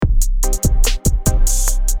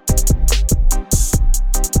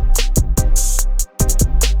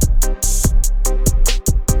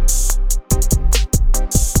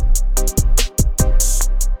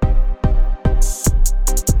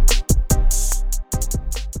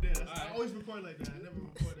record like that. I never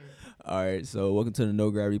record that. All right, so welcome to the No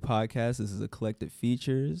Gravity Podcast. This is Eclectic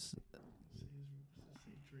Features.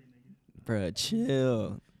 Bruh,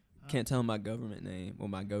 chill. Can't tell them my government name or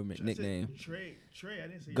my government nickname. Trey, I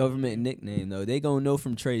didn't say Government nickname, though. They gonna know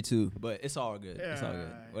from Trey, too. But it's all good. Yeah, It's all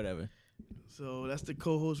good. Whatever. So that's the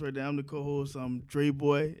co-host right there. I'm the co-host. I'm Dre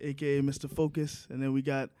Boy, a.k.a. Mr. Focus. And then we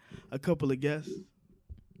got a couple of guests.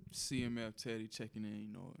 CMF Teddy checking in, you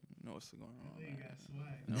know what's going on, man.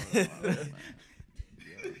 Got You know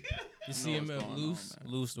what's going on, man. You CMF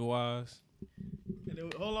loose the wise. And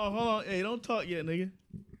then, hold on. Hey, don't talk yet, nigga.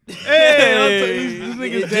 Hey, this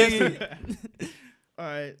nigga's dancing. All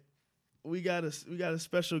right, we got a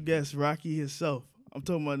special guest, Rocky himself. I'm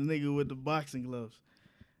talking about the nigga with the boxing gloves.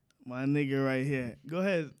 My nigga right here. Go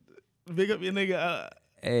ahead, big up your nigga.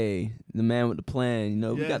 Hey, the man with the plan. You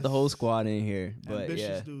know, we got the whole Yes. squad in here. But Ambitious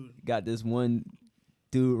yeah, dude. got this one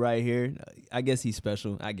dude right here. I guess he's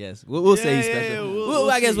special. I guess we'll say he's special.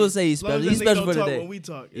 I guess we'll say he's As long special. as He's that special nigga for don't the talk day. when we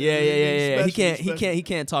talk. Yeah. Special. He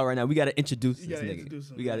can't talk right now. We gotta introduce You this gotta nigga.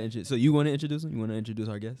 introduce him, We gotta yeah. introduce. So you want to introduce him? You want to introduce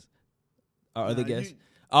our guest? Our other Nah, guest? you-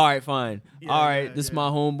 All right, fine. Yeah, All right, yeah, this is yeah. my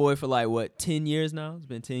homeboy for like what 10 years now. It's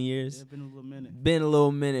been 10 years. It's been a little minute. Been a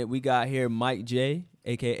little minute. We got here Mike J,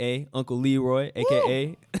 aka Uncle Leroy,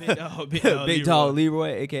 aka Big dog, Big Dog Leroy,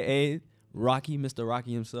 aka Rocky, Mr.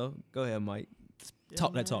 Rocky himself. Go ahead, Mike.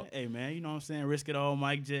 Talk that talk. Hey, man, you know what I'm saying? Risk it all,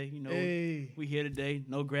 Mike J. You know, Hey. we here today.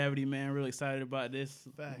 No Gravity, man. Really excited about this.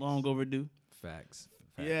 Facts. Long overdue. Facts.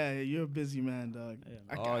 Yeah, you're a busy man, dog.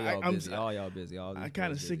 Yeah, All y'all busy. All y'all busy. All I these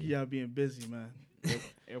kind of boys sick of busy. y'all being busy, man.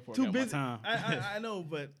 Airport Too got busy. my time. I know,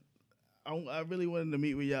 but I really wanted to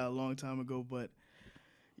meet with y'all a long time ago. But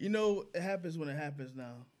you know, it happens when it happens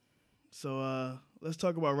now. So let's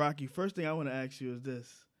talk about Rocky. First thing I want to ask you is this: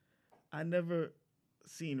 I never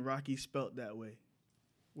seen Rocky spelt that way.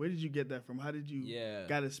 Where did you get that from? How did you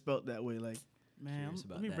got it spelt that way? Like, Man, Curious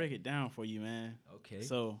about let me that. break it down for you, man. Okay.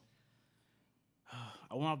 So,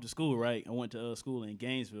 I went off to school, right? I went to school in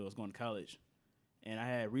Gainesville. I was going to college. And I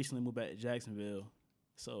had recently moved back to Jacksonville.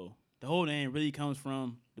 So, the whole name really comes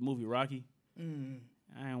from the movie Rocky.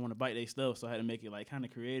 I didn't want to bite their stuff, so I had to make it like kind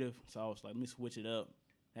of creative. So, I was like, let me switch it up.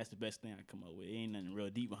 That's the best thing I come up with. Ain't nothing real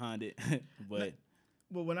deep behind it. But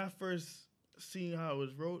But when I first seen how it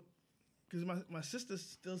was wrote, because my sister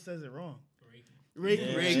still says it wrong. Reiki.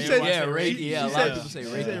 Yeah, She yeah, said yeah, Reiki. she Yeah, a lot said- of people say she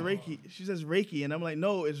Reiki. said Reiki. She says Reiki, and I'm like,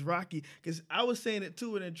 no, it's Rocky. Because I was saying it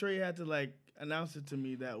too, and then Trey had to like announce it to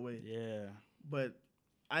me that way. yeah. But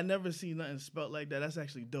I never seen nothing spelt like that. That's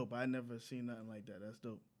actually dope. I never seen nothing like that. That's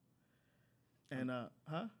dope. And I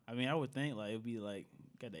mean, I would think like it'd be like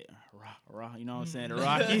got that rah, you know what I'm saying? The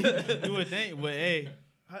Rocky. You would think, but hey,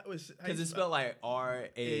 Because it's spelled like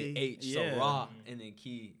R-A-H, so Yeah. Ra and then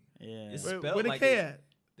key. yeah. It's where spelled the like K it- at?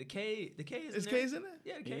 The K is Is in there. K's in there?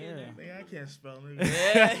 Yeah, the K in Yeah. there. Nigga, I can't spell. Nigga.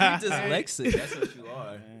 Yeah, you dyslexic. That's what you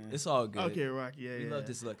are. Man. It's all good. Okay, Rocky. Yeah, We yeah. love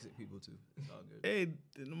dyslexic people too. It's all good. Hey,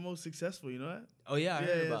 the most successful. You know that? Oh yeah, I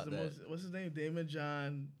heard it's about the that. most. What's his name? Damon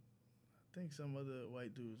John. I think some other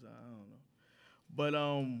white dudes. I don't know. But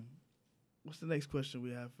what's the next question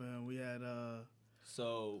we have for him? We had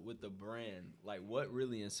So with the brand, like what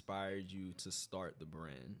really inspired you to start the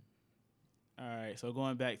brand? All right, so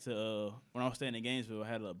going back to when I was staying in Gainesville, I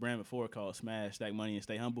had a brand before called Smash, Stack Money, and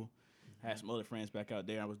Stay Humble. I had some other friends back out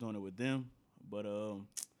there. I was doing it with them, but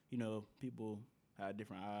you know, people had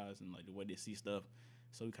different eyes and like the way they see stuff.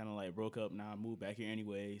 So we kind of like broke up. Now I moved back here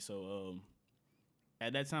anyway. So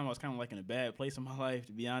at that time, I was kind of like in a bad place in my life,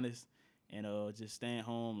 to be honest, and just staying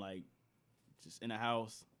home, like just in the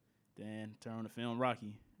house. Then turn on the film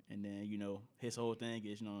Rocky, and then you know his whole thing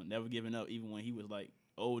is never giving up, even when he was like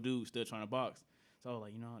old dude still trying to box. So I was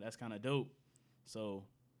like, that's kind of dope. So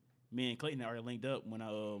me and Clayton already linked up when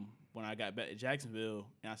I got back to Jacksonville,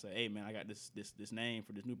 and I said, hey man, I got this name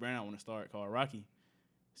for this new brand I want to start called Rocky.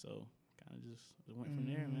 So kind of just went from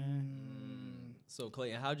there, man. So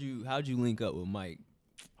Clayton, how'd you link up with Mike?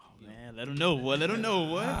 Oh man, let him know what. Let him know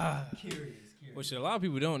what. Curious. Which a lot of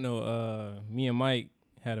people don't know. Me and Mike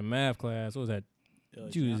had a math class. What was that?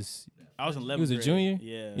 You was, I was in 11th he was a grade. junior?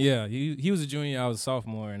 Yeah. Yeah, he was a junior. I was a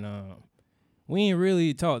sophomore, and we ain't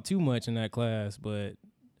really taught too much in that class. But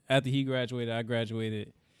after he graduated, I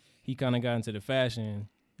graduated. He kind of got into the fashion,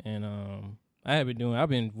 and I've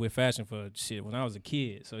been with fashion for shit when I was a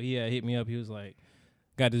kid. So he had hit me up. He was like,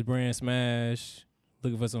 got this brand Smash,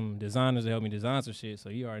 looking for some designers to help me design some shit. So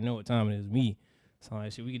you already know what time it is, me. So I'm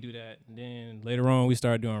like, shit, we could do that. And then later on, we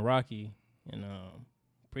started doing Rocky, and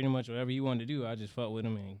pretty much whatever he wanted to do, I just fuck with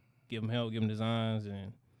him and give him help, give him designs,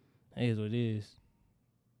 and hey, is what it is.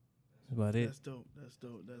 That's about it. That's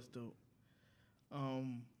dope.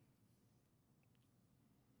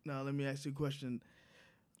 Now let me ask you a question.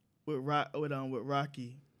 With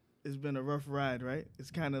Rocky, it's been a rough ride, right?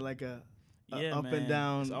 It's kind of like a up man. and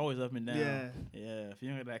down. It's always up and down. Yeah. Yeah. If you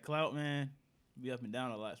don't get that clout, man, you be up and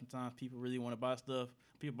down a lot. Sometimes people really want to buy stuff.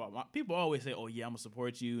 People always say, "Oh yeah, I'm gonna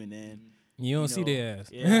support you," and then You don't see their ass.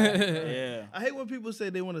 Yeah, yeah. I hate when people say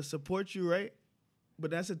they want to support you, right?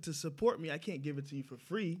 But that's to support me. I can't give it to you for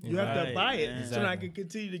free. You have to Right, buy it man. so that I can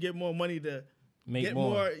continue to get more money to Make get more.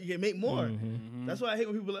 more. You can make more. Mm-hmm. That's why I hate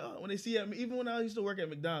when people when they see me. Even when I used to work at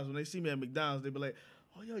McDonald's, when they see me at McDonald's, they be like,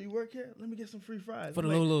 "Oh, yo, you work here? Let me get some free fries." For the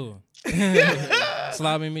I'm like, Lulu.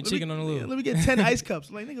 Sloppy me "Let chicken me- on the Lulu. Let me get 10 ice cups.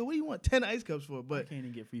 I'm like, nigga, what do you want 10 ice cups for? I But can't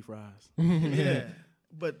even get free fries. yeah,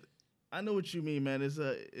 but I know what you mean, man. It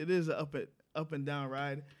is a up and down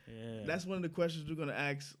ride. Yeah. That's one of the questions we're gonna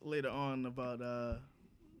ask later on about.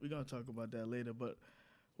 We're gonna talk about that later. But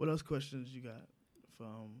what else questions you got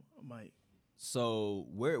from Mike? So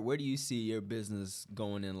where do you see your business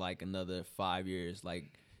going in like another 5 years?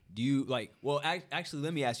 Like, do you like? Well, actually,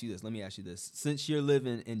 let me ask you this. Since you're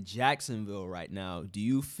living in Jacksonville right now, do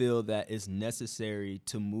you feel that it's necessary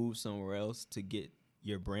to move somewhere else to get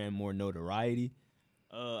your brand more notoriety?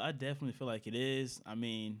 I definitely feel like it is. I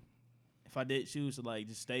mean, if I did choose to like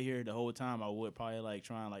just stay here the whole time, I would probably like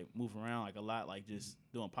try and like move around like a lot, like just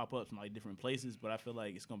doing pop-ups in like different places. But I feel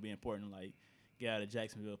like it's gonna be important to like get out of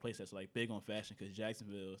Jacksonville, a place that's like big on fashion, because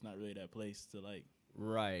Jacksonville is not really that place to like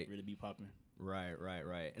Right. really be popping.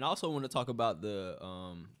 Right. And I also want to talk about the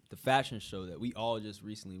fashion show that we all just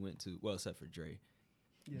recently went to. Well, except for Dre.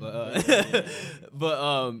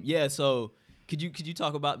 But yeah. So could you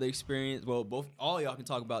talk about the experience? Well, all y'all can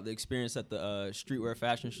talk about the experience at the streetwear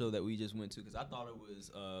fashion show that we just went to, because I thought it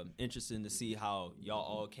was interesting to see how y'all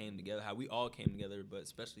all came together, how we all came together, but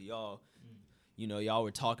especially y'all. You know, y'all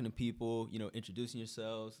were talking to people, you know, introducing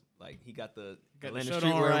yourselves. Like, he got the Atlanta shirt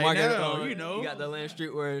on Streetwear right market now, on. you know. He got the Atlanta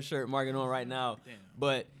Streetwear shirt market on right now. Damn.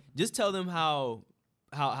 But just tell them how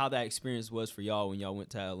that experience was for y'all when y'all went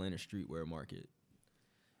to Atlanta Streetwear Market.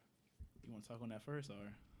 You want to talk on that first, or?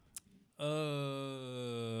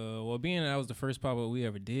 Well, being that was the first pop-up we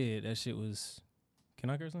ever did, that shit was. Can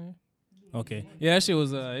I curse on here? Okay. Yeah, that shit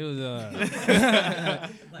was. Man,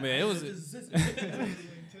 it was.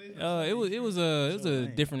 It was a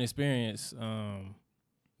different experience.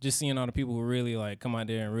 Just seeing all the people who really like come out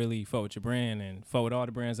there and really fuck with your brand and fuck with all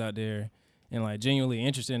the brands out there, and like genuinely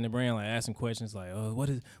interested in the brand, like asking questions like, "Oh, what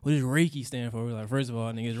does Reiki stand for?" We're like, first of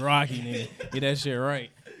all, nigga, it's Rocky, nigga, get that shit right.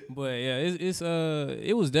 But yeah,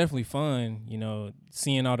 it was definitely fun, you know,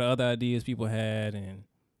 seeing all the other ideas people had and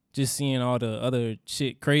just seeing all the other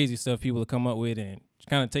shit, crazy stuff people would come up with, and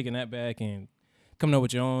kind of taking that back and coming up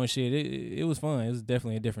with your own shit. It was fun. It was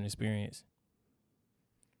definitely a different experience.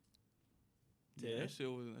 Yeah, that shit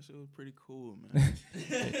was pretty cool, man.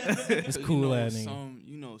 It's cool, ass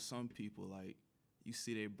nigga. Some people like you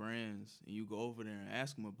see their brands and you go over there and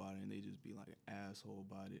ask them about it, and they just be like an asshole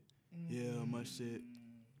about it. Yeah, my shit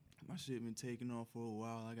been taking off for a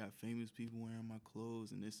while. I got famous people wearing my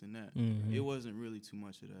clothes and this and that. Mm-hmm. It wasn't really too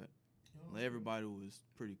much of that. Like, everybody was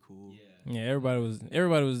pretty cool. Yeah, everybody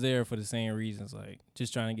was there for the same reasons, like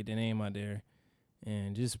just trying to get the name out there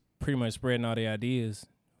and just pretty much spreading all the ideas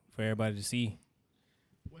for everybody to see.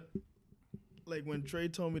 Like when Trey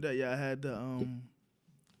told me that, yeah, I had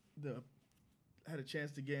had a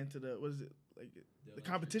chance to get into the the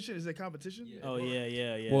competition. Is it competition? Yeah. Oh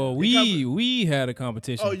yeah. Well, we had a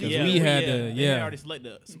competition. Oh, 'cause yeah, we had to They had already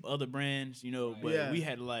selected some other brands, you know, but Yeah. we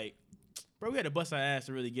had to like, bro, we had to bust our ass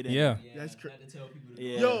to really get in. Yeah. That's crazy.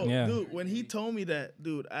 Yeah. Yo, Yeah. dude, when he told me that,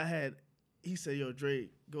 dude, he said, "Yo,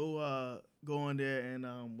 Drake, go on there and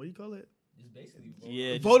what do you call it?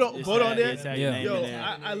 Yeah, Vote on there? tag your Yeah. name Yo, in there.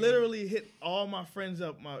 I literally hit all my friends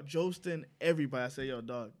up, my Jostin, everybody. I said, yo,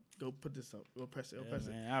 dog, go put this up. Go press it. Go Yeah, press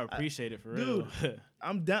it. man, I appreciate it for Dude. real.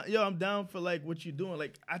 I'm down. Yo, I'm down for like what you're doing.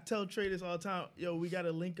 Like I tell Trey this all the time. Yo, we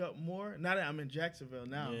gotta link up more. Now that I'm in Jacksonville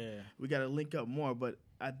now, Yeah. we gotta link up more. But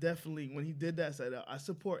I definitely, when he did that, I said I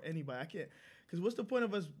support anybody. I can't, because what's the point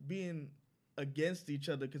of us being against each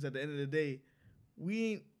other? Because at the end of the day, we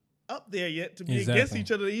ain't up there yet to be against Exactly.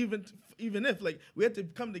 each other. Even if like we have to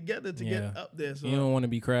come together to get up there. So You don't want to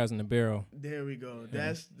be crabs in the barrel. there we go.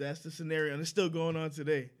 That's the scenario, and it's still going on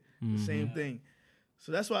today. Mhm. The same thing.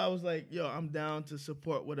 So that's why I was like, yo, I'm down to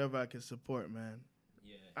support whatever I can support, man.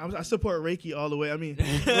 Yeah. I support Reiki all the way. I mean,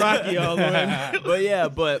 Rocky all the way. But yeah,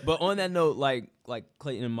 but on that note, like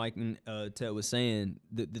Clayton and Mike and Ted was saying,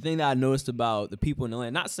 the thing that I noticed about the people in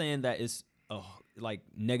Atlanta, not saying that it's like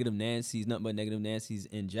negative Nancy's, nothing but negative Nancy's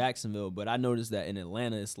in Jacksonville, but I noticed that in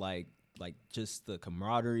Atlanta it's like like just the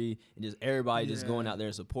camaraderie and just everybody just going Yeah. out there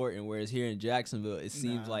and supporting. Whereas here in Jacksonville, it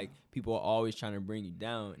seems Nah. like people are always trying to bring you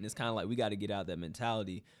down, and it's kind of like we got to get out that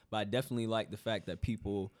mentality. But I definitely like the fact that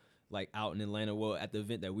people like out in Atlanta, well, at the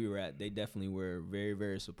event that we were at, they definitely were very,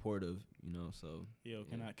 very supportive, you know. So Yo,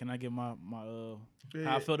 can I get my Yeah.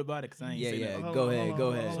 how I felt about it? Cause I ain't Yeah, say yeah. nothing. Hold Go on, ahead, hold go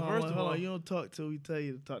on, ahead. hold So on, first hold of on, all- you don't talk till we tell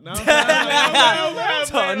you to talk. No,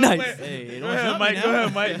 Talk nice. Hey, Go don't ahead, jump Mike. me Go now.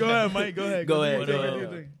 ahead, Mike. Go ahead, Mike. Go ahead. Go do your ahead, thing, go do ahead. your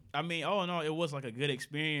thing. I mean, all in all, it was like a good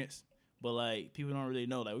experience, but like people don't really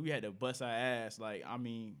know. Like we had to bust our ass. Like I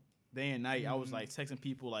mean, day and night, I was like texting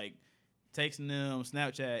people, like texting them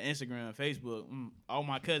Snapchat, Instagram, Facebook. All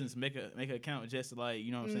my cousins make an account just to like,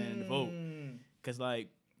 you know what I'm saying, to vote. Cause like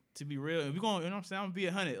to be real, if we going, you know what I'm saying, I'm gonna be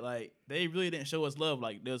 100. Like they really didn't show us love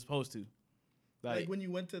like they was supposed to. Like when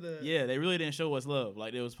you went to the Yeah, they really didn't show us love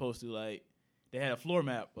like they was supposed to. Like they had a floor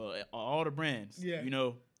map of all the brands. Yeah. You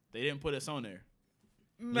know, they didn't put us on there.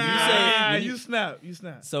 Nah, when you you- snap. You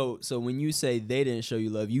snap. So when you say they didn't show you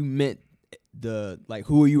love, you meant the like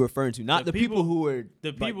who are you referring to? Not The the people who were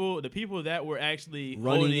The like, people that were actually Running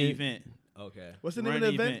holding the it. event. Okay. What's the name of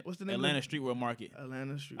running the event? What's the name Atlanta of Streetwear Market. the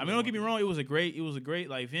Atlanta Street? I mean, don't get me wrong. It was a great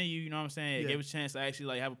like venue. You know what I'm saying? It Yeah. gave us a chance to actually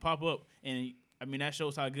like have a pop up, and I mean that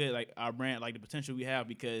shows how good like our brand, like the potential we have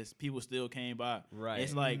because people still came by. Right.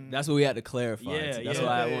 It's like That's what we had to clarify. Yeah, too. That's yeah,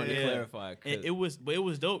 why I yeah, wanted to yeah. clarify. 'Cause- it was, but it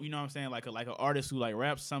was dope. You know what I'm saying? Like an artist who like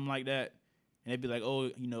raps something like that, and they'd be like, oh,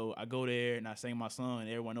 you know, I go there and I sing my song, and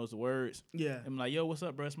everyone knows the words. Yeah. I'm like, yo, what's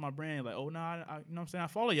up, bro? It's my brand. Like, oh, nah, you know what I'm saying? I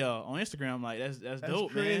follow y'all on Instagram. Like, that's That's dope,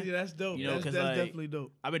 crazy. man. That's dope. You know, that's 'cause, that's like, definitely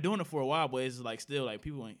dope. I've been doing it for a while, but it's like still like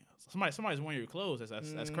people ain't somebody's wearing your clothes.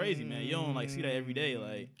 That's crazy, man. You don't like see that every day.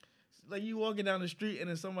 Like you walking down the street and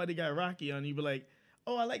then somebody got Rocky on, you be like,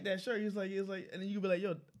 "Oh, I like that shirt." He was like, and then you be like,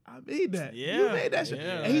 "Yo, I made that. You Yeah, made that shirt."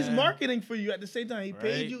 yeah, And he's man. marketing for you at the same time. He Right.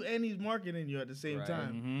 paid you and he's marketing you at the same Right.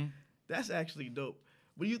 time. Mm-hmm. That's actually dope.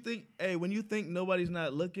 When you think, when you think nobody's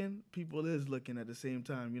not looking, people is looking at the same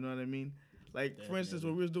time. You know what I mean? Like for instance,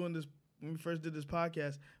 when we first did this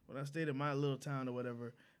podcast, when I stayed in my little town or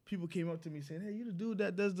whatever, people came up to me saying, "Hey, you the dude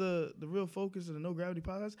that does the Real Focus and the No Gravity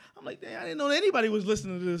podcast?" I'm like, "Dang, I didn't know anybody was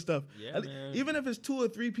listening to this stuff." Yeah, man. Even if it's 2 or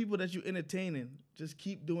 3 people that you entertaining, just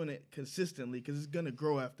keep doing it consistently because it's gonna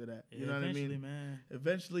grow after that. You know what I mean? Man.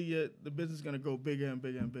 Eventually, the business is gonna grow bigger and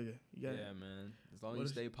bigger and bigger. You got Yeah, man. As long What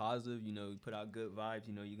as is- you stay positive, you know, you put out good vibes,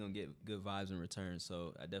 you know, you're gonna get good vibes in return.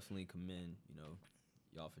 So I definitely commend, you know,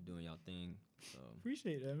 y'all for doing y'all thing. So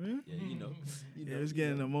Appreciate that, man. yeah, you know. Yeah, it's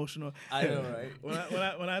getting emotional. I know,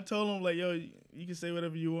 right? When I told him like, yo, you can say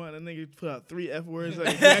whatever you want, and nigga put out 3 F words.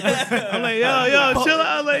 Like, exactly. I'm like, yo, chill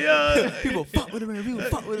out. I'm like, yo, People fuck with him, man. People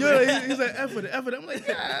fuck with him. yo, man. he's like F with it. I'm like,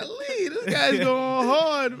 golly, this guy's going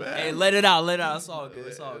hard, man. Hey, let it out. It's all good.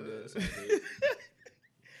 It's all good. It's all good.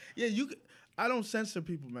 Yeah, you. I don't censor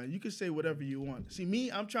people, man. You can say whatever you want. See,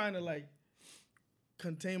 me, I'm trying to like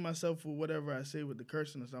contain myself for whatever I say with the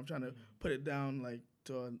cursing and stuff. I'm trying to put it down like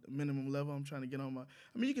to a minimum level. I'm trying to get on my.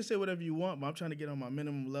 I mean, you can say whatever you want, but I'm trying to get on my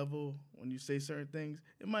minimum level. When you say certain things,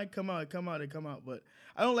 it might come out, but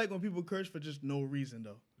I don't like when people curse for just no reason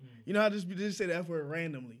though. You know how they just say the F word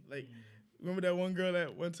randomly. Like, remember that one girl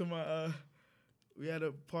that went to my. We had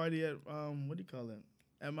a party at what do you call it?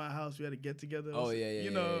 At my house, we had a get together. Oh yeah, yeah.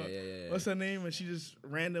 You know, yeah. what's her name? And she just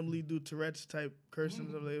randomly do Tourette's type cursing.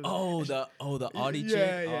 Stuff like that. Oh, the Audie Yeah, chick.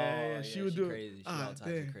 yeah, Oh, yeah. She would do it. crazy. She Ah, all types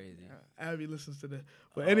dang. of crazy. Abby listens to that.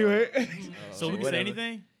 But anyway, So we can say whatever.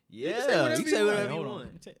 anything? Yeah, can say whatever you can say you whatever want. you Hold on.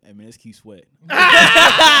 want. Hey, man, let's keep sweat.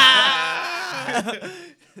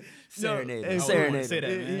 Serenade. hey, Serenade. say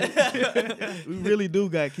that, man. we really do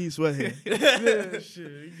got Keith Sweat here. Yeah,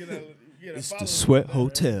 shit. You get a It's follow the me Sweat with that,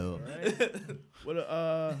 Hotel. right? What?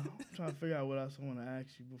 I'm trying to figure out what else I want to ask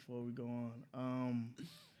you before we go on.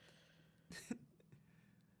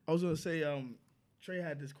 I was gonna say, Trey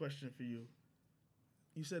had this question for you.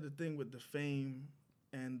 You said the thing with the fame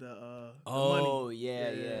and the Oh money.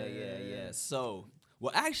 yeah. So,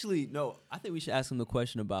 well, actually, no. I think we should ask him the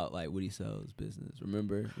question about like Woody Sells business.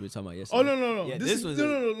 Remember we were talking about yesterday. Oh no! Yeah, this is, was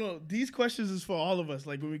no. These questions is for all of us.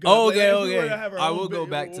 Like when we go. Oh, like, okay, if we were okay. to have our I own will go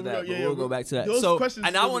bit- back to we'll that. go- We'll go back to that. Those So, questions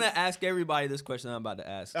and I still want be- to ask everybody this question I'm about to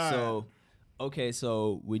ask. All So, okay,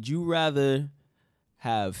 so would you rather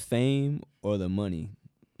have fame or the money?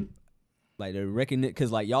 Like the recognition,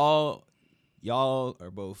 because like y'all are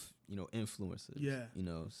both, you know, influencers. Yeah. You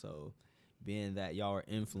know, so being that y'all are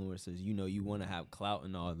influencers, you know, you want to have clout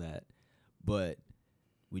and all that, but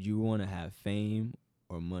would you want to have fame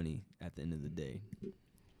or money at the end of the day?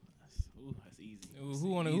 That's easy. Who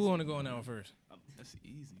want to go on that one first? That's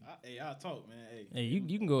easy. Hey, I'll talk, man. Hey, Hey,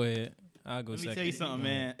 you can go ahead. I'll go let me second. tell you something,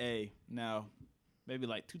 man. Hey, now, maybe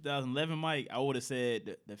like 2011, Mike, I would have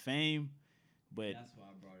said the fame, but That's why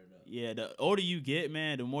I brought it up. yeah, the older you get,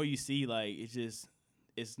 man, the more you see, like, it's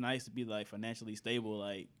nice to be like financially stable.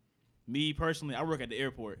 Like me personally, I work at the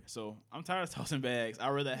airport, so I'm tired of tossing bags. I'd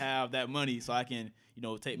rather have that money so I can,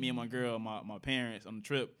 take me and my girl, my parents on the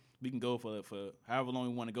trip. We can go for however long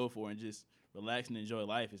we want to go for and just relax and enjoy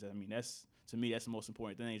life. That's to me, that's the most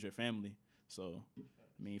important thing is your family. So,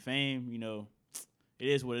 fame, it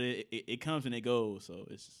is what it is. It comes and it goes. So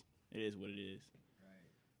it is what it is. Right.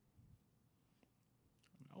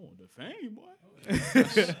 I want the fame, boy.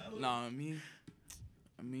 Nah,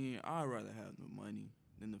 I'd rather have the money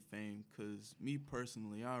than the fame. Cause me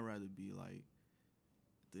personally, I'd rather be like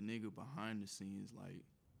the nigga behind the scenes. Like,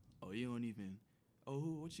 oh, you don't even.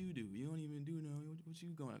 Oh, what you do? You don't even do no. What you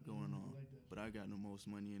going on? But I got the most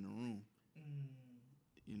money in the room.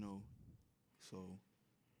 So,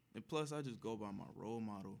 and plus I just go by my role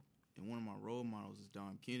model, and one of my role models is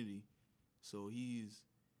Dom Kennedy. So he's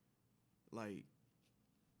made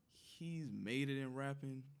it in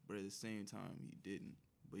rapping, but at the same time he didn't.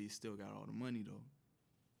 But he still got all the money though.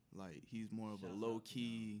 Like he's more of a low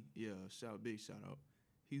key, big shout out.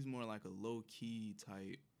 He's more like a low key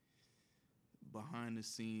type, behind the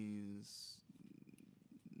scenes,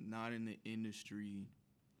 not in the industry,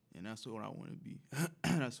 and that's what I want to be.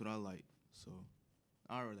 That's what I like. So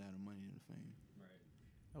I'd rather have the money than the fame. Right.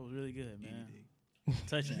 That was really good, man. Any day.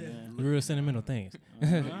 Touching, man. Real sentimental things.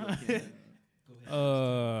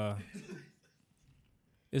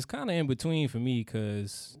 It's kind of in between for me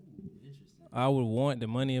because I would want the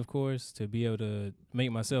money, of course, to be able to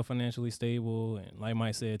make myself financially stable and, like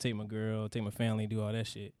Mike said, take my girl, take my family, do all that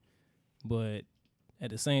shit. But at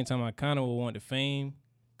the same time, I kind of would want the fame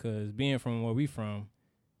because being from where we from,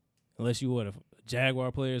 unless you were a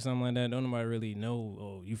Jaguar player or something like that, don't nobody really know,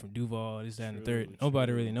 oh, you from Duval, this, that, and the third.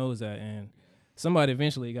 Nobody really knows that. And somebody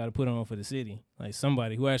eventually got to put on for the city. Like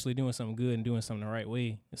somebody who actually doing something good and doing something the right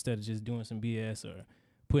way instead of just doing some BS or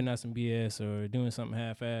putting out some BS or doing something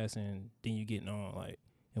half-assed and then you getting on. Like,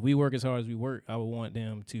 if we work as hard as we work, I would want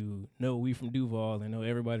them to know we from Duval and know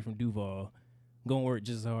everybody from Duval gonna work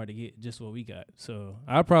just as hard to get just what we got. So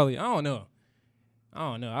I don't know.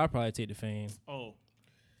 I'd probably take the fame. Oh,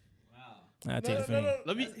 I'd take the fame.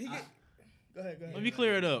 let me Go ahead. let me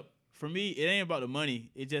clear it up. For me, it ain't about the money.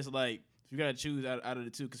 It's just like you gotta choose out of the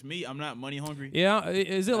two. Cause me, I'm not money hungry. Yeah,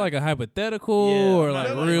 is it like a hypothetical Yeah, or I'm not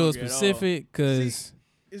like money real hungry at all. specific? Cause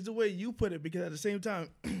It's the way you put it, because at the same time,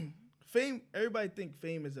 fame. Everybody think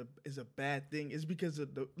fame is a bad thing. It's because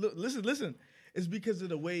of the listen. It's because of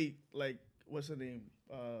the way, like, what's her name?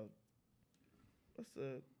 What's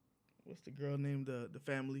the girl name? The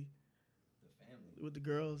family with the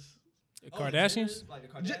girls. Kardashians? Like The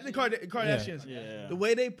Kardashians. Yeah. The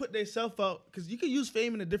way they put themselves out, because you can use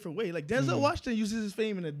fame in a different way. Like Denzel Washington uses his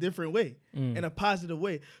fame in a different way, in a positive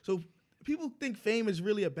way. So people think fame is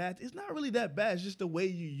really a bad. It's not really that bad. It's just the way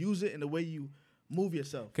you use it and the way you move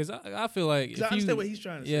yourself. Because I feel like I understand what he's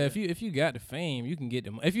trying to say. Yeah, if you got the fame, you can get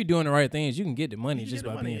the. If you're doing the right things, you can get the money You can just get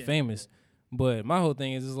the by money, being yeah. famous. But my whole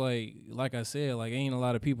thing is like I said, like ain't a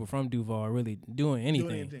lot of people from Duval really doing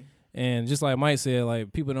anything. And just like Mike said,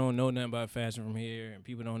 like people don't know nothing about fashion from here, and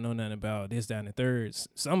people don't know nothing about this, that, and the third.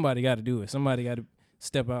 Somebody got to do it. Somebody got to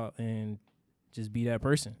step out and just be that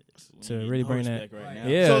person to really bring that. Right now.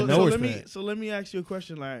 Yeah, no respect. Let me ask you a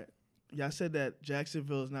question. Like, y'all said that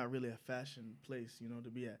Jacksonville is not really a fashion place, to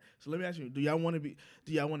be at. So let me ask you: Do y'all want to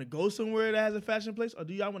go somewhere that has a fashion place, or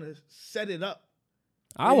do y'all want to set it up?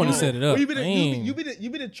 I want to set it up. Or you be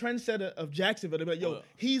the trendsetter of Jacksonville. They be like, yo,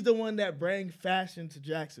 he's the one that bring fashion to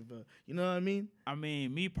Jacksonville. You know what I mean? I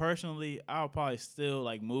mean, me personally, I'll probably still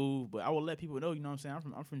like move, but I will let people know. You know what I'm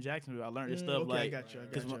saying? I'm from Jacksonville. I learned this stuff. Okay, like, I got you.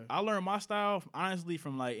 Because I learned my style honestly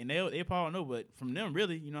from like, and they probably know, but from them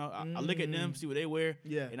really. I look at them, see what they wear,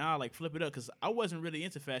 and I like flip it up because I wasn't really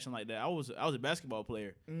into fashion like that. I was a basketball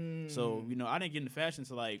player, so I didn't get into fashion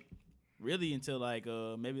until like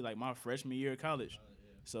maybe like my freshman year of college.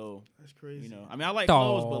 So that's crazy. I mean, I like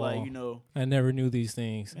clothes, but like I never knew these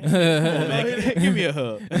things. Come on, man, give me a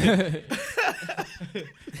hug.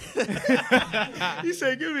 He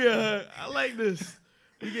said, "Give me a hug." I like this.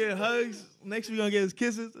 We get hugs. Next, we gonna get his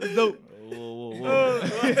kisses. That's dope. Whoa.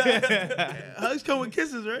 Hugs come with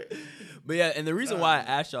kisses, right? But yeah, and the reason why I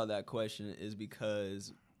asked y'all that question is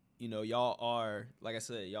because y'all are, like I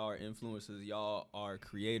said, y'all are influencers, y'all are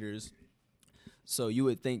creators. So you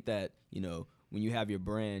would think that when you have your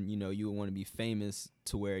brand, you would want to be famous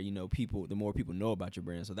to where, the more people know about your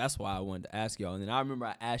brand. So that's why I wanted to ask y'all. And then I remember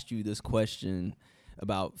I asked you this question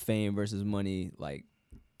about fame versus money. Like,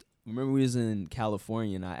 remember we was in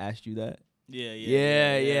California and I asked you that?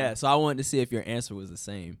 Yeah. So I wanted to see if your answer was the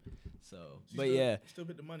same. So, but You still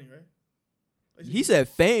hit the money, right? he said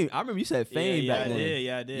fame. I remember you said fame back then.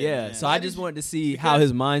 I did. Yeah, man. so I just wanted to see how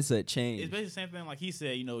his mindset changed. It's basically the same thing like he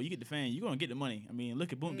said, you get the fame, you're going to get the money. I mean,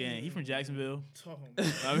 look at Boom Gang. He from Jacksonville.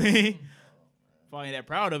 I mean, probably ain't that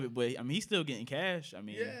proud of it, but I mean, he's still getting cash. I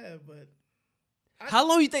mean, yeah, but How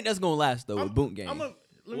long you think that's gonna last though with Boom Gang?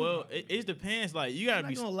 Well, it depends. Like you gotta it's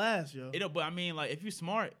be not gonna last, yo. But I mean, like if you're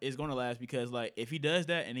smart, it's gonna last because like if he does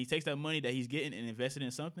that and he takes that money that he's getting and invests it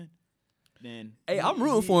in something, then Hey, I'm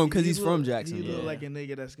rooting for him because he's from Jackson. He look like a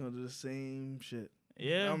nigga that's gonna do the same shit.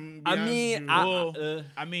 yeah. I mean,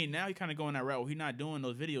 I mean, now he kind of going that route. Where he's not doing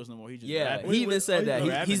those videos no more. He just yeah, rapping. he even said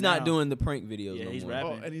that he's not now. doing the prank videos. Yeah, no he's more.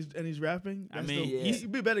 rapping. and he's rapping. I That's mean,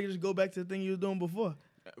 he'd be better to just go back to the thing he was doing before.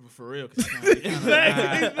 For real, cause he's He's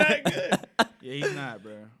not good. Yeah, he's not,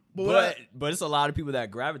 bro. But it's a lot of people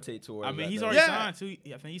that gravitate towards. I mean, that, he's though. already Yeah. signed too.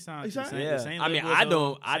 I think he signed. He to the signed? same- Yeah, the same I mean, label as, I same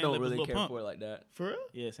don't label as really Lil care Pump. for it like that. For real?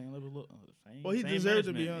 Yeah, same label. Same, Well, he same deserved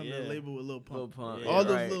to be management, on the yeah. label with Lil Pump. Lil Pump, Yeah, All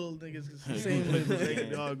those right. little niggas, same label,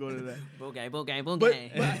 they all go to that. Boom Gang, Boom But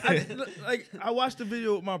I watched the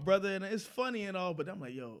video with my brother, and it's funny and all, but I'm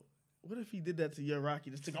like, yo, what if he did that to your Rocky?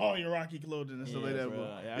 Just took all your Rocky clothing and stuff like that, bro.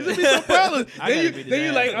 bro. Yeah, There's gonna be some problems. I Then gotta beat his you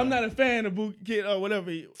ass, like, bro. I'm not a fan of Boot Kid or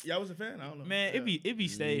whatever. Y'all was a fan? I don't know. Man, yeah. it be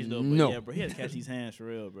staged though. But No. yeah, bro, he had to catch these hands for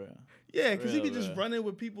real, bro. Yeah, because he be real, just bro. running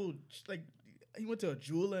with people. Like, he went to a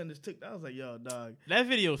jeweler and just took. I was like, yo, dog. That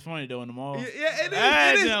video was funny though in the mall. Yeah, it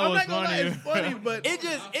That is. junk I'm was not gonna lie, it's funny. funny, but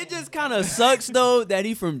It just kind of sucks though that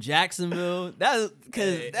he from Jacksonville. That's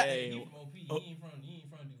because Hey, He ain't from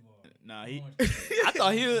Duval. nah, he.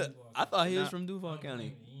 I thought he was from Duval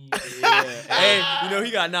County. Yeah, Hey, you know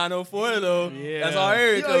he got 904 though. Yeah. That's all I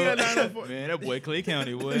heard you only got though. 904. man, that boy Clay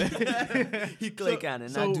County, boy. He Clay County,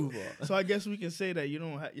 not Duval. So I guess we can say that you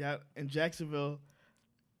don't y'all in Jacksonville,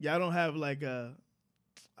 y'all don't have like a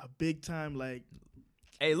big time like.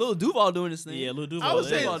 Hey, Lil Duval doing this thing. yeah, Lil Duval. I would is,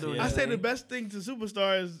 say yeah. I say the best thing to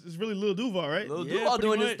superstar is really Lil Duval, right? Lil Yeah, Duval pretty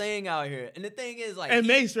doing this much. thing out here, and the thing is like, And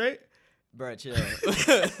Mace, right? bruh, chill.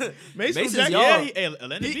 Mace from is Jackson. y'all. Yeah, hey,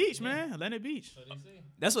 Atlantic He- Beach, man. Atlantic Beach.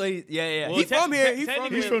 That's what he. Yeah. Well, He from here. He from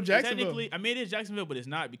technically- He's here. from Jacksonville. Technically, I mean, it is Jacksonville, but it's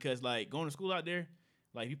not because like going to school out there,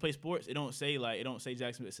 like if you play sports, it don't say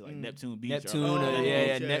Jacksonville. It's like Neptune Beach. Neptune, Oh,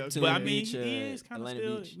 yeah, okay, Neptune But I mean, Beach, he is kind of Atlantic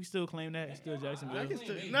still. Beach. We still claim that. It's still Jacksonville. I can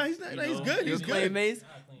still, no, he's not. No, he's know, good. You He's claim good. Mace?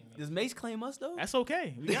 Does Mace claim us though? That's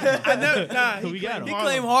okay. We got him. I never. Nah, We got him. He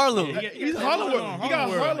claim Harlem. Yeah, He's Harlem World. He got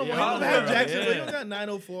Harlem World. He don't have Jacksonville. He Yeah. don't got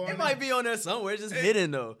 904. It on might be on there somewhere, it's just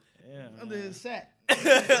hidden though. Yeah, under man. his sack.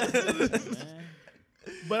 Man.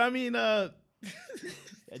 But I mean, That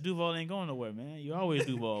Duval ain't going nowhere, man. You always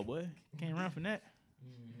Duval, boy. Can't run from that.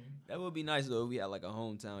 That would be nice though if we had like a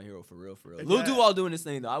hometown hero for real. Exactly. Lil Duval doing this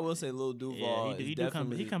thing though. I will say Lil Duval Yeah, is he do come.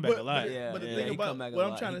 definitely. He come back a But- lot. Yeah, But the yeah, thing he about come back a what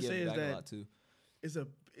I'm lot. trying He to give say is back a that lot, too.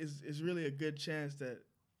 is really a good chance that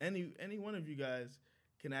any one of you guys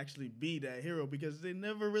can actually be that hero because they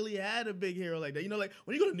never really had a big hero like that. You know, like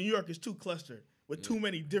when you go to New York, it's too clustered with too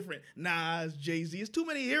many different Nas, Jay-Z. It's too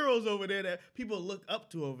many heroes over there that people look up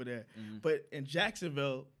to over there. Mm-hmm. But in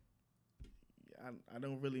Jacksonville, I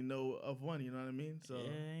don't really know of one. You know what I mean? So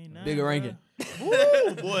Yeah, ain't none, Bigger bruh. ranking.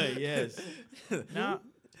 Woo, boy, yes. Nah,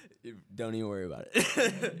 Don't even worry about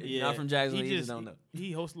it. yeah. Not from Jacksonville. He You just don't know.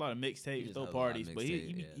 He hosts a lot of He mixtapes, just throw has a lot of parties, but he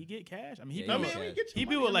mixtape, yeah. he get cash. I mean, he Yeah, I be mean, with, we get he your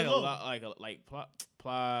be money with like on a the low. lot like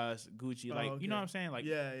Plies, Gucci, like okay. you know what I'm saying? Like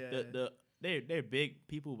Yeah. they're big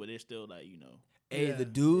people, but they're still like Hey, Yeah. the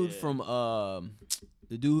dude Yeah. from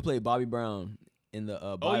the dude who played Bobby Brown in the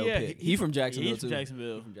biopic. yeah, he from Jacksonville he's too. from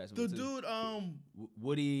Jacksonville. He from Jacksonville The too. dude,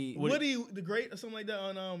 Woody. Woody the Great or something like that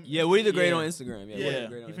on Yeah, Woody the Great Yeah. on Instagram. Yeah, Yeah. Woody the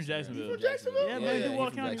Great He on from Instagram. Jacksonville. He from Jacksonville? Yeah, Yeah, man, yeah, Duval he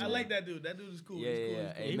from County. I Jacksonville. like that dude. That dude is cool. Yeah, He's cool. yeah, He's yeah.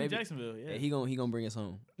 cool. Hey, He maybe- from Jacksonville. Yeah, Yeah, he gonna bring us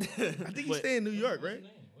home. I think he But- stay in New York, right?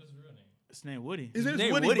 What's his real name? His name Woody. His name's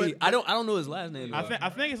Name Woody, Woody. but I don't know his last name. I though.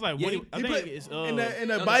 think it's like Yeah, Woody. he I he think played it's in the on the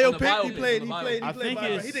biopic. biopic, He played. on the He I played. think Biopic.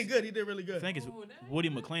 it's- He did good. He did really good. I think it's Woody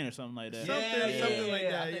McLean or something like that. Something like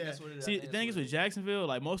that, I think yeah. that's what it is. I See, think the that's thing is what with Jacksonville,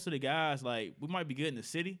 like most of the guys, like we might be good in the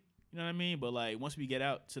city, you know what I mean? But like once we get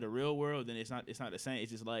out to the real world, then it's not the same.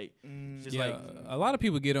 It's just like Yeah, a lot of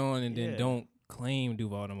people get on and then Yeah. don't claim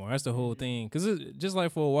Duval no more. That's the whole thing. Cause just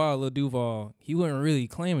like for a while, Lil Duval, he wasn't really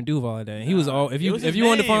claiming Duval like that. He was all if it you was if his you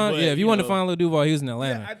wanted to name, find but, if you you wanted to know. find Lil Duval, he was in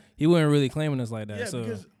Atlanta. I- He wasn't really claiming us like that. Yeah, so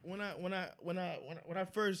because when I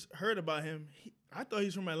first heard about him, I thought he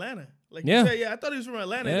was from Atlanta. Like Yeah. you said, I thought he was from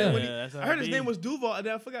Atlanta. And then Yeah. when Yeah, that's how I heard it his be. name was Duval, and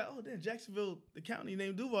then I forgot. Oh, then Jacksonville, the county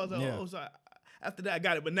named Duval. I was like, Yeah. oh, so After that, I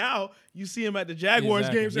got it. But now you see him at the Jaguars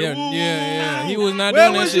Exactly. game saying, "Ooh, yeah. He was not Where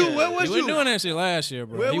doing was that you? shit. Where was he wasn't you? doing that shit last year,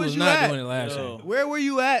 bro. Where he was was you not at? doing it last Yo. year. Where were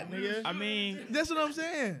you at, nigga?" I mean, That's what I'm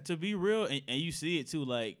saying. to be real, and you see it too,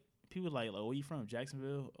 like people like, where you from?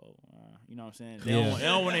 Jacksonville? Oh, you know what I'm saying? They Yeah.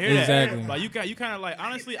 don't want to hear Exactly. that. Like you kind of like,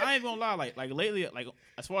 honestly, I ain't gonna lie. Like lately, like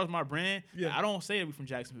as far as my brand, Yeah. I don't say that we from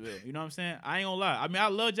Jacksonville. You know what I'm saying? I ain't gonna lie. I mean, I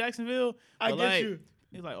love Jacksonville. I but get like, you.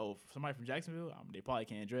 It's like, oh, somebody from Jacksonville, they probably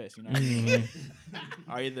can't dress. You know what I mean?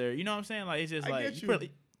 Or either, you know what I'm saying? Like it's just I like get you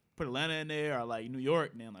put Atlanta in there or like New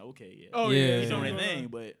York, and then like okay, yeah, Oh Yeah. yeah, he's doing yeah. their thing.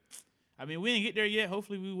 But I mean, we didn't get there yet.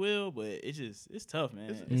 Hopefully, we will. But it's tough, man.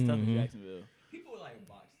 It's tough in Mhm. Jacksonville. People like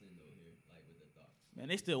boxed in though here, like with the thoughts. Man,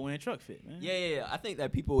 they still winning truck fit, man. Yeah. I think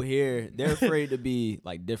that people here they're afraid to be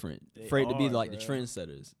like different, They afraid to be are, like the bruh.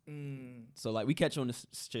 trendsetters. So like we catch on this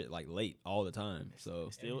shit like late all the time. So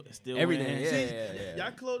Still everything, winning. yeah.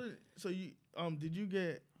 Y'all clothing. So you did you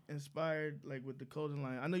get inspired like with the clothing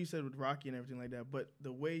line? I know you said with Rocky and everything like that, but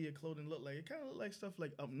the way your clothing looked like, it kind of looked like stuff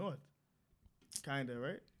like up north, kinda,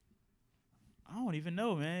 right? I don't even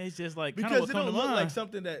know, man. It's just like Because what it come don't to look mind. like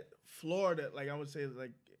something that Florida, like I would say,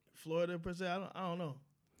 like Florida per se. I don't know.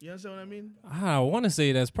 You understand what I mean? I want to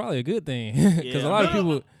say that's probably a good thing because Yeah. a lot of No,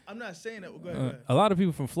 people, I'm not saying that. Go ahead. Go ahead. a lot of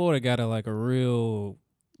people from Florida got a real,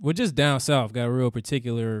 well, just down south got a real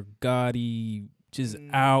particular gaudy, just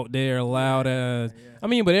out there, loud ass. Yeah. I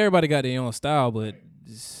mean, but everybody got their own style, but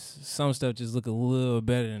some stuff just look a little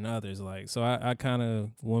better than others. Like, so I kind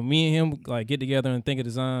of, when me and him like get together and think of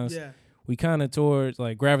designs, Yeah. we kind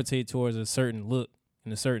of gravitate towards a certain look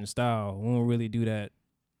and a certain style. We won't really do that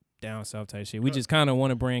down south type shit. We just kind of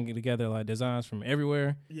want to bring together like designs from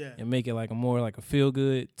everywhere Yeah. and make it like a more like a feel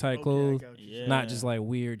good type Okay, I clothes. got you. Yeah. Not just like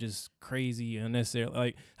weird, just crazy, unnecessary.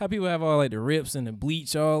 Like how people have all like the rips and the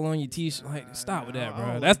bleach all on your t-shirt. Like stop with that, I bro.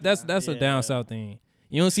 don't That's like that's that. a down Yeah. south thing.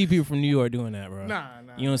 You don't see people from New York doing that, bro. Nah.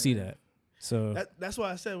 You don't see that. So That's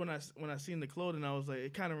why I said when I seen the clothing, I was like,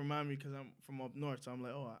 it kind of reminded me because I'm from up north, so I'm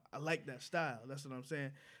like, oh, I like that style. That's what I'm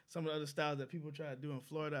saying. Some of the other styles that people try to do in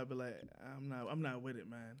Florida, I'd be like, I'm not with it,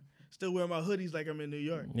 man. Still wear my hoodies like I'm in New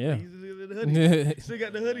York. Yeah. Like, the hoodies. Still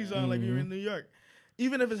got the hoodies on like you're in Mhm. New York.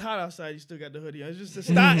 Even if it's hot outside, you still got the hoodie on. It's just a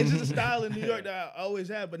style. It's just a style in New York that I always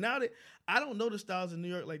had. But now that I don't know the styles in New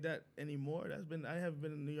York like that anymore. I haven't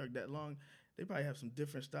been in New York that long. They probably have some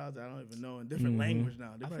different styles that I don't even know in different Mhm. language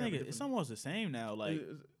now. They I probably think have a it's different- almost the same now. Like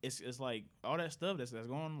It's- it's like all that stuff that's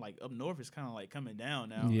going like up north is kind of like coming down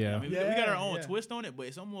now. Yeah. I mean, we got our own Yeah. twist on it, but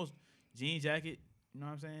it's almost jean jacket. You know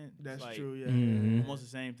what I'm saying? That's It's like true. Yeah. Mhm. Almost the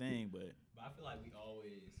same thing, but But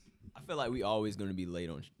I feel like we always gonna be late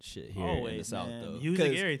on shit here in the always, South man. though.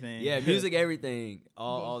 Music, 'Cause- everything. Yeah, music, everything,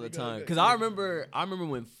 all the Go, time. go, Cause go. I remember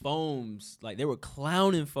when Foams, like they were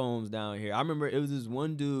clowning Foams down here. I remember it was this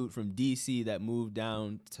one dude from DC that moved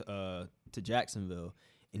down to Jacksonville,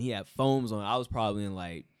 and he had Foams on. I was probably in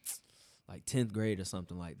like 10th grade or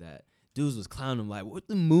something like that. Dudes was clowning him like, "What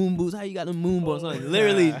the moon boots? How you got the moon boots?" Like,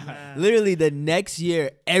 literally the next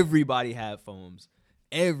year, everybody had Foams.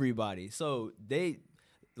 Everybody. So they.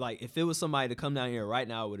 Like, if it was somebody to come down here right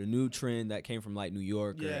now with a new trend that came from, like, New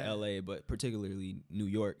York Yeah. or L.A., but particularly New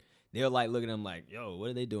York, they'll, like, look at them like, yo, what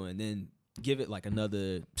are they doing? Then give it, like,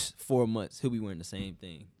 another 4 months, he'll be wearing the same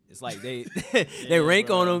thing. It's like they they rank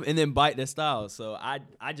on bro. them and then bite their style. So I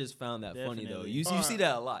just found that funny, though. Definitely. You see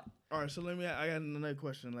that a lot. All right, so I got another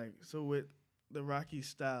question. Like, so with the Rocky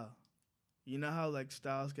style, you know how like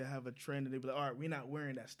styles can have a trend and they be like, all right, we're not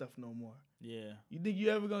wearing that stuff no more. yeah. You think you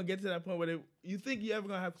ever gonna get to that point where you think you ever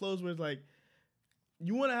gonna have clothes where it's like,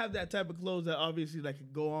 you want to have that type of clothes that obviously like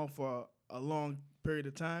could go on for a long period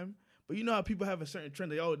of time, but you know how people have a certain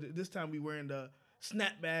trend. Like, oh, this time we wearing the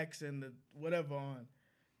snapbacks and the whatever on.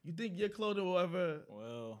 You think your clothing will ever?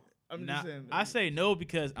 Well, I'm Nah, just saying. I say no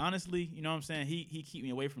because honestly, you know what I'm saying? He keep me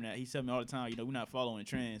away from that. He tell me all the time, you know, we're not following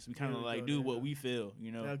trends. We kind There of we like go, do there what we go. we feel,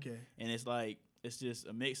 you know? Okay. And it's like, it's just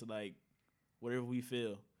a mix of like whatever we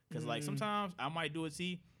feel. Because like Mm. sometimes I might do a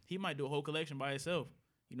tee, he might do a whole collection by himself.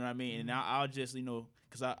 You know what I mean? And I'll just, you know,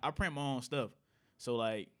 because I print my own stuff. So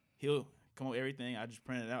like he'll come up with everything. I just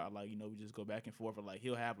print it out. Like, you know, we just go back and forth. Or like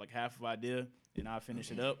he'll have like half of idea and I'll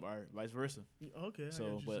finish it up or vice versa. Okay. I get So,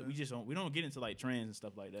 what you're but we saying. just don't get into like trends and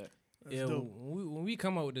stuff like that. That's yeah, dope. when we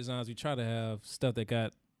come up with designs, we try to have stuff that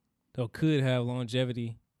could have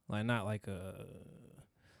longevity, like not like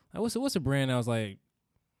what's a brand that was like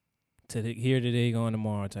here today, going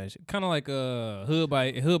tomorrow type shit. Kind of like Hood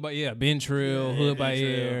by Ben Trill, Yeah, Hood by Ben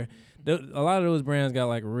Trill. Air. A lot of those brands got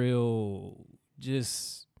like real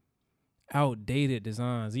just outdated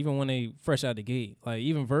designs, even when they fresh out the gate. Like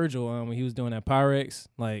even Virgil, when he was doing that Pyrex,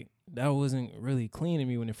 like that wasn't really clean to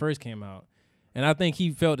me when it first came out. And I think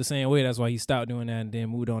he felt the same way. That's why he stopped doing that and then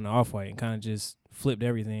moved on to Off-White and kind of just flipped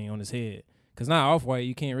everything on his head. Because now Off-White,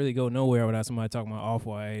 you can't really go nowhere without somebody talking about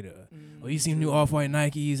Off-White. Or you see new Off-White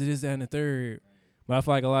Nikes or this, that, and the third. But I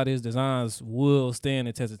feel like a lot of his designs will stand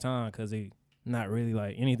the test of time because they not really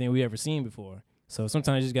like anything we ever seen before. So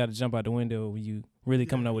sometimes you just got to jump out the window when you really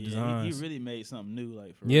coming up with designs. He really made something new,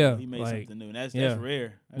 like for Yeah, real. He made like, something new, and that's yeah.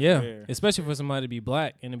 rare. That's Yeah, rare. especially for somebody to be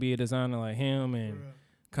black and to be a designer like him and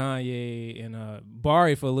Kanye and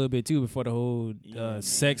Barry for a little bit too before the whole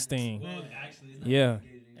sex thing. Yeah,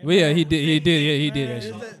 but yeah, he did. Yeah, he did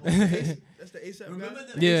actually. That's the ASAP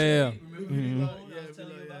guy? Yeah. Mhm.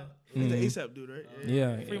 It's the ASAP dude, right?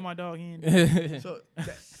 Yeah. Free my dog in. So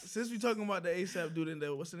since we talking about the ASAP dude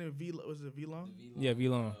and what's the name? Was it V-Long? Yeah,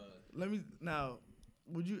 V-Long. Let me now.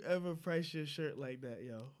 Would you ever price your shirt like that,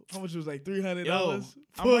 yo? How much was like $300? Yo,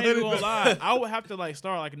 I'm not even gonna lie. I would have to like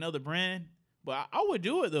start like another brand, but I would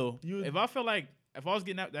do it though. If I feel like if I was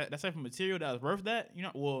getting that type of material that was worth that, you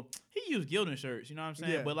know, well, he used Gildan shirts, you know what I'm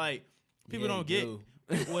saying? Yeah. But like people don't get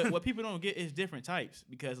what people don't get is different types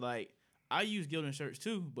because like I use Gildan shirts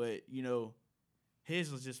too, but you know.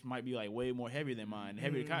 His was just might be like way more heavier than mine. The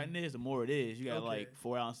heavier the cotton is, the more it is. You got like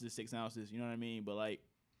 4 ounces, 6 ounces. You know what I mean? But like,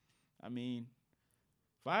 I mean,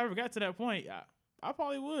 if I ever got to that point, I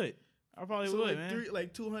probably would. I probably would, like man.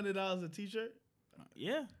 like $200 a t-shirt.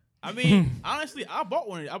 Yeah. I mean, honestly, I bought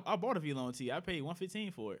one. I bought a V-Long tee. I paid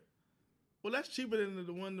 $115 for it. Well, that's cheaper than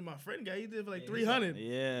the one that my friend got. He did for like $300.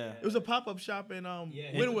 Yeah. It was a pop-up shop in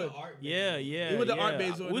Wynwood. Yeah. It was the art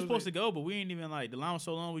base. We were supposed to go, but we ain't even like the line was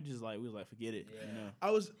so long. We was like forget it. Yeah. You know.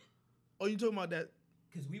 Oh, you talking about that?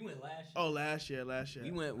 Because we went last year. Oh, last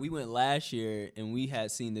year. We went last year and we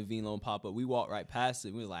had seen the V-Long pop up. We walked right past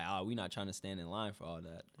it. We was like, we not trying to stand in line for all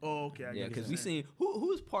that. Oh, okay. Yeah, because we seen who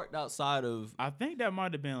was parked outside of. I think that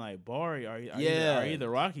might have been like Barry or either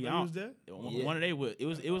Rocky. Who was that? One of they would. It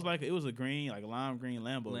was a green, like a lime green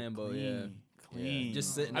Lambo. Clean. Yeah.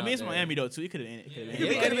 Just sitting. I mean, it's out Miami though too. It could have been. It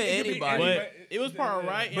could have been anybody. But it was part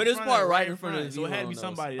right. But it was part right in front of the so it had to be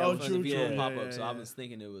V-Long, somebody. though. That Oh, was true. pop up. Yeah, So I yeah. was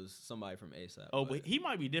thinking it was somebody from ASAP. Oh, but he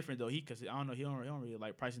might be different though. Because I don't know. He don't really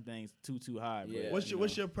like pricing things too high. But, Yeah.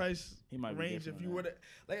 What's your price He might be range different if you on were to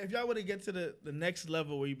if y'all were to get to the next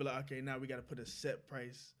level where you be like, okay, now we got to put a set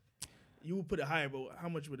price. You would put it higher, but how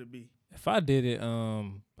much would it be? If I did it,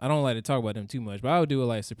 I don't like to talk about them too much, but I would do it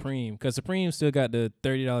like Supreme because Supreme still got the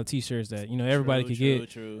 $30 t-shirts that everybody could get.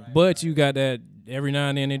 True. But you got that every now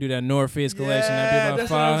and then they do that North Face collection. That'd be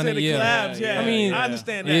about $500. The collabs, yeah. I mean, I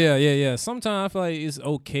understand that. Yeah. Sometimes I feel like it's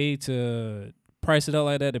okay to price it up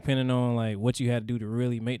like that, depending on like what you had to do to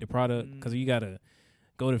really make the product, because you gotta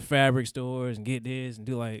go to fabric stores and get this and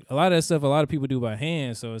do like a lot of that stuff. A lot of people do by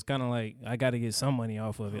hand, so it's kind of like I got to get some money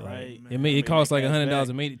off of it. Right. Like it costs like $100 to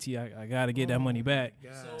back. make the tee. I got to get that money back.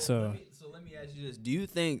 So let me ask you this: do you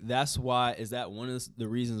think that's why? Is that one of the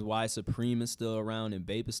reasons why Supreme is still around and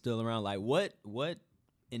Bape is still around? Like, what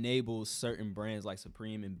enables certain brands like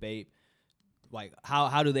Supreme and Bape? Like,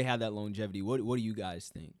 how do they have that longevity? What do you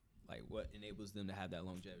guys think? Like, what enables them to have that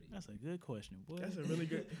longevity? That's a good question, boy. That's a really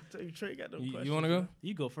good. Tell you, Trey got no questions. you want to go?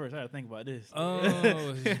 You go first. I gotta think about this.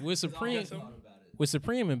 With Supreme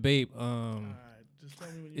and Bape, All right, just tell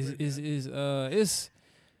me when you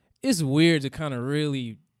it's weird to kind of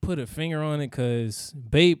really put a finger on it because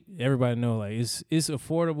Bape, everybody know like it's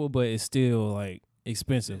affordable, but it's still like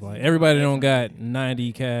expensive. Like everybody don't got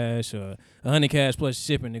 90 cash or 100 cash plus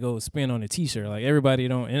shipping to go spend on a t-shirt. Like everybody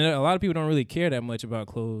don't, and a lot of people don't really care that much about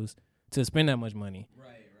clothes to spend that much money. Right.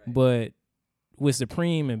 But with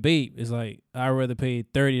Supreme and Bape, it's like I'd rather pay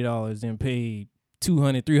 $30 than pay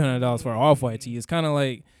 $200, $300 for an Off-White tee. It's kind of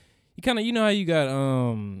like you know how you got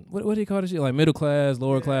what do they call this shit, like middle class,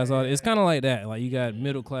 lower class, all that. It's kind of like that. Like you got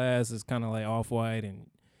middle class, it's kind of like Off-White, and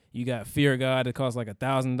you got Fear God that costs like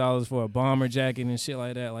 $1,000 for a bomber jacket and shit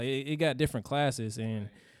like that. Like it got different classes, and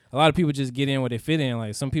a lot of people just get in where they fit in.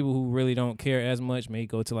 Like some people who really don't care as much may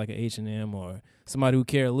go to like an H&M, or somebody who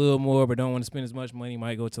care a little more but don't want to spend as much money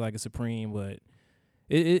might go to like a Supreme. But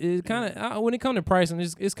it kind of when it comes to pricing,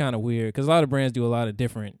 it's kind of weird because a lot of brands do a lot of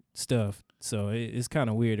different stuff. So it's kind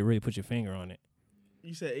of weird to really put your finger on it.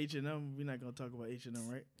 You said H&M. We're not gonna talk about H&M,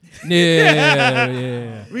 right?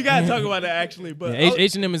 Yeah. We gotta talk about that actually. But Yeah,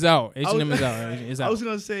 H&M is out. H&M is out. It's I out. was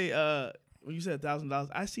gonna say when you said $1,000,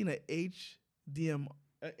 I seen an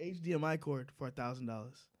HDMI cord for $1,000.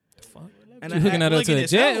 Fuck. And You hooking that up to a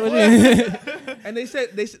jet? And they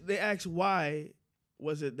said they asked why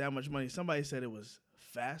was it that much money. Somebody said it was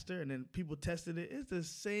faster, and then people tested it. It's the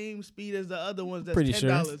same speed as the other ones. That's Pretty $10, sure.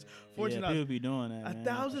 $14. Yeah, people be doing that. man, for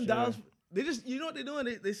 $1,000. sure. They just, you know what they're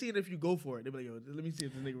doing? They see it if you go for it. They be like, yo, let me see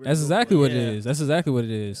if this nigga really That's go exactly for what it. it is. That's exactly what it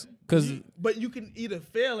is. Cause But you can either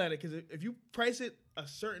fail at it, because if you price it a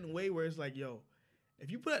certain way where it's like, yo,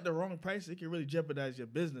 if you put at the wrong price, it can really jeopardize your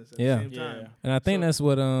business at Yeah. the same time. and I think So- that's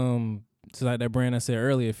what it's like that brand I said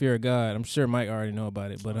earlier, Fear of God. I'm sure Mike already know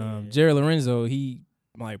about it, but yeah. Jerry Lorenzo, he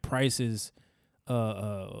like prices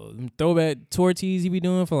throwback tour tees he be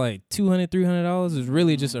doing for like $200-$300 is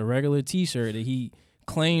really just a regular T-shirt that he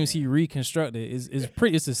claims he reconstructed. It's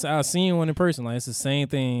pretty. I've seen one in person. Like it's the same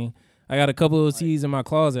thing. I got a couple of those tees in my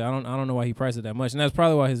closet. I don't know why he priced it that much, and that's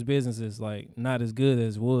probably why his business is like not as good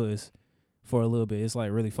as it was for a little bit. It's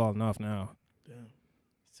like really falling off now.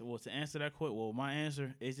 So, well, to answer that question, well, my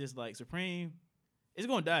answer is just like Supreme, it's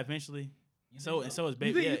gonna die eventually. So is You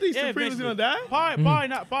Baby. think Supreme's eventually. gonna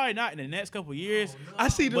die? Probably not in the next couple years. I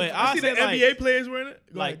see the But I I see the said, like- NBA players wearing it.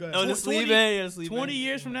 Go like, ahead, go Oh, ahead. the sleeve band, yeah, the sleeve 20 band.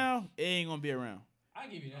 years from now, it ain't gonna be around. I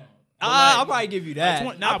give you that. I'll probably give you that.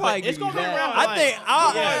 Like, I'll probably it's give you gonna be that. around, I like- think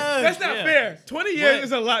Yeah. That's not Yeah. fair. 20 years But-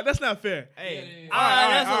 is a lot. That's not fair. Hey, All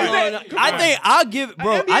right, all right. I think I'll give,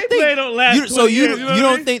 bro. NBA I player think don't last you, so 20 you years, you know what I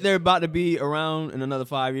don't mean? think they're about to be around in another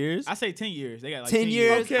 5 years? I say 10 years. They got like 10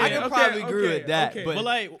 years? Okay, I can okay, probably agree okay, with that. okay. But, But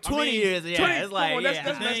like 20 years, yeah, 20 it's come like on, yeah.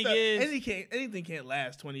 that's the messed thing up. is- Anything can't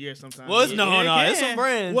last 20 years sometimes. Well, it's Yeah, no, it no, it's can. some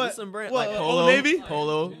brands. What? It's some brands What, like Old Polo, Navy?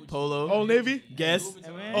 Polo, Old Navy? Guess,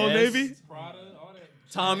 man. Old Yes. Navy?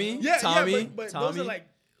 Tommy, Yeah, Tommy, yeah, but Tommy. those are like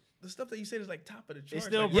the stuff that you said is like top of the charts.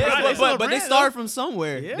 still like, brand. yeah, Right, but, it's still a but they brand, started though. from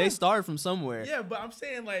somewhere. Yeah. They started from somewhere. yeah, but I'm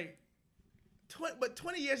saying like, but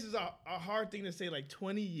 20 years is a hard thing to say. Like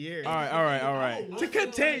 20 years. All right. To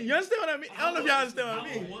contain. You understand what I mean? I don't know if y'all understand what I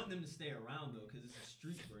I would mean. want them to stay around though, because it's a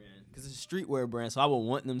street brand. Because it's a streetwear brand, so I would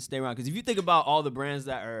want them to stay around. Because if you think about all the brands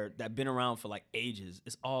that been around for like ages,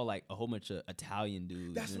 it's all like a whole bunch of Italian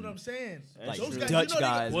dudes. That's what and- I'm saying. Like Those Dutch guys,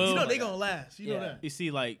 guys. you Well- know they gonna last. You know Yeah. that. You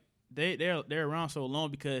see, like they're around so long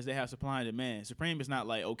because they have supply and demand. Supreme is not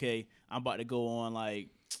like, okay, I'm about to go on like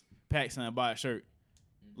PacSun and buy a shirt.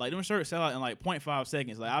 Like them shirts sell out in like 0.5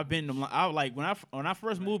 seconds. Like I've been, I like when I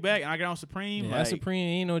first moved back and I got on Supreme. Yeah, like, Supreme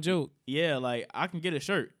ain't no joke. yeah, like I can get a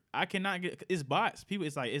shirt. I cannot get it's bots. People,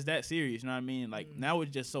 it's like it's that serious. You know what I mean? Like now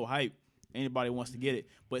it's just so hype. Anybody wants to get it.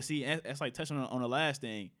 But see, that's like touching on the last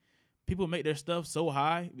thing. People make their stuff so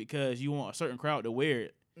high because you want a certain crowd to wear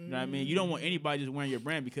it. You know what I mean? You don't want anybody just wearing your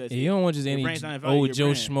brand because Yeah, you don't want just your any brand's not value old your Joe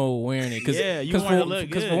brand. Schmo wearing it. Cause, Yeah, you cause want it for, to look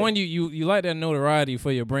Because for good. one, you like that notoriety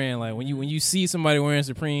for your brand. Like when you see somebody wearing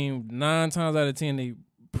Supreme, 9 times out of 10 they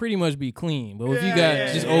pretty much be clean. But if you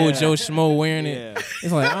got just old Joe Schmo wearing it, yeah,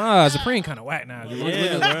 it's like Supreme kind of whack now.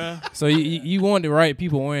 yeah, bro. So you want the right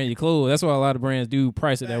people wearing your clothes. That's why a lot of brands do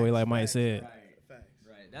price it that way, like Mike said.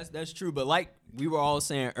 Right, that's true. But like we were all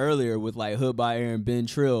saying earlier with like Hood by Air and Ben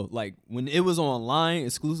Trill, like when it was online,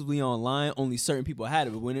 exclusively online, only certain people had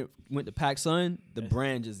it. But when it went to PacSun, the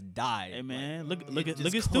brand just died. Hey man, look It at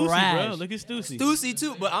just Stussy, bro. crashed. Look at Stussy. Stussy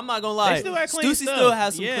too, but I'm not gonna lie. They still have clean Stussy stuff. still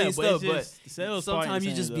has some Yeah, clean but stuff, it's just the sales part sometimes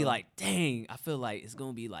you insane, just be though. like, dang, I feel like it's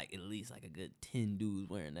gonna be like at least like a good 10 dudes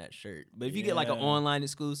wearing that shirt. But if you get like an Yeah. online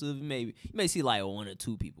exclusive, maybe you may see like 1 or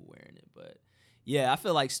 2 people wearing it. But yeah, I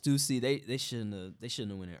feel like Stussy, they shouldn't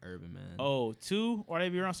have went in urban, man. Oh, 2 or they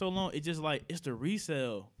be around so long. It's just like it's the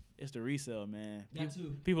resale. It's the resale, man. That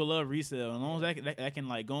too. People love resale. As long as that can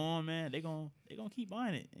like go on, man, they gonna keep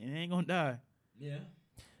buying it and it ain't gonna die. Yeah.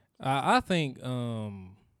 I think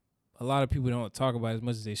a lot of people don't talk about it as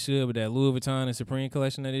much as they should, but that Louis Vuitton and Supreme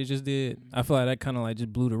collection that they just did, I feel like that kind of like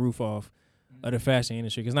just blew the roof off of the fashion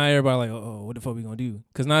industry. Because now everybody like, oh, what the fuck we gonna do?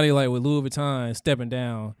 Because now they like with Louis Vuitton stepping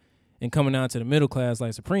down and coming down to the middle class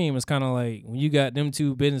like Supreme, it's kind of like when you got them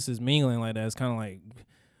two businesses mingling like that, it's kind of like,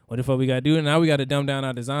 what the fuck we gotta do? And now we gotta dumb down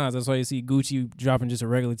our designs. That's why you see Gucci dropping just a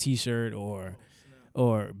regular T-shirt or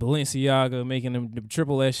Balenciaga making them the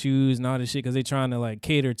triple S shoes and all this shit because they trying to like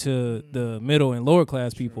cater to the middle and lower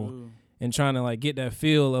class people True. and trying to like get that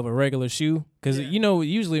feel of a regular shoe. Because you know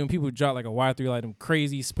usually when people drop like a Y3 like them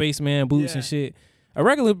crazy spaceman boots and shit, a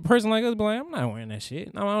regular person like us be like, I'm not wearing that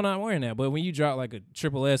shit. No, I'm not wearing that. But when you drop like a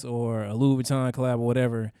triple S or a Louis Vuitton collab or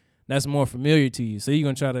whatever, that's more familiar to you. So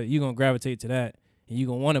you're gonna gravitate to that. And you're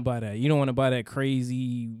going to want to buy that. You don't want to buy that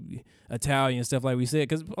crazy Italian stuff like we said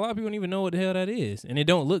because a lot of people don't even know what the hell that is. And it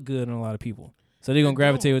don't look good on a lot of people. So they're going to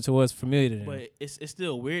gravitate to what's familiar to them. But it's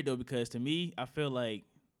still weird though because to me, I feel like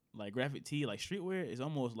graphic tee, like streetwear, is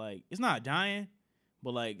almost like it's not dying,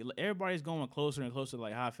 but like everybody's going closer and closer to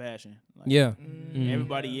like high fashion. Like, yeah.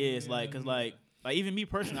 everybody is like, cause like even me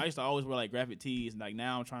personally, I used to always wear like graphic tees, and like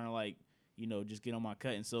now I'm trying to like just get on my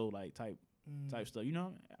cut and sew like type stuff. You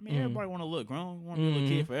know, I mean everybody want to look grown, want to be a little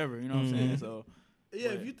kid forever. You know what I'm saying? So Yeah,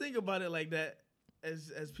 but- if you think about it like that,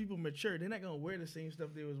 as people mature, they're not gonna wear the same stuff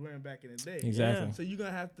they was wearing back in the day. Exactly. Yeah. So you're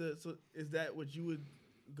gonna have to. So is that what you would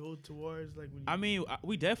go towards? Like, when you, I mean,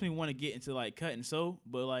 we definitely want to get into like cut and sew,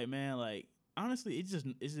 but like, man, like honestly, it's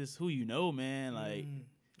just who you know, man. Like,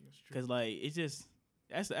 that's true. cause like it's just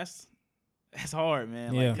that's hard,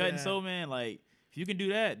 man. Yeah. Like cut and Yeah. sew, man. Like if you can do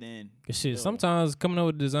that, then 'Cause shit, Yo. sometimes coming up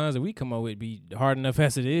with designs that we come up with be hard enough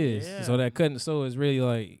as it is. Yeah. So that cut and sew is really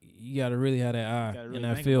like you gotta really have that eye gotta really and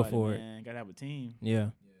that think feel about for it. man. Gotta have a team. Yeah.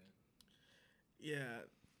 Yeah,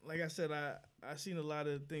 like I said, I seen a lot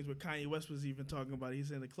of things where Kanye West was even talking about. He's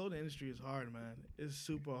saying the clothing industry is hard, man. It's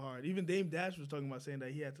super hard. Even Dame Dash was talking about saying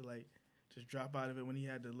that he had to like just drop out of it when he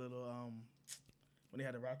had the little when he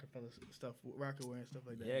had the Rockefeller stuff, Rockaware and stuff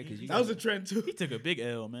like that. Yeah, 'cause you that was got- a trend too. He took a big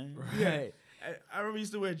L, man. Right. I remember I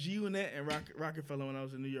used to wear G-Unit and Rockefeller when I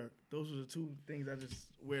was in New York. Those were the two things I just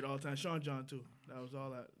wear all the time. Sean John too. That was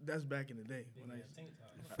all. That's back in the day when I used to.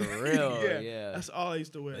 For real, yeah. That's all I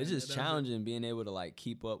used to wear. It's just That was it. challenging being able to like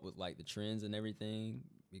keep up with like the trends and everything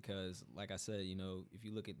because, like I said, you know, if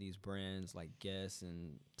you look at these brands like Guess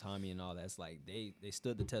and Tommy and all that, it's like they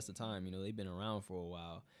stood the test of time. You know, they've been around for a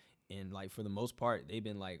while, and like for the most part, they've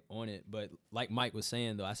been like on it. But like Mike was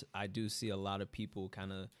saying though, I do see a lot of people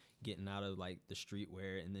kind of getting out of like the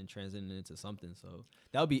streetwear and then transitioning into something. So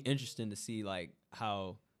that would be interesting to see like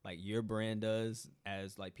how like your brand does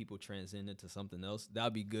as like people transcend into something else. That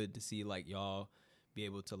would be good to see like y'all be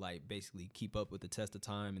able to like basically keep up with the test of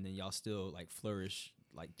time and then y'all still like flourish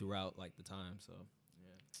like throughout like the time. So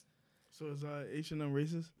So is H&M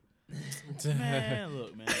racist? Man,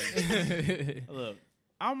 look, man. Look,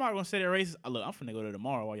 I'm not gonna say they're racist. Look, I'm finna go there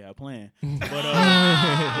tomorrow while y'all playing. But look,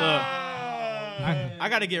 I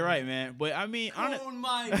gotta get right, man. But I mean,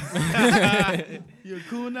 You're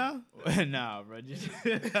cool now? nah, bro.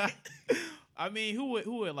 I mean, who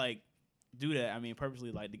would like do that? I mean,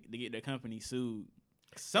 purposely like to get their company sued.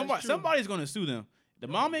 Somebody's gonna sue them. The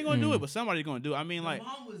mom ain't gonna do it, but somebody's gonna do it. I mean, like,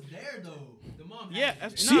 mom was there though. The mom yeah.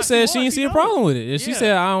 She said she didn't see a problem with it. She Yeah.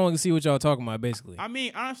 said I don't want to see what y'all talking about. Basically, I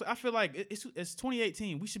mean, honestly, I feel like it's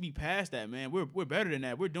 2018. We should be past that, man. We're better than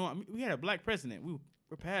that. We're doing. I mean, we had a black president.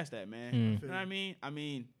 We're past that, man. You know what I mean? I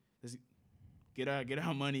mean, let's get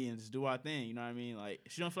our money and just do our thing. You know what I mean? Like,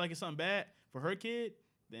 if she don't feel like it's something bad for her kid,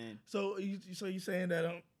 then So you saying that I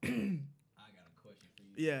got a question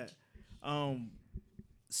for you. yeah.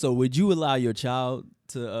 So would you allow your child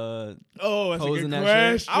to Oh, that's a Posing good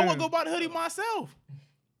that question. I want to go buy the hoodie myself.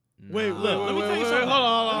 Wait, Nah. Look, let me tell you something. Hold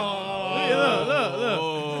on.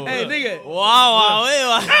 Look. Hey, nigga. Wow, All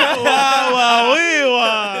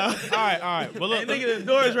right. But look, Hey, nigga, the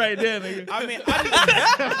door's right there, nigga. I mean,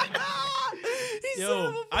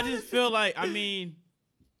 I just feel like, I mean,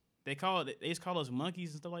 they just call us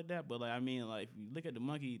monkeys and stuff like that. But like, I mean, like, if you look at the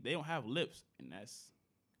monkey, they don't have lips, and that's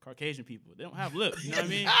Caucasian people. They don't have lips. You know what I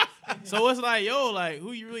mean? So it's like, yo, like,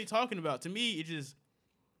 who you really talking about? To me,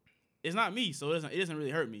 it's not me. So it doesn't really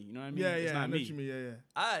hurt me. You know what I mean? Yeah, It's I not know me. what you mean. Yeah.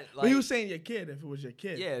 I But like, he was saying your kid. If it was your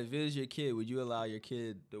kid, yeah, if it was your kid, would you allow your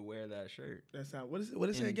kid to wear that shirt? that's not. What is it? What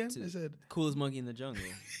did it say And again? to- It said. Coolest monkey in the jungle.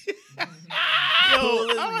 Yo,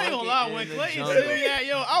 Coolest I ain't gonna monkey lie. in When the Clayton jungle. said me that,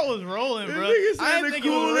 yo, I was rolling, This bro. nigga said I didn't the think it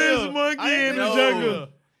was coolest real. monkey I didn't in think the it was jungle. real.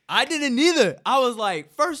 I didn't either. I was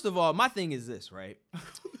like, first of all, my thing is this, right?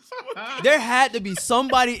 There had to be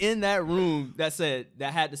somebody in that room that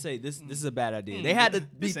had to say this is a bad idea. They had to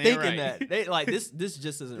be This ain't thinking right. that. They like this just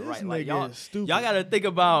isn't This right. Like nigga is stupid. y'all got to think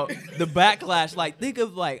about the backlash. Like think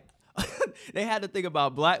of like they had to think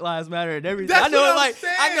about Black Lives Matter and everything. That's I know what I'm like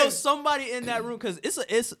I know saying. somebody in that room cuz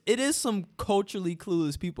it is some culturally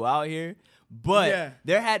clueless people out here, but Yeah.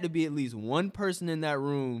 there had to be at least one person in that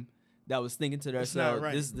room that was thinking to It's not themselves,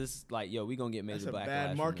 right. this like, yo, we gonna get major That's a backlash. bad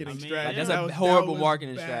from marketing this. I mean, strategy. Like, that's Yeah, a that horrible was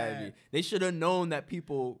marketing bad. strategy. They should have known that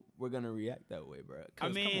people were gonna react that way, bro. I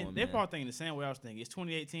mean, they're probably thinking the same way I was thinking. It's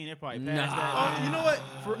 2018. They're probably past Nah. that. Oh, man.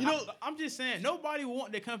 you know what? I'm just saying, nobody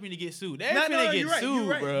want their company to get sued. They're No, finna get you're right. sued,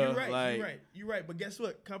 You're right. bro. You're right. Like, You're right. But guess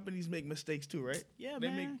what? Companies make mistakes too, right? yeah, They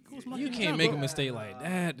man. Coolest monkey you in the can't jungle. make a mistake like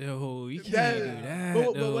that, though. You can't That- do that. But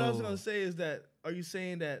what I was though. gonna say is that, are you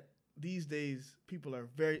saying that these days people are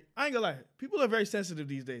very? I ain't gonna lie. People are very sensitive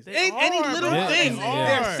these days. They Any are, little bro. Yeah, thing, they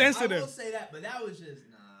they're are. sensitive. say that, but that was just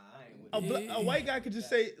I ain't with A white guy could just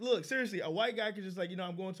say, look, seriously, a white guy could just like,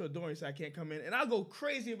 I'm going to a door and say I can't come in, and I'll go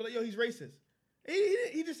crazy and be like, yo, he's racist.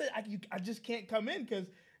 He just said I just can't come in because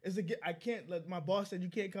I can't. Like, my boss said you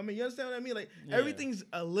can't come in. You understand what I mean? Like Yeah. everything's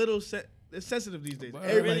a little it's sensitive these days. But-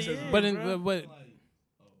 Everybody's really sensitive. But bro. but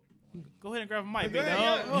Go ahead and grab a mic, Go big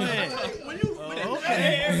ahead, dog. Go ahead. When you're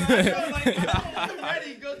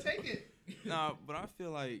ready, go take it. Nah, but I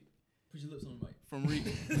feel like Put your lips on the mic. from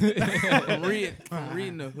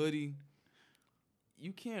reading the hoodie,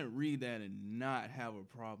 you can't read that and not have a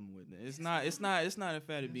problem with it. It's not a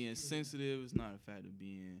fact of being sensitive. It's not a fact of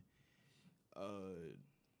being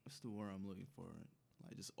what's the word I'm looking for?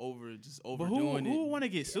 Like just But overdoing who it. want to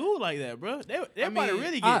get sued like that, bro? They about to mean,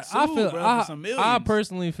 really I get sued, feel bro, for some millions. I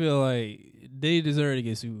personally feel like they deserve to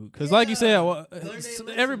get sued because, like you said,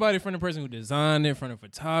 everybody from the person who designed it, from the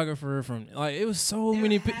photographer, from like it was so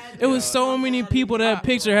many people that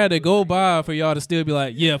picture had to go by for y'all to still be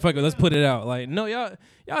like, yeah, fuck it, let's put it out. Like, no, y'all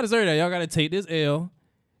deserve that. Y'all got to take this L.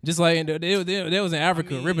 Just like they was in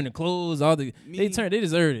Africa, ripping the clothes, they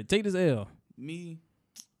deserved it. Take this L. Me,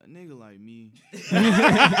 a nigga like me,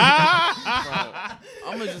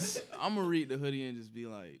 I'ma read the hoodie and just be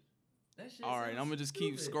like, all right, I'm gonna just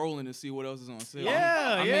keep scrolling to see what else is on sale.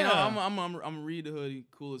 Yeah, I'm gonna read the hoodie,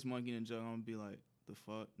 coolest monkey in the jungle. I'm gonna be like, the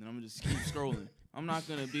fuck, then I'm gonna just keep scrolling. I'm not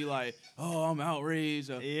gonna be like, oh, I'm outraged.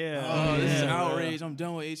 This is outrage. I'm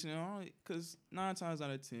done with H&M. Because 9 times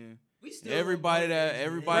out of 10, everybody Bro,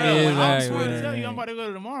 on I'm Twitter. to tell you, I'm about to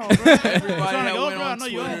go tomorrow, bro. Everybody that went on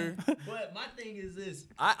Twitter. But my thing is this: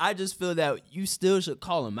 I just feel that you still should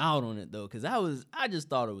call him out on it though, because I just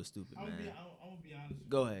thought it was stupid, man. I'm gonna be honest.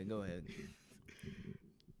 Go ahead.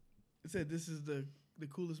 It said this is the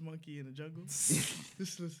coolest monkey in the jungle.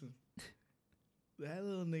 Just listen. That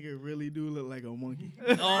little nigga really do look like a monkey.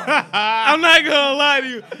 I'm not gonna lie to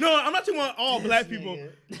you. No, I'm not talking about all black people.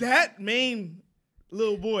 That main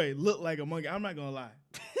little boy looked like a monkey. I'm not gonna lie.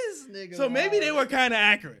 This nigga. So maybe they were kind of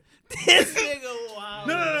accurate. This nigga wild.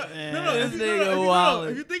 No. This nigga wild.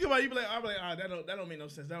 If you think about it, you be like, that don't make no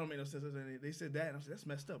sense. That don't make no sense. They said that, and I'm like, that's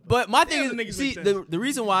messed up. But my Damn, thing the is, niggas see, make sense. the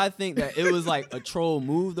reason why I think that it was like a troll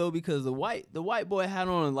move though, because the white boy had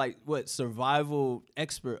on like what survival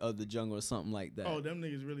expert of the jungle or something like that. Oh, them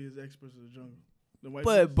niggas really is experts of the jungle. The white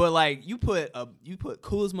But like you put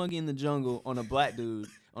coolest monkey in the jungle on a black dude,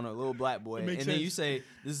 on a little black boy, It and makes then sense. you say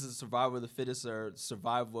this is survival of the fittest or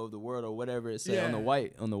survival of the world or whatever it said on the Yeah.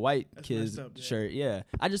 white That's kid's messed up, yeah. shirt. Yeah,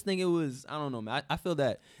 I just think it was, I don't know, man. I feel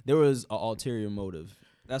that there was an ulterior motive.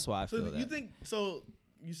 That's why I So feel that. you think so?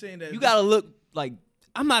 You saying that You gotta look like,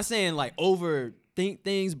 I'm not saying like overthink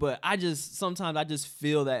things, but sometimes I just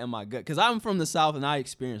feel that in my gut because I'm from the South and I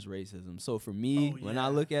experience racism. So for me, when I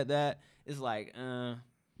look at that, it's like, I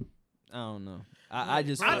don't know. I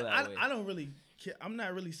just feel that way. I don't really. I'm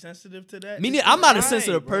not really sensitive to that. I'm not a Right,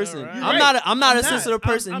 sensitive bro, person. right. I'm not a sensitive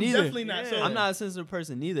person I'm neither. definitely not. So I'm not a sensitive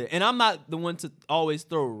person neither, and I'm not the one to always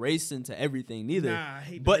throw race into everything neither. Nah, I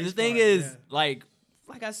hate the but the race thing part, is, yeah.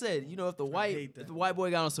 like I said, you know, if the hate that. white boy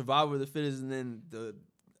got on Survivor of the Fittest, and then the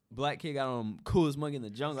black kid got on Coolest Monkey in the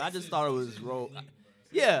Jungle, I just thought it was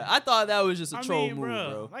Yeah, I thought that was just a troll move,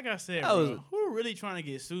 bro. Like I said, That was- bro, who really trying to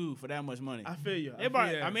get sued for that much money? I feel you.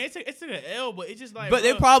 Everybody, I mean, it took an L, but it's just like. But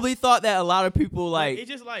they bro, probably thought that a lot of people like, like. it's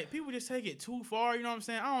just like people just take it too far. You know what I'm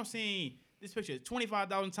saying? I don't see this picture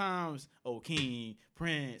 25,000 times. Oh, King,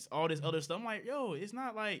 Prince, all this other stuff. I'm like, yo, it's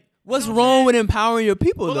not like. What's you know what I'm wrong saying? with empowering your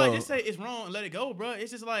people, But though? like, just say it's wrong and let it go, bro.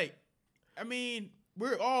 It's just like, I mean,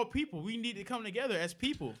 we're all people. We need to come together as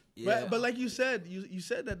people. Yeah. But like you said, you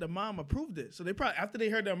said that the mom approved it. So they probably after they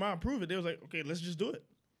heard their mom approve it, they was like, okay, let's just do it,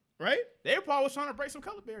 right? They probably was trying to break some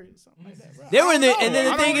color barriers or something like that, bro. They were I in don't the, and know. then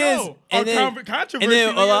the I thing don't is, know. and then, Controversy. and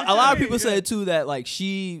then a lot of people Yeah. said too that like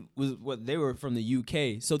she was they were from the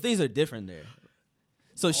UK, so things are different there.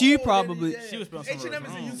 So she probably She was spelling some H&M words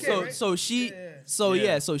is wrong. the UK, so right? so she Yeah. so Yeah.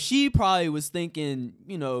 yeah so she probably was thinking,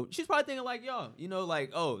 you know, she's probably thinking like, yo, you know,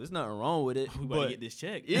 like, oh, there's nothing wrong with it. We about to But get this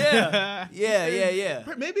check. yeah, yeah.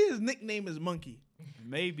 Maybe his nickname is Monkey.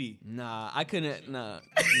 Maybe. Nah, I couldn't. Nah.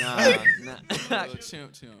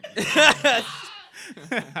 Chimp.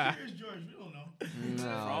 Here's George. We don't know. For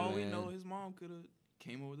all Nah, we man. know, his mom could have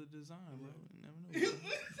came up with a design, bro. You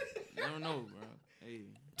never know, bro. Hey,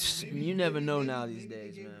 You never know now these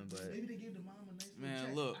days, man. But Maybe they gave the mom a nice man,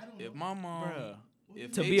 check. look, I don't if know. my mom, Bruh.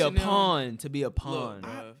 if to be a H&M pawn, Look, bruh, to be a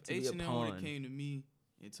H&M would pawn. have came to me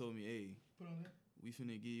and told me, hey, Put on that. we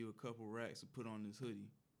finna give you a couple racks to put on this hoodie.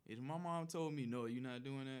 If my mom told me, no, you're not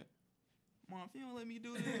doing that, Mom, if you don't let me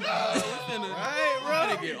do this, we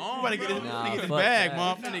finna get on, You better get bro. this, Nah, nigga this fuck bag, that.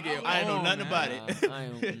 mom. Finna get I ain't know on, nothing man. about it. I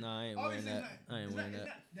ain't wearing Obviously that. not. I ain't It's wearing not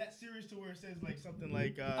that. that serious to where it says like something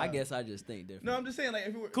like. I guess I just think different. No, I'm just saying like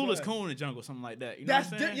if it were Cool as bruh, cool in the jungle, something like that. You know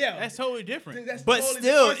That's what I'm saying? yeah. That's totally different. That's But totally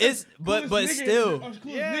still, different. it's- but Coolest nigga still. coolest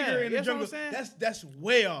Yeah, nigger in the that's what I'm jungle. saying. That's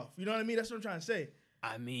way off. You know what I mean? That's what I'm trying to say.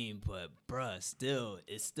 I mean, but bruh, still,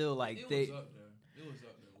 it's still like It they. was up there. It was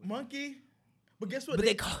up there. Monkey. But guess what? But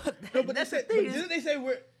they call. No, but they that's the said. thing But is- didn't they say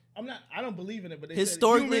we're? I'm not. I don't believe in it. But they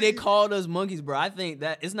Historically, said they called us monkeys, bro. I think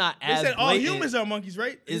that it's not They as said all blatant. humans are monkeys,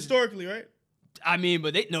 right? Is- Historically, right? I mean,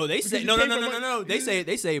 but they say you no. came from a-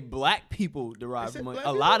 They say black people derive say from money. black A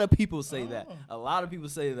people? lot of people say that. Oh. A lot of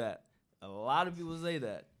people say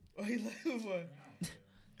that. Oh, he like what?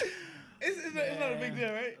 It's not a big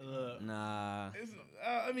deal, right? Nah, It's,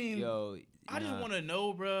 I mean, yo. I just nah. want to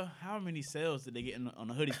know, bro, how many sales did they get on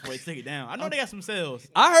the hoodies before they took it down? I know they got some sales.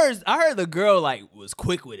 I heard the girl like was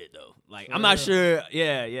quick with it though. Like I'm not real? sure.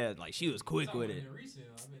 Yeah. Like she was quick with it.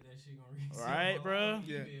 Right, bro?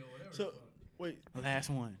 yeah. So wait, Last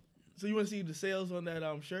one. so you want to see the sales on that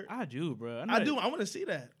shirt? I do, bro. I do. I want to see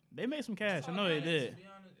that. They made some cash. I know they did.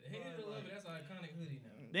 That's an iconic hoodie now.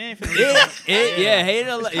 They ain't finna Yeah, hate it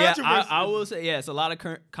a lot. It's Yeah, controversy. I will say, yeah, it's a lot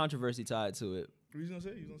of controversy tied to it. What you gonna say?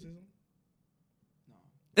 You gonna say something?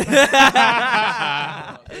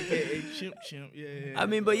 I AKA chimp. Yeah.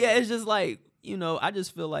 mean, but yeah, it's just like, you know, I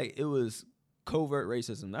just feel like it was covert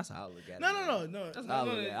racism. That's how I look at it. No. That's how I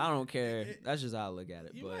look at it. I don't care. That's just how I look at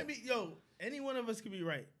it. You But might be, any one of us could be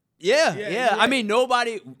right. yeah. Yeah, I right. mean,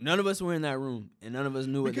 none of us were in that room, and none of us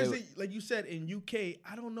knew what they Because were. like you said, in UK,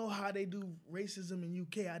 I don't know how they do racism in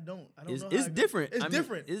UK. I don't It's, know. it's how different. It's I mean,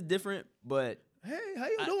 different. It's different, but Hey, how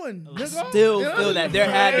you doing? I nigga? still You know? feel that there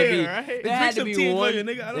had to be, Right. there Drink had to some be tea and one. go,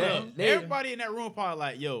 nigga. I don't know. Everybody in that room probably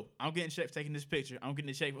like, yo, I'm getting checked for taking this picture. I'm getting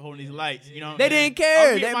the check for holding these lights. You know, They didn't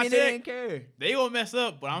care. They didn't care. They gonna mess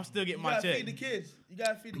up, but I'm still getting You my gotta check. feed the kids. You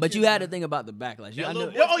gotta feed the But kids. you had to man. think about the backlash. That I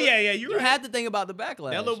little know- boy- Oh yeah, You had to think about the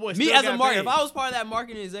backlash. That little boy Me still as a got marketer, paid. if I was part of that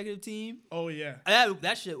marketing executive team, Oh yeah.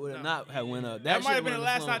 that shit would have not have went up. That might shit have been the would've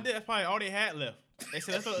last flown. I did. That's probably all they had left. They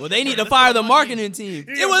said, Well, they need to fire the marketing team. You It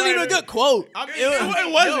gotta wasn't fire even a the- good quote. I mean,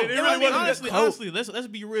 It wasn't. It really wasn't. Honestly, let's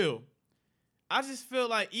be real. I just feel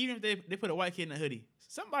like even if they put a white kid in a hoodie,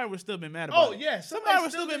 somebody would still been mad about Oh it. yeah. Somebody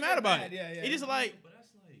would still been mad about it. Yeah. It's just like,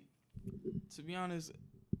 To be honest,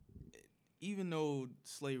 even though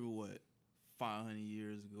slavery, 500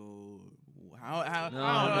 years ago? How? No, I don't no,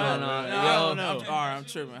 know. no, I don't Yo, know. all right, I'm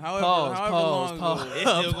tripping. However Pause. long ago, It's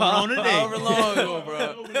still going on today. however long ago,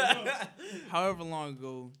 bro. However long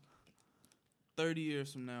ago, 30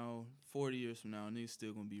 years from now, 40 years from now, niggas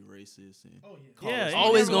still gonna be racist and Oh Yeah, yeah. it's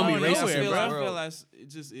always never gonna be going racist. nowhere, I feel, bro. I bro. feel like it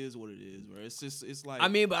just is what it is, bro. It's like I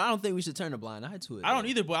mean, but I don't think we should turn a blind eye to it. I don't though.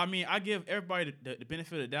 either, but I mean, I give everybody the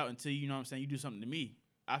benefit of the doubt until you know what I'm saying. You do something to me.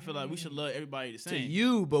 I feel like we should love everybody the To same.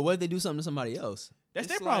 you, but what if they do something to somebody else? That's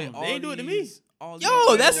it's their like problem. all They ain't do it to me. these- all these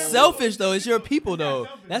Yo, that's little- selfish though. It's your people though.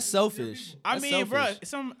 That's selfish. I That's mean, bro,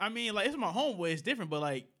 selfish. like it's my homeboy. It's different, but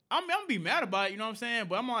like I'm gonna be mad about it. You know what I'm saying?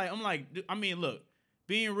 But I mean, look,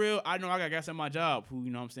 being real, I know I got guys at my job who,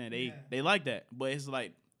 you know what I'm saying, they like that, but it's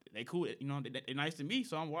like they cool. You know, they nice to me,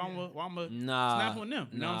 so I'm gonna Nah, snap on them.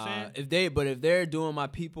 You know what I'm saying? If they're doing my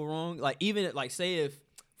people wrong, like even like say if,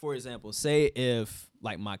 for example, say if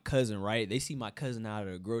like my cousin, right? They see my cousin out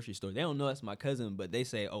of the grocery store. They don't know that's my cousin, but they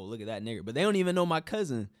say, "Oh, look at that nigga." But they don't even know my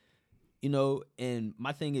cousin, you know. And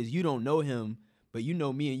my thing is, you don't know him, but you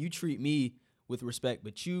know me, and you treat me with respect,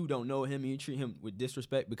 but you don't know him and you treat him with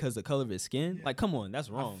disrespect because the color of his skin. Like, come on, that's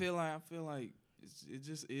wrong. I feel like it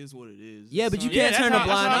just is what it is. Yeah, but you Some- can't that's turn a how-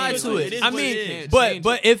 blind that's how eye I to feel. it. It is I what mean,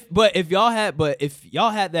 it is. but if y'all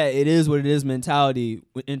had that it is what it is mentality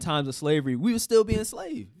in times of slavery, we would still be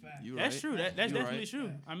enslaved. You That's right. true. That's You definitely right.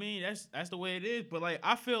 true. I mean, that's the way it is. But like,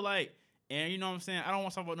 I feel like, and you know what I'm saying, I don't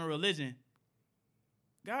want to talk about no religion.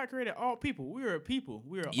 God created all people. We are a people.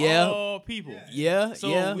 We are Yeah. all people. Yeah, So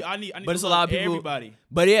yeah. I need But to it's a lot of love people- Everybody.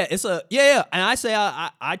 But yeah, it's a yeah. And I say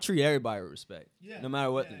I treat everybody with respect, Yeah. no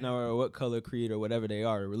matter what color, creed, or whatever they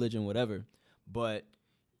are, religion, whatever. But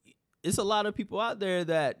it's a lot of people out there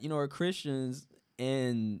that are Christians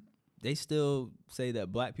and they still say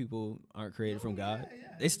that black people aren't created from God.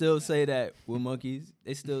 They still say that we're monkeys.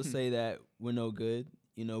 They still say that we're no good.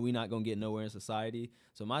 We're not gonna get nowhere in society.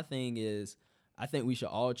 So my thing is, I think we should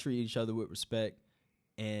all treat each other with respect.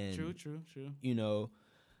 And True.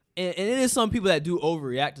 And it is some people that do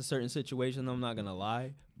overreact to certain situations. I'm not gonna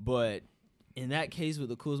lie, but in that case with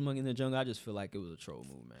the coolest monkey in the jungle, I just feel like it was a troll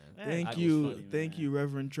move, man. Thank That's you, funny, thank man. you,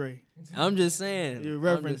 Reverend Trey. I'm just saying. You're I'm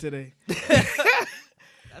reverend just- today.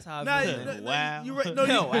 That's how I Nah, feel. no, Wow. you're right.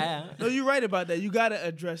 No, Wow. no, you're right about that. You gotta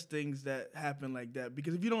address things that happen like that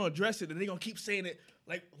because if you don't address it, then they're gonna keep saying it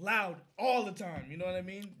like loud all the time. You know what I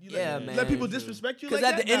mean? You Yeah, let, man. Let people disrespect you. Because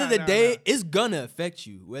like at the that? end of the Nah, day, nah. it's gonna affect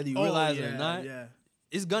you, whether you Oh, realize it yeah, or not. Yeah.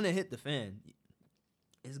 It's gonna hit the fan.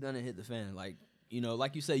 It's gonna hit the fan. Like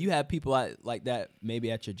like you said, you have people like that maybe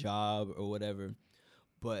at your job or whatever.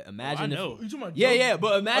 But imagine I know. You talking about Yeah, joking? yeah,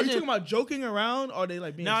 but Are imagine you talking about joking around or are they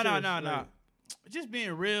like being No. serious? Like, Just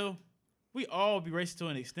being real. We all be racist to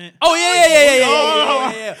an extent. Oh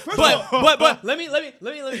yeah. First But of all- but let me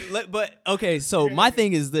but okay. So my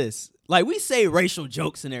thing is this: like we say racial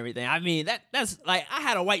jokes and everything. I mean, that's like I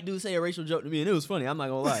had a white dude say a racial joke to me and it was funny. I'm not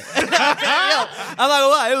gonna lie. I'm not gonna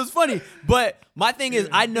lie, it was funny. But my thing is,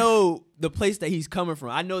 I know the place that he's coming from.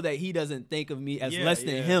 I know that he doesn't think of me as less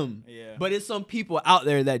than him. Yeah. But it's some people out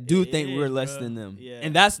there that do It think we're is, less bruh. than them. Yeah.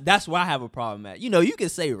 And that's where I have a problem at. You know, you can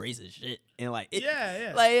say racist shit and like it,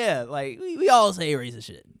 like we all say racist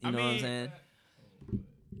shit. You know what I'm saying?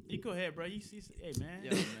 You go ahead, bro. You see, hey man.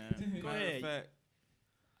 Yeah, man. Go Matter ahead. of fact,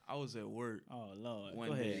 I was at work Oh Lord. one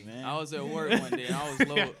Go day. ahead, man. I was at work one day and I was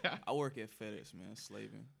low. I work at FedEx, man,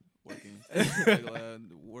 slaving,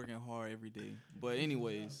 working hard every day. But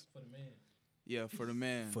anyways, yeah, for the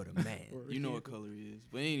man. For the man. You know what color he is.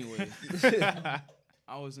 But anyways,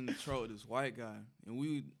 I was in the truck with this white guy,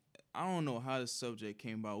 and I don't know how this subject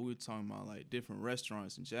came about. We were talking about like different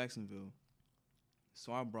restaurants in Jacksonville.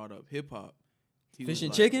 So I brought up hip hop. He Fish was and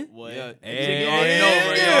like, chicken? What? Yeah, Hey, you already know,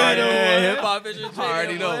 bro. You already know. Hip hop, fish and chicken. I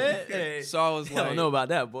already know. boy. Hey. So I was I like, don't know about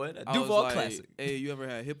that, boy. That I was Duval like, classic. hey, you ever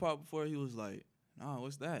had hip hop before? He was like, nah,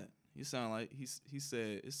 what's that? You sound like he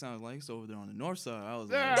said it sounds like it's over there on the north side. I was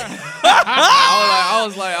like, I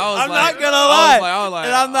was like, I'm not gonna lie. I was like,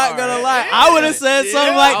 And I'm not all gonna right. lie. I would have said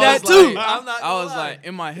something like I that was too. like- I'm not I gonna was lie. like,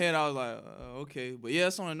 in my head, I was like, okay, but yeah,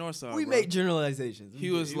 it's on the north side. we bro. make generalizations. He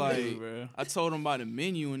was like, bro. I told him about the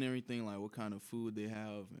menu and everything, like what kind of food they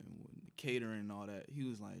have and catering and all that. He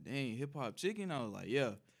was like, dang, hip hop chicken? I was like,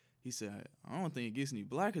 yeah. He said, I don't think it gets any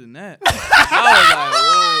blacker than that. I was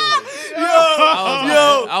like,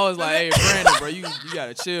 whoa. I was like, hey, Brandon, bro, you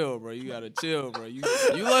gotta chill, bro. You gotta chill, bro. You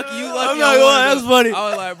lucky. I'm not gonna lie, that's funny. I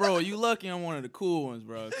was like, bro, you lucky I'm one of the cool ones,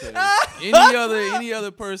 bro. 'Cause any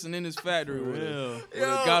other person in this factory would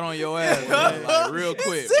have got on your ass, bro, like real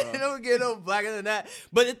quick, It bro. don't get no blacker than that.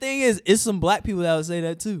 But the thing is, it's some black people that would say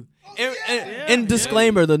that too. And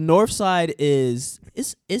disclaimer: the North Side is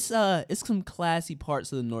it's some classy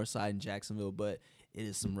parts of the North Side in Jacksonville, but it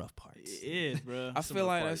is some rough parts. It is, bro. I feel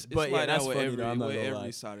like it's But yeah, like that's that with funny, though, I'm not gonna lie.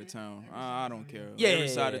 every side of town. I don't care. Yeah, every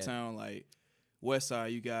yeah, side yeah. of town, like West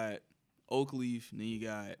Side, you got Oakleaf, and then you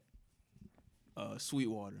got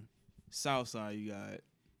Sweetwater. South Side, you got.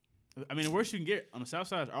 I mean, the worst you can get on the south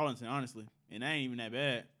side is Arlington, honestly, and that ain't even that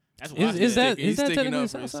bad. That's Is that He's sticking technically up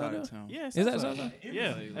the for his South side Side? of town. Yeah, Is that South South Side?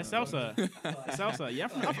 Yeah, that's South Side. That's South Side. Yeah,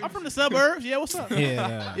 I'm from the suburbs. Yeah, what's up?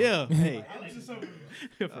 Yeah. Yeah, hey,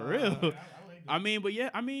 for real. I mean, but yeah,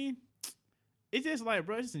 I mean, it's just like,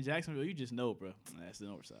 bro, it's just in Jacksonville. You just know, bro. That's the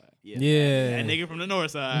north side. Yeah, Yeah. that nigga from the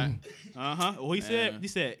north side. Well, he said,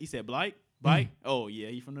 Man. he said, Bike. Oh yeah,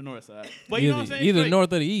 he from the north side. But you know what I'm saying? Either Like,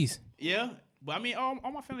 north or the east. Yeah, but I mean, all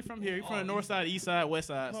my family from here. You from the north side, east side, west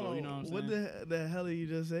side. So you know what I'm saying? What the hell did you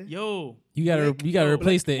just say? Yo, You gotta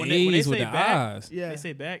replace the when they A's with say the back, I's. Yeah. they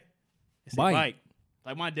say back. They say Bike. bike.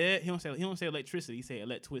 Like my dad, he don't say electricity. He say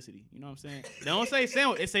electricity. You know what I'm saying? They don't say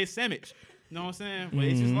sandwich. They say sandwich. You know what I'm saying? But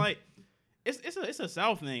it's just like it's a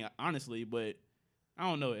South thing, honestly. But I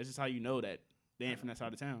don't know. It's just how you know that they ain't from that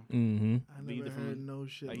side of town. Mm-hmm. I Be never either heard from- no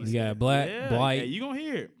shit. like like You that. got black, Yeah, white, you gonna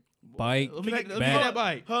hear it. bike, Let me get back. that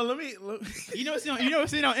bike. Hold on, let me You know, see on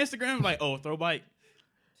Instagram like, oh, throw bike.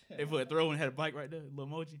 They put a throw and had a bike right there, little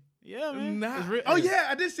emoji. Yeah, man. Nah. It's real. Oh yeah,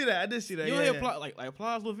 I did see that. You Yeah, don't hear yeah.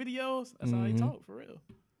 applause little videos. That's how they Mhm. talk for real.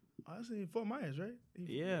 I seen Fort Myers, right?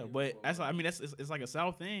 Yeah, but that's like, I mean it's like a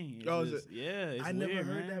South thing. It's Oh, is just- yeah, it's I never weird,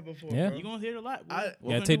 heard man. that before. Yeah. Bro. You gonna hear it a lot. Bro. I- Welcome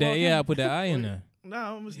Gotta to take that. Milwaukee. Yeah, I put that I in there.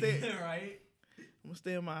 Nah, I'm gonna stay. right. I'm gonna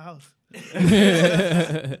stay in my house.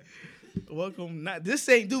 Welcome. Not this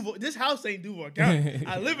ain't Duval. This house ain't Duval County.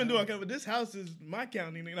 I live in Duval County, but this house is my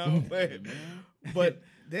county. You know what I'm saying? But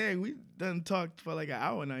dang, we done talked for like an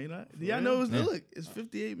hour now. You know? Do y'all know it's Yeah. look? It's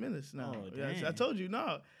 58 minutes now. Oh, Yeah, I dang. told you.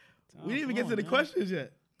 No, Oh, we didn't even come get to on, the man. questions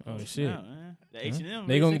yet. Oh Yeah, shit. man. The H&M.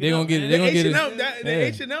 They gonna get it. They The gonna get it. H&M, the Yeah.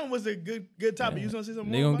 H&M was a good topic. You was gonna say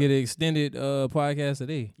something They more gonna about get it? an extended podcast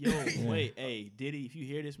today. Yo, wait, hey, Diddy, if you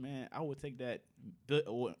hear this, man, I would take that.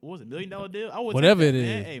 What was it, $1 million deal? I would Whatever take that, it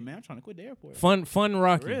man. is. Hey, man, I'm trying to quit the airport. Fun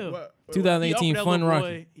Rocky. For real. What? 2018 He offered that Fun little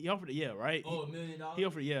Rocky. boy- He offered it, yeah, right. Oh, $1 million. He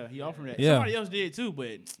offered, he offered that. Yeah. Somebody else did too,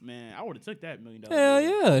 but man, I would have took that $1 million. Hell deal.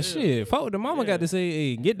 yeah, shit. Fuck with the mama Yeah. got to say,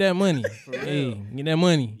 hey, get that money. For real. Hey, get that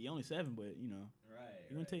money. He only 7, but you know,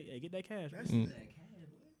 you gonna take, hey, get that cash. That's- bro.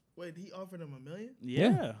 Wait, he offered him $1 million?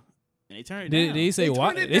 Yeah. And they turned it Did down. they say They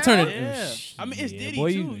why? turned it They turned down? it. Yeah. I mean, it's Shit, Diddy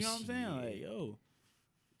boy, too. you- You know what I'm saying? Like, yo,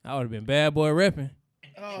 I would have been bad boy repping.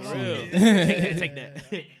 Oh, for real. yeah. Take that.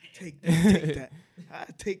 Take that. I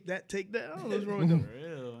take that. I don't know what's wrong with For them.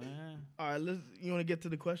 real, man. All right, you want to get to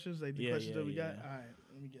the questions? Like the Yeah, questions yeah, that we got? yeah. All right,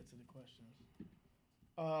 let me get to the questions.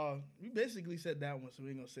 We basically said that one, so we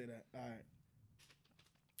ain't going to say that. All right.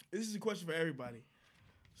 This is a question for everybody.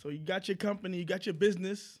 So you got your company, you got your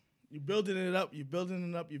business, You're building it up. You're building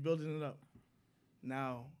it up. You're building it up.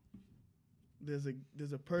 Now, there's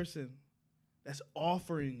a person that's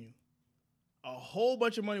offering you a whole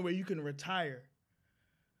bunch of money where you can retire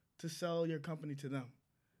to sell your company to them.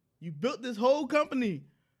 You built this whole company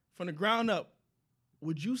from the ground up.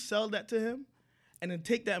 Would you sell that to him and then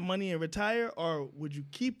take that money and retire, or would you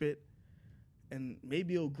keep it and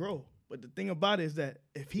maybe it'll grow? But the thing about it is that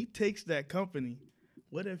if he takes that company,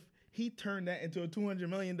 what if he turned that into a $200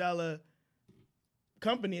 million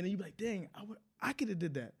company, and then you'd be like, dang, I could have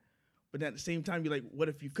did that. But at the same time, you're like, what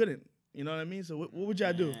if you couldn't? You know what I mean? So what would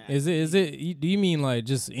y'all do? Is it? Do you mean like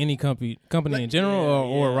just any company Like, in general,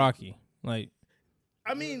 or yeah. Rocky? Like,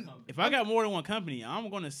 I mean, If I got more than one company,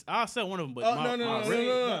 I'll sell one of them. But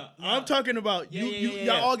no. I'm talking about Yeah,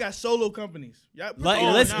 y'all all got solo companies. Y'all,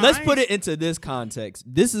 Let's I ain't- put it into this context.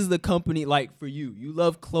 This is the company, like for you. You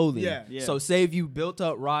love clothing. Yeah. Yeah. So say if you built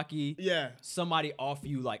up Rocky, yeah. somebody offer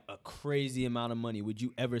you like a crazy amount of money, would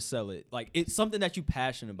you ever sell it? Like it's something that you're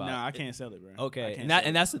passionate about. Nah, I can't sell it, bro. I Okay, can't and sell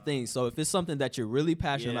it. that's the thing. So if it's something that you're really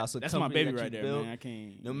passionate Yeah, about, so that's my company baby that right you there, built, man. I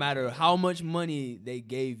can't. no matter how much money they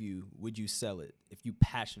gave you, would you sell it if you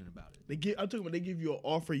passionate about it? I'm talking about they give you an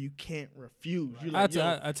offer you can't refuse. You're I like,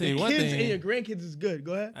 tell you your one kids thing. and your grandkids is good.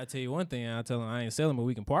 Go ahead. I tell you one thing. I tell them I ain't selling, but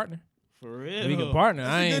we can partner. For real. We can partner.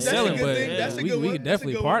 That's I a ain't good- that's a selling, good but thing. That's a we good we one. can That's a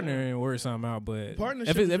definitely good partner one. and work something out. But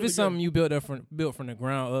Partnership if is it's really something good. you built from the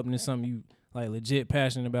ground up and it's something you like legit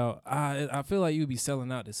passionate about, I feel like you'd be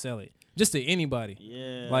selling out to sell it just to anybody.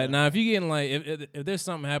 Yeah. Like now, if you getting like if there's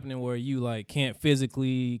something happening where you like can't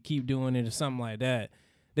physically keep doing it or something like that,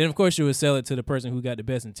 then of course you would sell it to the person who got the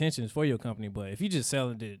best intentions for your company. But if you just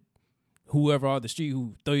selling to whoever off the street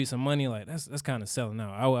who throw you some money, like that's kind of selling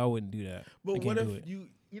out. I wouldn't do that. I But can't what do if it.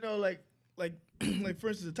 you know like like for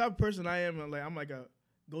instance, the type of person I am, I'm like a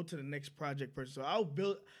go to the next project person. So I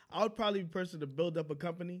would probably be the person to build up a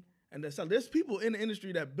company and then sell. There's people in the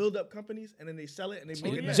industry that build up companies and then they sell it and they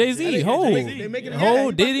make it. yeah. back. Jay-Z, And they- Hov, they make it. Hov, yeah,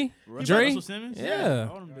 he Diddy, Dre, Russell Simmons. Yeah.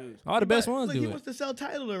 All them dudes. all the best about- ones look, do he it. wants to sell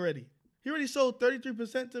Tidal already. He already sold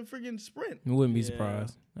 33% to friggin' Sprint. I wouldn't be Yeah.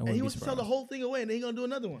 surprised. I And wouldn't he be wants to sell surprised. the whole thing away and then he gonna do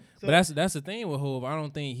another one. So, But that's the thing with Hov. I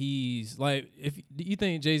don't think he's like. If do you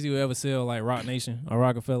think Jay-Z will ever sell like Rock Nation or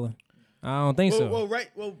Rockefeller? I don't think so.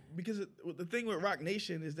 Well, because the thing with Rock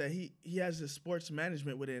Nation is that he has his sports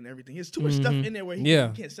management with it and everything. He has too much stuff in there where he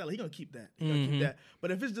can't sell it. He gonna keep that. He gonna keep that.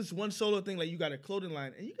 But if it's just one solo thing, like you got a clothing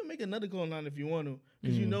line, and you can make another clothing line if you want to,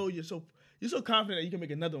 because you know you're so confident that you can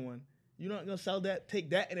make another one. You're not gonna sell that,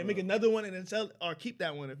 take that, and then make another one, and then sell or keep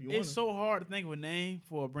that one if you want. It's so hard to think of a name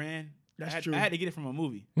for a brand. That's true. I had to get it from a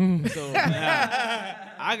movie. Mm. So now,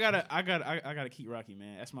 I gotta keep Rocky,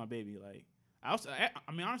 man. That's my baby. Like I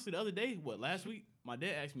mean, honestly, the other day, last week, my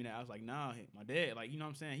dad asked me that. I was like, nah, my dad, like, you know what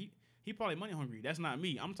I'm saying? He probably money hungry. That's not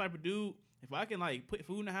me. I'm the type of dude, if I can like put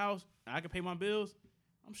food in the house and I can pay my bills,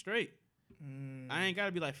 I'm straight. I ain't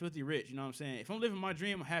gotta be like filthy rich, you know what I'm saying? If I'm living my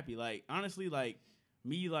dream, I'm happy. Like, honestly, like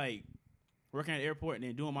me like working at the airport and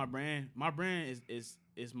then doing my brand is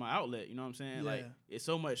my outlet, you know what I'm saying? Like, Yeah. it's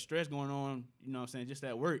so much stress going on, you know what I'm saying, just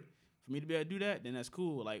at work. For me to be able to do that, then that's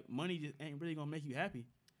cool. Like, money just ain't really gonna make you happy.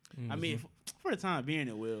 I mean, for the time being,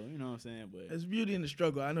 it will, you know what I'm saying? But There's beauty in the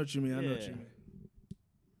struggle. I know what you mean. I know what you Yeah. mean.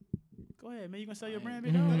 go ahead, man. You gonna sell your brand,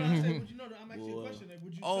 big dog? No, I'm saying, would you know? I'm asking you a Well, question. Like,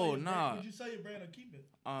 would you oh, sell your nah. brand? Would you sell your brand or keep it?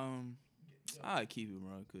 I keep it,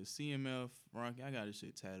 bro, cause CMF Rocky, I got this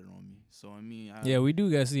shit tatted on me. So I mean, Yeah, we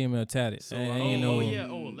do got CML tatted. So, And, oh, you know, yeah.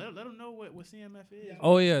 Oh, let them know what CMF is.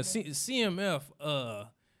 Oh yeah, CMF.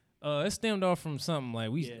 It stemmed off from something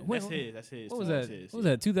like we. Yeah, when- that's his. What was That's that? his. What was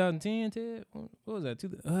that? 2010, Ted? What was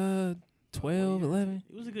that? 12, 11.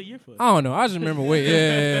 It was a good year for us. I don't know. I just remember.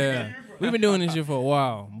 Yeah. We've been doing this shit for a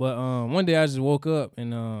while, but one day I just woke up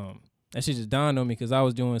and that shit just dawned on me because I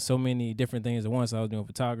was doing so many different things at once. I was doing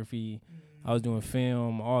photography, I was doing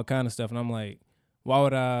film, all kind of stuff, and I'm like, why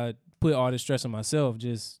would I put all this stress on myself?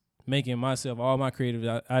 Just making myself all my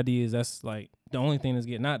creative ideas. That's like the only thing that's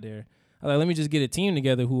getting out there. I was like, let me just get a team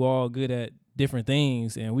together who all good at different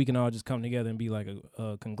things, and we can all just come together and be like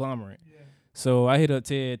a conglomerate. Yeah. So I hit up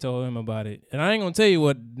Ted, told him about it, and I ain't gonna tell you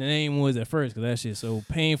what the name was at first because that shit so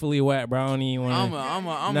painfully whack, bro. I don't even want I'm to.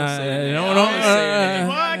 gonna say the name. don't- I'm gonna say the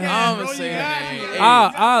name. Podcast, I'm bro, gonna you say the got name. you. Hey,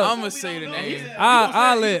 I'll- I'm gonna say the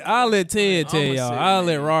name. I'll let Ted tell I'ma y'all. say the I'll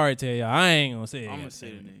let name. Rari tell y'all. I ain't gonna say it. I'm gonna say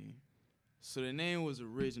the name. So the name was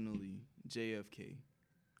originally JFK.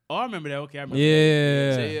 Oh, I remember that. Okay, I remember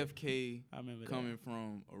Yeah. JFK that. I remember coming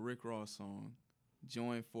from a Rick Ross song,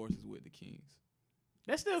 Join Forces with the Kings.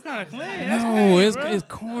 That's still kind of clean. No, it's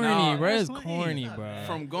corny, Nah, bro. It's that's corny, clean. bro.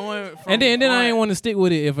 From going from And then I going- ain't want to stick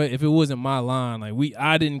with it if it wasn't my line. Like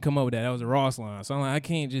I didn't come up with that. That was a Ross line. So I'm like, I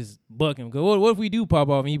can't just buck him. Cause what if we do pop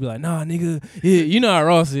off and he be like, nah, nigga, yeah, you know how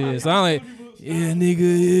Ross is. So I'm like, yeah,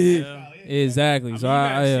 nigga, yeah. Exactly. So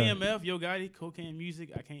I CMF, Yo Gotti, Cocaine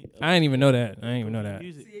Music. I can't. I didn't even know that. I didn't even know that.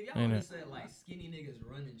 Music. See, if y'all Ain't would it? have said like skinny niggas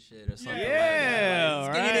running shit or something. Yeah, like that. Like,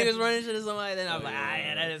 right. skinny niggas running shit or something like that. I'm like,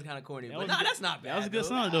 yeah, that is kind of corny. That But was nah, good- that's not bad. that was a good though.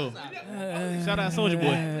 song, though. That's not bad. Shout out Soulja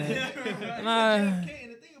Boy. Nah. And the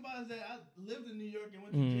thing about it is that I lived in New York and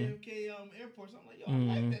went to JFK airport. So I'm like,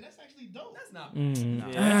 yo, I like that. That's actually dope. That's not bad.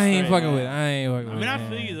 Mm, Yeah, I ain't that's fucking right. with it. I ain't fucking I with mean, it. I man.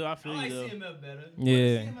 feel you though. I I feel like you though. CMF better. Yeah.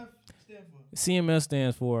 CMF stand for? CMS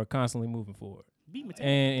stands for constantly moving forward. Beat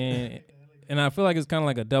me. And I feel like it's kind of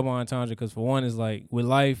like a double entendre because for one, it's like with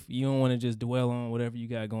life, you don't want to just dwell on whatever you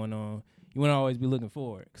got going on. You want to always be looking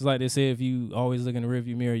forward. Because like they say, if you always look in the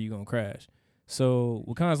rearview mirror, you're going to crash. So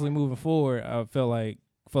we're constantly moving forward. I felt like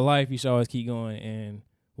for life, you should always keep going. And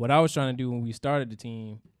what I was trying to do when we started the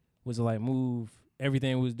team was to like move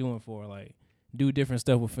everything we was doing for, like do different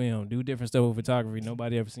stuff with film, do different stuff with photography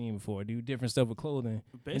nobody ever seen before, do different stuff with clothing,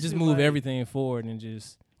 and just move everything forward and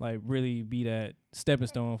just like really be that stepping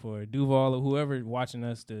stone for Duval or whoever watching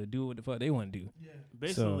us to do what the fuck they want to do.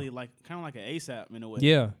 Basically, like kind of like an ASAP in a way.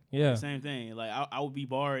 Yeah, yeah. Same thing. Like I would be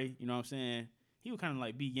Bari. You know what I'm saying? He would kind of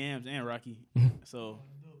like be Yams and Rocky. So.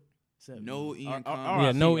 No Ian Connor.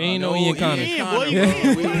 Yeah, no, ain't no Ian Connor. Boy, you bro.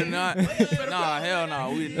 can't. We would not. Nah, hell no.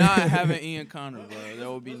 We not having Ian Connor, bro. There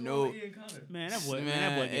would be no. Man, that boy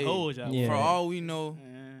Man, get hey, hoes out. Yeah. For all we know,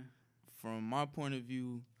 Man. from my point of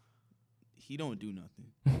view, he don't do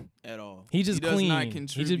nothing at all. He just does clean. not He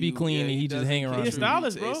just be contribute- clean yeah, and he just doesn't hang around He's a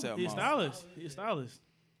contribute stylist, to bro. A$AP He's a Mob. stylist. He's a stylist.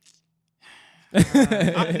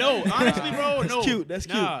 No, honestly, bro. That's No. cute. That's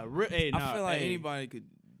cute. Nah, hey, nah, I feel like hey. anybody could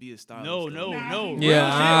be a stylist. No, though. no. Yeah,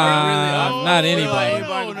 not Really, anybody.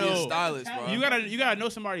 anybody could be a No. stylist, bro. You gotta know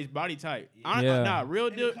somebody's body type. Yeah. Nah, real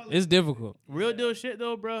deal It's difficult. shit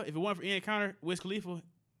though, bro. If it wasn't for Ian Connor, Wiz Khalifa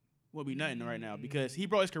would be nothing right now because he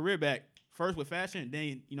brought his career back first with fashion,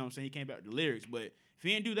 then you know what I'm saying he came back with the lyrics. But if he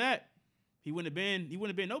didn't do that, he wouldn't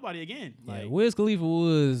have been nobody again. Like Wiz Khalifa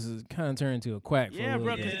was kind of turned into a quack. Yeah, for a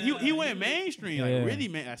bro. little Cause bit. he went mainstream, Yeah. like really,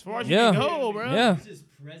 man. As far as Yeah. you can go, bro. Yeah. His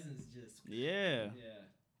presence just. Yeah.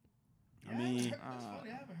 I mean, That's funny.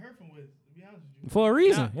 I haven't heard from Wiz, to be honest with you. For a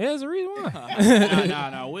reason. Nah. Yeah, there's a reason why.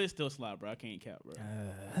 nah. Wiz still slap, bro. I can't cap, bro.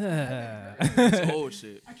 It's old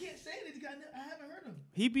shit. I can't say anything. I haven't heard him.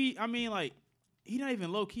 He be, I mean, like, he not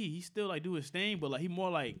even low key. He still like do his thing, but like he more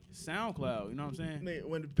like SoundCloud. You know what I'm saying?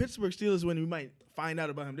 When the Pittsburgh Steelers win, we might find out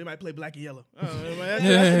about him. They might play black and yellow.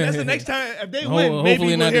 That's the next time. If they win, maybe hopefully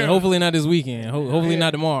we'll not. hear him. Hopefully not this weekend. Hopefully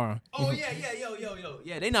not tomorrow. Oh yeah, yo.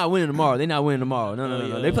 Yeah, they not winning tomorrow. They not winning tomorrow.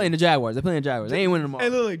 No. They playing the Jaguars. They playing the Jaguars. They ain't winning tomorrow. Hey,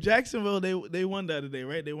 look, Jacksonville, they won the other day,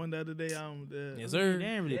 right? They won the other day. Yes, sir. They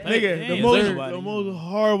ain't really play- Nigga, they the ain't most, nobody. the most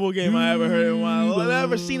horrible game I ever heard in a while. I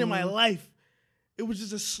ever seen in my life. It was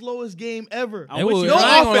just the slowest game ever. I'm It with was, you, no bro.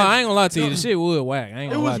 I ain't gonna lie. offense. I ain't gonna lie to you. The shit was whack. I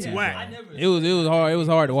ain't It gonna lie was to you. whack. bro. It was hard. It was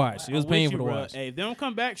hard to watch. It was I'm with painful you, to bro. watch. Hey, if they don't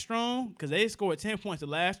come back strong, because they scored 10 points the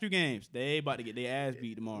last 2 games, they about to get their ass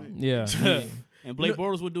beat tomorrow. Yeah. And Blake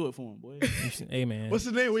Bortles will do it for him, boy. Hey man. What's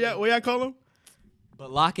his name? What y'all call him?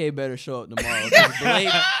 But Locke better show up tomorrow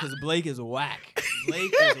because Blake is whack.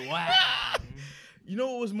 Blake is whack. You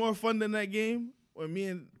know what was more fun than that game? When me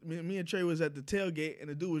and Trey was at the tailgate and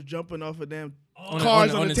the dude was jumping off of damn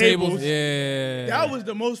cars on the tables. Yeah. That was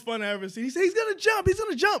the most fun I ever seen. He said he's gonna jump. He's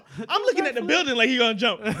gonna jump. I'm looking at the building like he gonna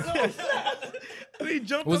jump. And he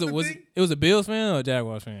jumped Was off it the was thing. it was a Bills fan or a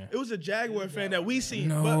Jaguars fan? It was a Jaguar fan that we seen.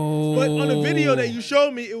 No. But on the video that you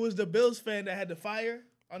showed me, it was the Bills fan that had the fire.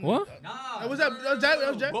 On What? That was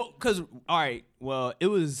Jack. Well, because all right, well, it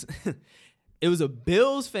was it was a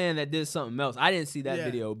Bills fan that did something else. I didn't see that Yeah.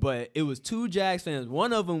 video, but it was 2 Jags fans.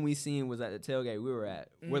 One of them we seen was at the tailgate we were at,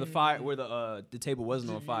 where the table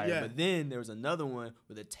wasn't on fire. Yeah. But then there was another one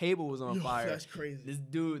where the table was on Yo, fire. that's crazy. This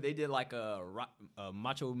dude, they did like a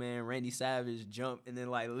Macho Man Randy Savage jump, and then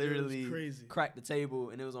like literally crazy. cracked the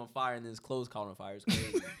table, and it was on fire, and then his clothes caught on fire. It's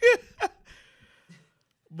crazy.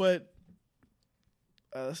 But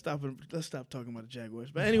let's stop talking about the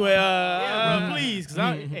Jaguars. But anyway, Yeah, bro, please.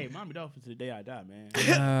 Because hey, Miami Dolphins to the day I die, man.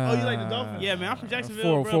 Oh, you like the Dolphins? Yeah, man, I'm from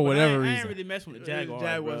Jacksonville, bro. for whatever but I reason. ain't really messing with the Jaguars.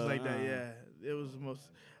 Jaguars bro. like that. Yeah, it was the most.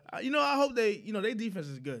 I hope their defense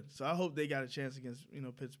is good. So I hope they got a chance against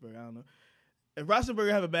Pittsburgh. I don't know. If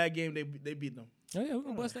Roethlisberger have a bad game, they beat them. Oh yeah, we're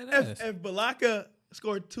gonna bust that ass. If Balaka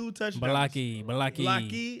scored 2 touchdowns, Balaki.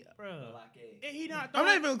 Bro. And he not I'm throwing,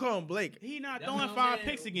 not even gonna call him Blake. he not throwing 5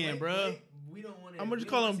 picks again, bro. We don't want I'm gonna just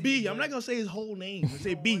call him B. I'm not gonna say his whole name. I'm gonna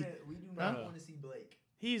say B. We do Huh? not want to see Blake.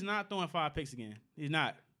 He's not throwing 5 picks again. He's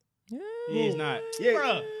not. Yeah. He's not. Yeah.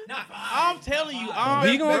 Bruh, I'm telling you.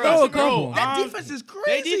 He gonna throw a couple. That defense is Their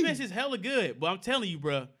crazy. defense is hella good, but I'm telling you,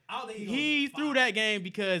 bruh. He threw that game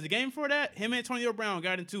because the game before that, him and Antonio Brown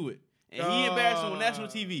got into it. And he embarrassed him on national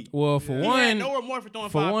TV. Well, for He had one, no remorse for throwing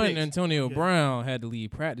 5 picks. Antonio Brown had to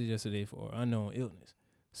leave practice yesterday for unknown illness.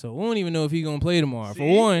 So we don't even know if he's gonna play tomorrow. For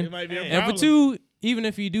one, it might be a and for problem. two, even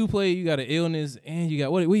if you do play, you got an illness and you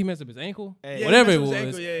got what he messed up his ankle, Hey. whatever Yeah, it he was, messed up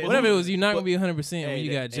his ankle, yeah. whatever it was, you're not gonna be 100% Hey, when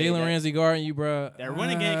you got that- hey, Jalen that- Ramsey guarding you, bro. That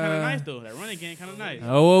running game kind of nice though. That running game kind of nice.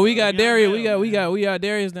 Oh well, we got Yeah, Darius. yeah, We got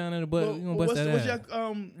Darius down in the butt. Well, We gonna bust that what's out.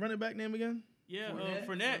 your running back name again? Yeah,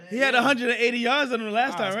 Fournette. He had 180 yards on him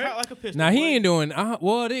last time, It's right? kinda like a pistol. Now he boy. ain't doing.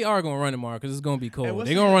 Well, they are gonna run tomorrow because it's gonna be cold. what's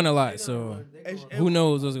They're the- gonna run a lot, so And- who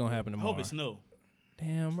knows what's gonna happen I tomorrow? hope it snow.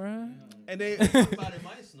 Damn, bro. And they But it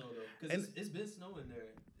might snow though, because it's been snowing there.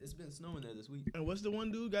 It's been snowing there this week. and what's the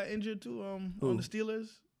one dude got injured too? On the Steelers,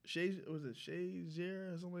 was it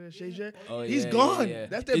Shazier or something like that? Shazier. Oh, He's gone.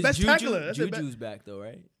 That's their best tackler. That's their Juju's back though,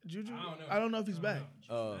 right? Juju. I don't know if he's back.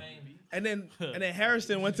 Oh, And then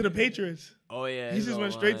Harrison went to the Patriots. oh yeah. He he's just on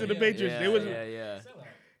went straight to the line. Patriots. Yeah, They was yeah.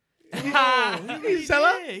 he sell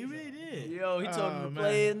out. Yeah, he really did. Yo, he told Oh, him to man.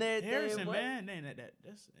 play in there. Harrison, man,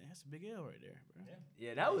 that's a big L right there, bro.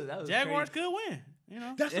 Yeah, that was Jaguars crazy. could win. You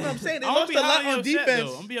know, That's what I'm saying. They I'm gonna lost be a lot highly on upset, defense. though.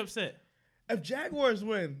 I'm gonna be upset. If Jaguars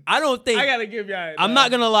win, I don't think. I gotta give y'all. I'm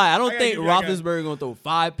not gonna lie. I don't I gotta think give y'all guys- Roethlisberger gonna throw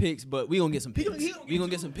 5 picks, but we gonna get some picks. he- We gonna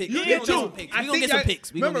get some picks. You We get gonna two. some picks. I We gonna think get some y'all-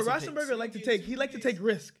 picks. We gonna Remember, get some picks. Roethlisberger like to take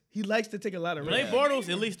risk. He likes to take a lot of risk. Blake Bortles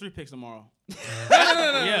at least 3 picks tomorrow. No.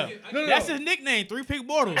 Yeah, No. that's his nickname. 3-pick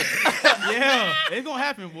Bortles. Yeah, it's gonna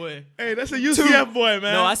happen, boy. Hey, that's a UCF boy,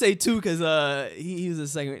 man. No, I say 2 because he's a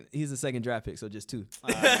second. He's a second draft pick, so just 2.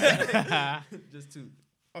 Just 2.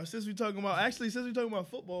 Since we're talking about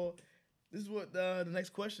football, this is what the next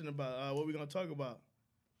question about. What we gonna talk about?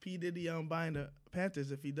 P Diddy buying the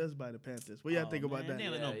Panthers if he does buy the Panthers. What y'all think about that? They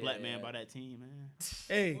ain't let no Yeah, black yeah, man yeah. buy that team, man.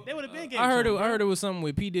 Hey, They would have been. I heard it was something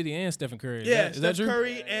with P Diddy and Stephen Curry. yeah, Is that Steph true?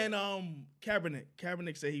 Curry and Kaepernick.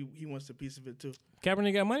 Kaepernick said he wants a piece of it too.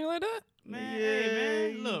 Kaepernick got money like that? Man,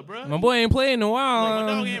 hey, man, look, bro. My boy ain't played in a while. Look,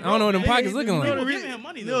 my dog I ain't don't know what them broke, man. pockets looking No, like. the Giving him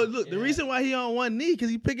money, No, though. look, the reason why he on one knee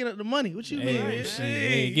because he picking up the money. What you Hey, mean? shit, Hey,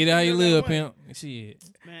 hey, get it how you he live, got money. pimp. Shit.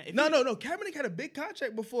 Man, if No. he- Kaepernick had a big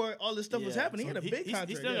contract before all this stuff was Yeah, happening. He so had a big contract.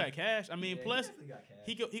 He still yeah. got cash. I mean, plus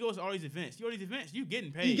he goes to all these events. You all these events, you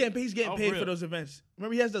getting paid. He's getting Off paid rip. for those events.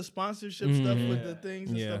 Remember, he has the sponsorship stuff with the things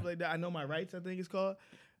and Yeah. stuff like that. I know my rights. I think it's called.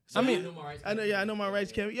 I mean, I know my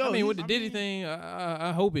rights. Yo, I mean, with he's- the Diddy thing,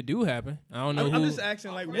 I hope it do happen. I don't know I'm who. just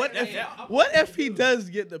asking, like, what Yeah. if he does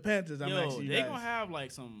get the Panthers? I'm Yo, asking you they guys. gonna have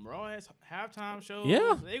like some raw ass halftime shows.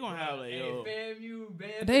 Yeah. They gonna have like yo.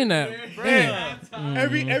 They not. Bruh. Damn.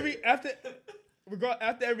 every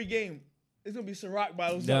after every game. It's gonna be Ciroc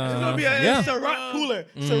bottles. It's gonna be a Yeah. Ciroc cooler.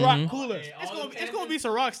 Mhm. Ciroc cooler. It's gonna be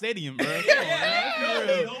Ciroc Stadium, bro.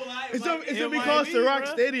 It's gonna be It called might be, Ciroc bruh.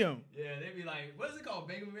 Stadium. Yeah, they be like, what is it called?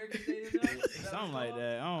 Bank of America Stadium now? Something like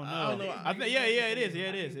that. I don't know. I don't know. I think yeah, it is. Yeah,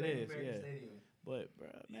 it is. It is. Yeah. But bro,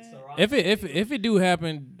 man. If it do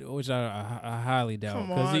happen, which I highly doubt, Come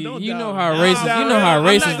because on, don't you know doubt how it. racist Nah, you know how I'm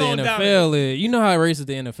not racist the gonna doubt NFL is. You know how racist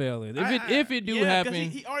the NFL is. I- If it do Yeah, 'cause happen,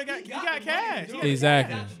 he already got cash. He got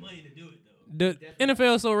exactly. cash. The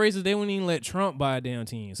NFL is so racist they wouldn't even let Trump buy a damn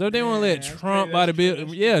team. So if they want to let that's Trump crazy. buy the That's bill, true,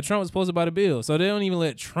 that's yeah, Trump was supposed to buy the bill. So they don't even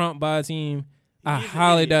let Trump buy a team. I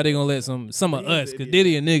highly doubt they gonna let some of He's us, an cause idiot.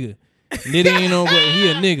 Diddy a nigga. Diddy ain't no, but he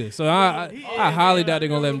a nigga. So I highly doubt they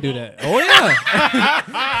gonna let him do that. Oh yeah.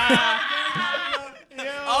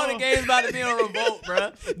 All the games about to be on revolt,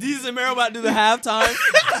 bro. Jesus and Mero about to do the halftime.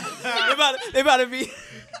 they about to be.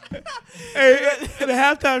 Hey, the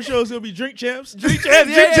halftime show is gonna be Drink Champs. Drink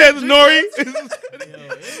Champs, yeah, Champs, Nori.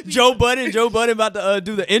 Joe Budden about to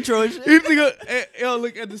do the intro and shit. Yo,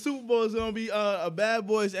 look at the Super Bowl is gonna be a Bad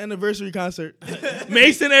Boys anniversary concert.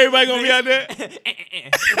 Mason, everybody gonna be out there.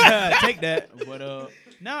 Take that. But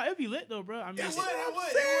nah, it'd be lit though, bro. I mean,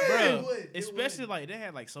 bro, especially like they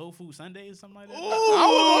had like Soul Food Sundays or something like that. I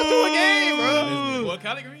would go to a game, bro. What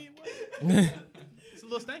Collard Green? It's a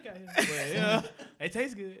little stank out here, but yeah, it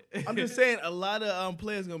tastes good. I'm just saying, a lot of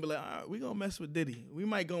players gonna be like, all right, we gonna mess with Diddy. We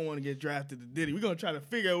might gonna want to get drafted to Diddy. We gonna try to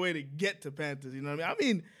figure a way to get to Panthers. You know what I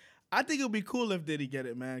mean? I think it'll be cool if Diddy get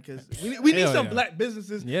it, man, because we need Hell some yeah. black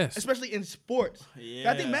businesses, Yes. especially in sports.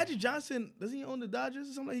 Yeah. I think Magic Johnson, doesn't he own the Dodgers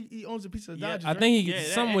or something? He owns a piece of the Yeah, Dodgers. I right? think he Yeah,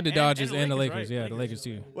 some with the and Dodgers the and the Lakers, Lakers. right? Yeah, the Lakers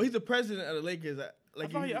too. Well, he's the president of the Lakers.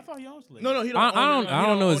 like I thought he owns the Lakers. No, he don't. I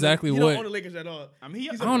don't know exactly he what. don't own the Lakers at all. I mean,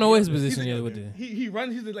 I don't know what his position he's is a- with it. He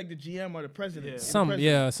runs. He's like the GM or the president.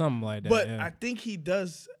 Yeah. Something like that. But yeah. I think he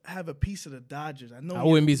does have a piece of the Dodgers. I know. I he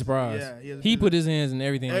wouldn't be has- surprised. Yeah, has a He piece put of- his hands in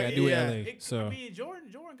everything that got to do with Yeah. LA. So I mean, Jordan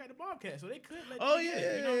got the Bobcats, so they could let. Oh them yeah, get it,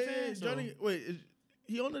 yeah, you know what I'm yeah. saying? So, Johnny, wait,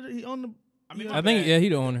 he owned the. He owned the. I mean, I my I think bad. yeah, he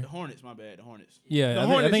the owner. The Hornets, my bad. The Hornets. Yeah, The I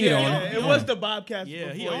Hornets. think he the yeah, owner. yeah, He it the was owner. the Bobcats.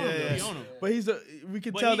 Yeah, he before, owned them. He owned them. But we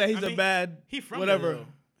could But tell he- that he's I a mean, bad. He from whatever. There, though.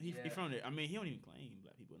 He from there. I mean, he don't even claim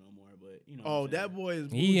black people no more. But you know. what Oh, I'm that saying? boy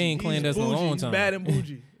is. He bougie. ain't claimed He's us in a bougie. long He's time. bad and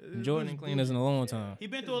bougie. Jordan ain't cleaned us in a long time. He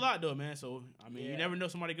been through a lot though, man. So I mean, you never know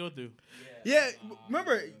somebody go through. Yeah,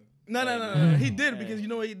 remember? No. He did because you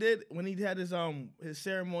know what he did when he had his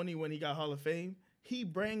ceremony when he got Hall of Fame. He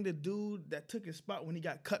bring the dude that took his spot when he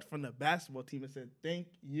got cut from the basketball team and said, "Thank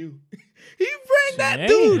you." He bring that Hey,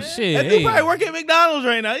 dude. shit, That dude hey. probably work at McDonald's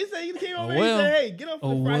right now. He said he came over. well. He said, "Hey, get off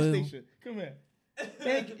Oh, the fry well. station. Come here.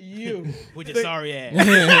 Thank you." With your sorry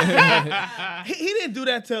ass. He didn't do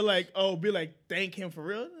that to be like thank him for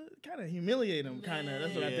real. Kind of humiliate him. Kind of.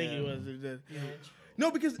 That's what I think it was. It just-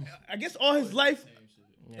 No, because I guess all his life.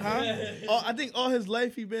 I think all his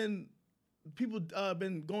life people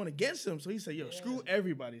been going against him. So he said, "Yo, screw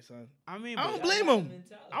everybody, son." I mean, I but don't blame him.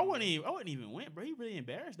 I wouldn't even went, bro. He really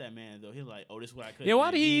embarrassed that man though. He's like, "Oh, this is what I could." Yeah,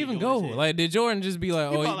 why did he even go? Like, did Jordan just be like,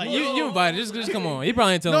 He "Oh, probably like, you yo, invited? Just come on." He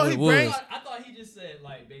probably didn't tell No, him he what it was. bragged- I thought he just said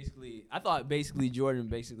like basically. I thought basically Jordan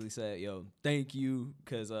basically said, "Yo, thank you,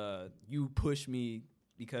 cause you pushed me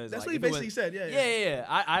because." That's like, what he if it basically was- said. Yeah. Yeah.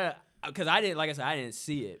 I because I didn't, like I said, I didn't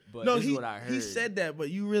see it, but No, this is what I heard. he said that, but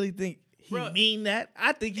you really think he Bruh, mean that?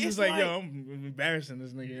 I think he was it's like, like- "Yo, I'm embarrassing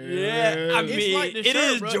this nigga." Yeah, I It's mean, like the it shirt,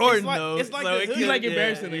 is bro. Jordan It's like- though. it's like so the it hoodie. could- He like yeah,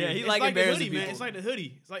 embarrassing Yeah, niggas. he It's like the embarrassing hoodie, people. man. It's like the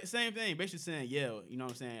hoodie. It's like the same thing. Basically saying, "Yeah, you know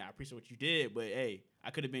what I'm saying? I appreciate what you did, but hey, I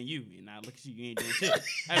could have been you, and now look at you, you ain't doing shit."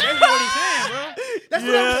 That's basically what he's saying, bro. That's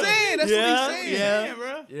what I'm saying. That's Yeah, what he's saying. yeah. Yeah,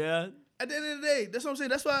 bro. Yeah. At the end of the day, that's what I'm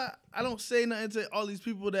saying. That's why I don't say nothing to all these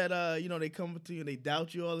people that they come to you and they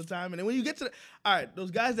doubt you all the time. And then when you get to all right,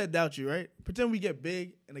 those guys that doubt you, right? Pretend we get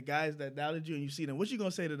big and the guys that doubted you and you see them. What you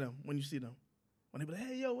gonna say to them when you see them? When they be like,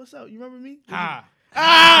 "Hey, yo, what's up? You remember me?"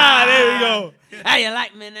 There we go. How you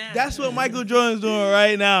like me now? That's what Michael Jordan's doing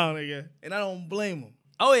right now, nigga. And I don't blame him.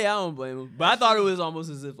 Oh yeah, I don't blame him. But I thought it was almost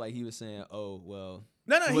as if like he was saying, "Oh well,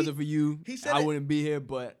 No, if it wasn't for you, he said I it- wouldn't be here."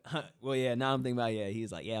 But well, yeah. Now I'm thinking about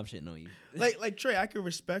he's like, "Yeah, I'm shitting on you." like Trey, I could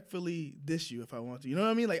respectfully diss you if I want to. You know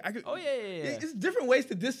what I mean? Like I could. Oh yeah. It's different ways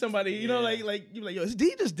to diss somebody. You know, Yeah. like you like, "Yo, did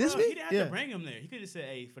he just diss Bro, me?" he didn't have to bring him there. He could have said,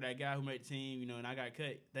 "Hey, for that guy who made the team, you know, and I got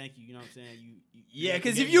cut. Thank you. You know what I'm saying? You Yeah,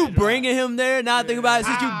 because gave if me you that drive." bringing him there, now I think about it,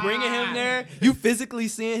 since you bringing him there, you physically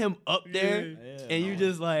seeing him up there, Yeah, and you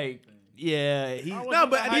just like, yeah, he, I No,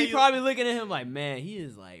 wasn't but how I he you- probably looking at him like, man, he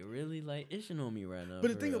is like really like itching on me right now. But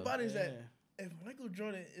the for thing real." about it is Yeah. that if Michael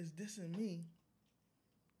Jordan is dissing me,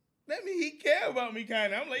 that means he care about me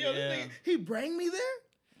kind of. I'm like, yo, Yeah. this nigga, he bring me there?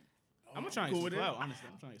 I'm gonna try and Cool get with some it. clout, honestly.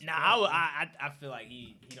 I'm trying to get Nah, some clout. I feel like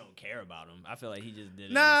he don't care about him. I feel like he just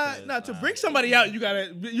did it. Nah, just 'cause, nah. To bring somebody out, you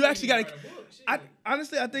actually gotta.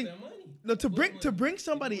 Honestly, I think no, to bring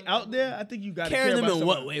somebody out there, I think you gotta carrying care them about in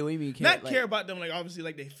what somebody. way? What do you mean care? Not like, care about them like obviously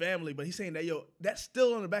like their family, but he's saying that that's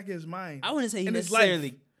still on the back of his mind. I wouldn't say he in his necessarily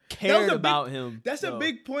life. cared a big- about him. That's a though.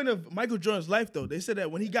 big point of Michael Jordan's life, though. They said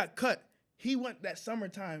that when he got cut, he went that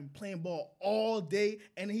summertime playing ball all day,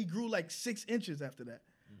 and he grew like 6 inches after that.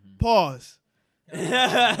 Pause.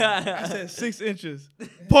 I said 6 inches.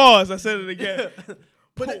 Pause. I said it again.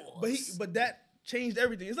 But that changed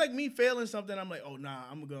everything. It's like me failing something. I'm like, oh nah,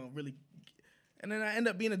 I'm gonna really, and then I end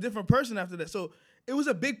up being a different person after that. So it was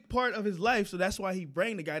a big part of his life. So that's why he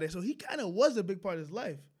brought the guy there. So he kind of was a big part of his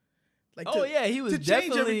life. Like, Oh yeah, he was to change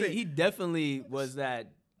definitely everything. he definitely was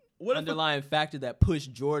that What if a- underlying factor that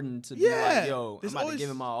pushed Jordan to be Yeah, like, yo, I'm there's about to always- give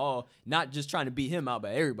him my all, not just trying to beat him out,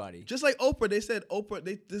 but everybody. Just like Oprah, they said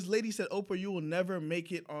this lady said, Oprah, you will never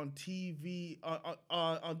make it on TV,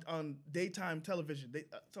 on daytime television.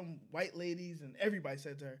 Some white ladies and everybody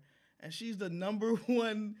said to her, and she's the number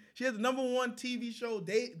one. She has the number one TV show.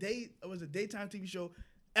 It was a daytime TV show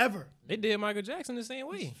ever. They did Michael Jackson the same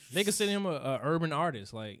way. They consider him a urban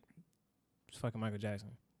artist. Like, it's fucking Michael Jackson.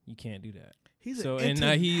 You can't do that. He's So an and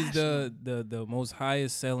now he's international- the most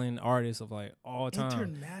highest selling artist of like all time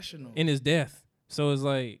international. in his death. So it's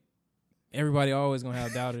like everybody always gonna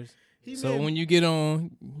have doubters. He So made- when you get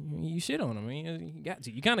on, you shit on him. I mean, you got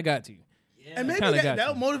to. You kind of got to. and maybe Kinda that got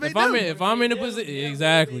will to. motivate If them. I'm in a position,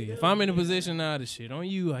 exactly. If I'm in a position now to shit on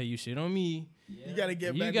you, how you shit on me, You gotta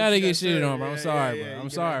get back. You gotta what get got shitted said. on, bro. I'm sorry, bro. you I'm gotta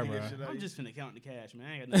sorry, get bro. shit out. I'm just finna count the cash, man.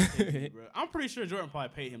 I ain't got nothing to say, bro. I'm pretty sure Jordan probably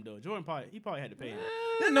paid him though. Jordan probably had to pay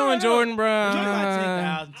him. Knowing Jordan, bro. Jordan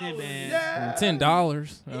about 10,000, 10 bands. Yeah.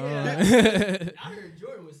 $10. I heard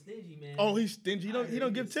Jordan was stingy, man. Oh, he's stingy. He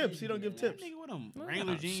don't give tips. He don't give tips. Nigga with them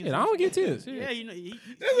Wrangler jeans. Shit, I don't get tips. Yeah, you know. He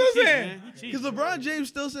That's what I'm cheap, saying. man. He cheap. Because LeBron James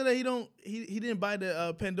still said that he didn't buy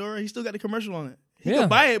the Pandora. He still got the commercial on it. He Yeah. could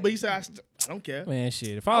buy it, but he said I don't care. Man,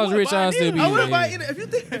 shit. If I was wouldn't rich, buy I'd it still either. be. I wouldn't buy yeah. it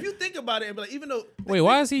either. If you think about it, and be like, even though Wait,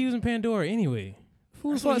 why is he using Pandora anyway? Who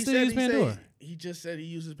the that's what fuck he still said, use Pandora? he just said he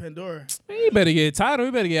uses Pandora. Man, he better get a title.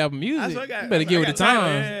 He better get Apple Music. That's what I got. He better get with the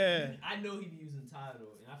times. Yeah. I know he be using Tidal,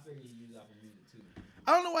 and I figured he use Apple Music too.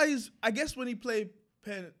 I don't know why I guess when he played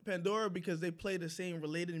Pandora, because they play the same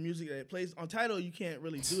related music that it plays on Tidal, you can't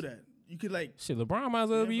really do that. You could like, Shit, LeBron might as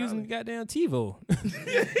well Yeah, be using probably. goddamn TiVo.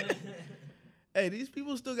 hey, these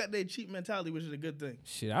people still got their cheap mentality, which is a good thing.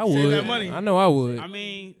 Shit, I Save would. that money. I know I would. I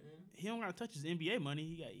mean, he don't gotta touch his NBA money.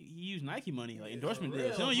 He use Nike money, like endorsement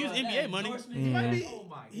deals. He don't use NBA money. He might be. Oh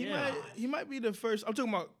my He God. he might be the first. I'm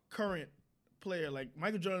talking about current player. Like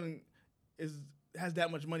Michael Jordan has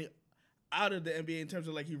that much money out of the NBA in terms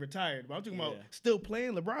of like he retired. But I'm talking about Yeah. still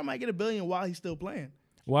playing. LeBron might get $1 billion while he's still playing.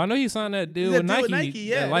 Well, I know he signed that deal That with deal Nike. with Nike,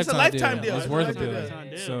 yeah. That It's a lifetime deal. It's It's a worth it. lifetime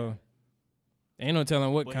deal. So ain't no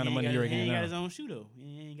telling what But kind of he money ain't you're got- He getting ain't got now. his own shoe though.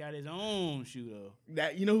 He ain't got his own shoe though.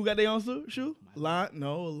 That you know who got their own shoe?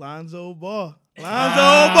 Lonzo Ball.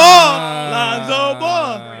 Lonzo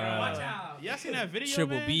Ball. Watch out. Y'all seen that video?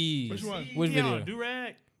 Triple man? B. Which one? Which He on video?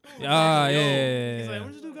 do-rag. Ah, Yo. yeah. He's like,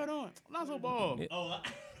 what this dude got on? Lonzo Ball. Yeah. Oh,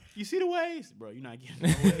 you see the waves? Bro, you're not getting no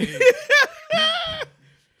waves.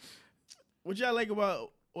 What y'all like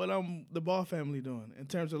about what the Ball family doing in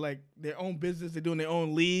terms of like their own business? They're doing their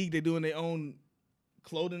own league. They're doing their own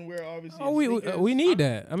clothing wear. Obviously, Oh, and sneakers. we need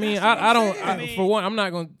that. I mean, That's what I I'm don't. saying. I, I mean- for one, I'm not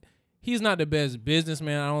gonna. He's not the best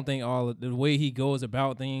businessman. I don't think all of the way he goes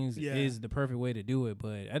about things Yeah. is the perfect way to do it.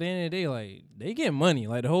 But at the end of the day, like they get money.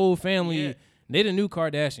 Like the whole family, Yeah. they the new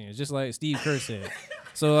Kardashians, just like Steve Kerr said.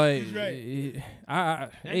 So like, He's right. I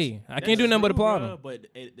That's can't do nothing but true, applaud bro, him. But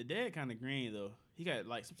the dad kind of green though. He got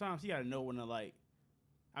like sometimes he got to know when to like.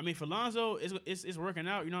 I mean, for Lonzo, it's working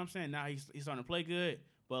out. You know what I'm saying? Now he's starting to play good.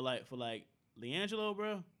 But like for like LiAngelo,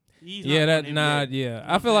 bro, he's Yeah, not that going nah, NBA. yeah.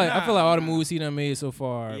 I feel like Nah, all the nah. moves he done made so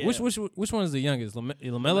far. Yeah. Which one is the youngest?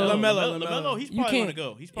 Lamelo. LaMelo. He's You probably can't- gonna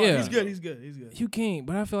go. He's probably Yeah. He's gonna good. go. He's good. He's good. You can't,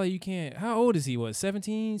 but I feel like you can't. How old is he? What,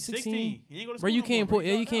 17, 16? 16. He ain't go to Bro, school you no can't more, pull.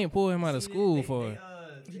 bro. Yeah, you can't pull him out of school for.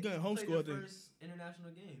 He got homeschool, I think. First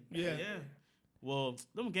international game. Yeah. Yeah. Well,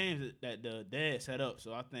 them games that the dad set up,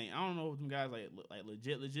 so I don't know if them guys like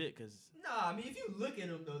legit, cause Nah, I mean if you look at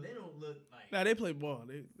them though, they don't look like. Nah, they play ball. I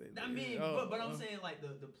mean, but I'm saying like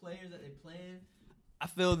the players that they playing. I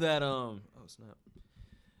feel that oh snap.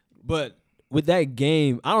 But with that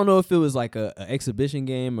game, I don't know if it was like a exhibition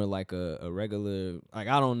game or like a regular, like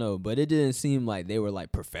I don't know, but it didn't seem like they were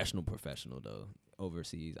like professional though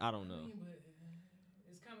overseas. I don't know.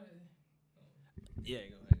 It's kind of. Yeah, go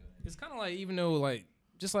ahead. It's kind of like, even though like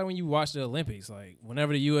just like when you watch the Olympics, like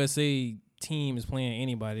whenever the USA team is playing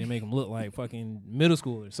anybody, they make them look like fucking middle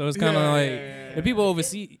schoolers. So it's kind of like the people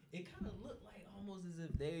overseas. It kind of looked like almost as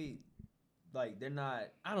if they like they're not.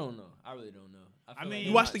 I don't know. I really don't know. feel I mean- like You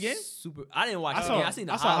they're watched not the game? Super. I didn't watch I the saw game. I seen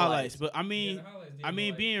the highlights, but I mean,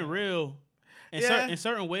 like, being real, Yeah. in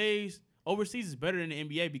certain ways, overseas is better than the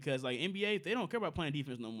NBA because like NBA, they don't care about playing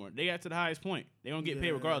defense no more. They got to the highest point. They don't get paid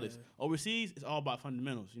Yeah. regardless. Overseas, it's all about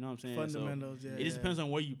fundamentals. You know what I'm saying? Fundamentals, So yeah. it just depends on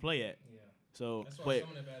where you play at. Yeah. So, That's why but some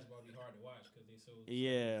of the basketball be hard to watch because they so.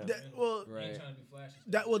 yeah, Right. trying to do flashy.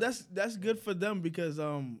 That's good for them because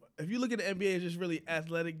if you look at the NBA, it's just really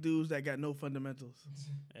athletic dudes that got no fundamentals.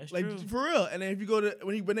 that's Like true. for real. And then if you go to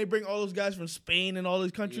when they bring all those guys from Spain and all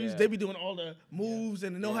those countries, Yeah. they be doing all the moves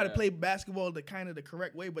and they know how to Yeah. play basketball the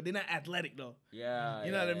correct way, but they're not athletic though. Yeah.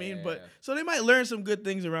 You know what I mean? yeah, But yeah. so they might learn some good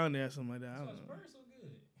things around there, or something like that. I don't know.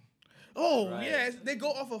 Oh Right. yeah, they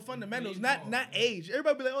go off of fundamentals, not age.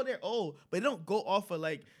 Everybody be like, oh, they're old, but they don't go off of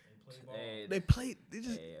like Hey, they play. They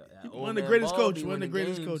just hey, that he old one of the man greatest Ball coach. be One of the winning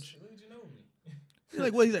greatest games. coach. He's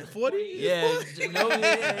like what? He's like 40. Yeah, Ginobili,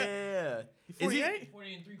 yeah. Is he? 48?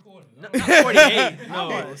 40 and 3/4. No, not 48. No,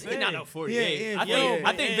 about to he's say. not no 48. Yeah, I think yeah,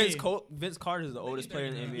 I think yeah. Vince Carter is the oldest player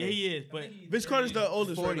in the NBA. Yeah, he is. But Vince Carter's the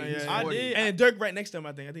oldest 40, right now. he's Yeah, yeah. 40. I did. And Dirk right next to him.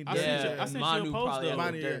 I think. I Yeah, sent you a Manu post probably though. had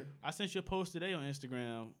Manu, yeah. Dirk. I sent you a post today on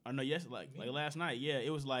Instagram. I know like last night. Yeah,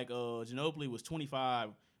 it was like Ginobili was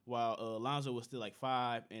 25 while Lonzo was still like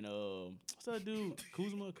 5 and what's that dude?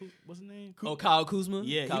 Kuzma? What's his name? Oh, Kyle Kuzma.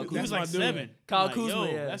 Yeah, Kyle he Kuzma. was like my dude. 7. Kyle Like, Kuzma,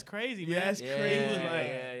 yo, yeah. that's crazy, Yeah, man. that's Yeah, crazy. He was yeah, like,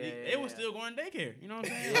 yeah, they was yeah. still going to daycare. You know what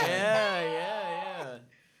I'm saying? Yeah.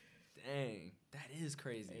 Dang. is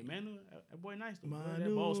crazy. Hey, Manu, that boy nice. Though, bro.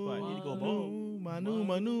 That ball spot. He need to go ball.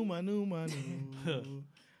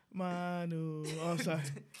 Manu. Oh, I'm sorry.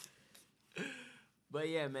 But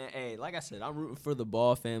yeah, man. Hey, like I said, I'm rooting for the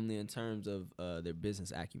Ball family in terms of their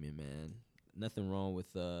business acumen, man. Nothing wrong with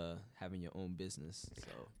having your own business.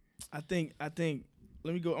 So I think.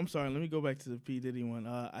 Let me go. I'm sorry. Let me go back to the P Diddy one.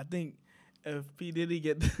 I think if P Diddy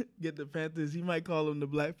get the Panthers, he might call them the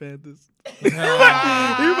Black Panthers. he might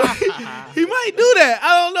do that.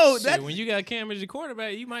 I don't know. Shit, when you got Cam as your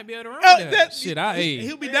quarterback, you might be able to run that. Shit,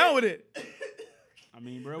 he'll be down with it. I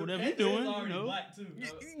mean, bro, whatever you doing, you know.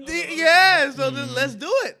 Yeah, so just, let's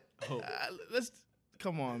do it. Oh. Let's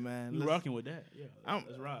come on, man. You rocking with that? Yeah,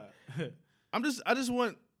 let's ride. I just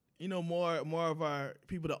want more of our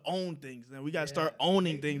people to own things. And we gotta start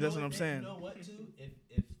owning things. That's what I'm saying. You know what, too?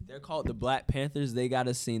 If they're called the Black Panthers, they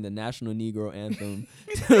gotta sing the national Negro anthem.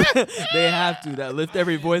 They have to. That lift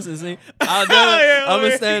every voice and sing. I'm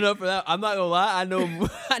gonna stand up for that. I'm not gonna lie. I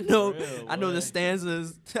know the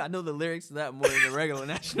stanzas. I know the lyrics to that more than the regular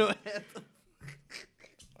national anthem.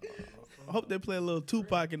 I hope they play a little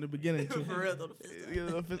Tupac in the beginning too. For real though.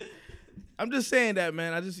 I'm just saying that,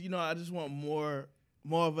 man. I just want more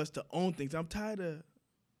of us to own things. I'm tired of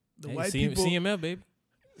the white people. CML, baby.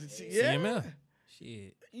 Yeah. CML.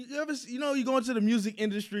 Shit. You ever, you go into the music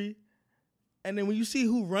industry, and then when you see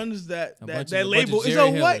who runs that label, it's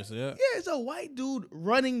Jerry a white, Hillers, it's a white dude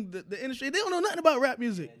running the industry. They don't know nothing about rap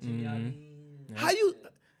music. Mm-hmm. How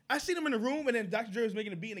I seen him in the room, and then Dr. Dre was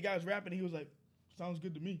making a beat, and the guy was rapping, and he was like, "Sounds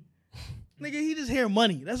good to me." Nigga, he just hear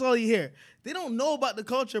money. That's all he hear. They don't know about the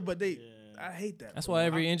culture, but I hate that. That's why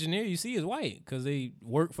every engineer you see is white, because they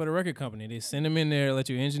work for the record company. They send them in there, let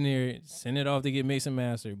you engineer it, send it off to get mixed and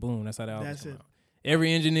mastered. Boom, that's how the album come out.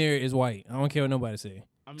 Every engineer is white. I don't care what nobody say.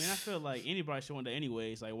 I mean, I feel like anybody should want that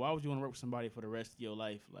anyways. Like, why would you want to work with somebody for the rest of your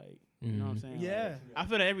life? Like, you know what I'm saying? Yeah. Like, I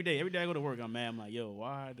feel that every day. Every day I go to work, I'm mad. I'm like, yo,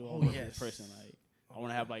 why do I work with this person? Like, I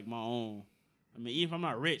want to have, like, my own. I mean, even if I'm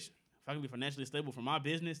not rich, if I can be financially stable for my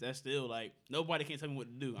business, that's still, like, nobody can tell me what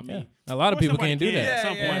to do. I mean, a lot of people can't do that. At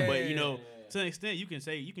some point, but, to an extent, you can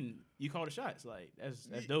say, you call the shots. Like, that's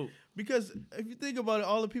dope. Because if you think about it,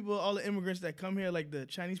 all the immigrants that come here, like the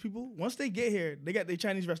Chinese people, once they get here, they got their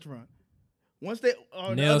Chinese restaurant. Once they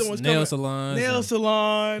nail salon.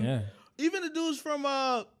 Yeah. Even the dudes from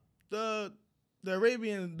the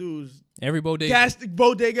Arabian dudes. Every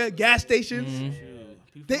bodega, gas stations.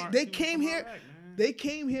 Mm-hmm. They came here. They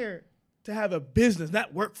came here to have a business,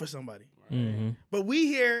 not work for somebody. Mm-hmm. But we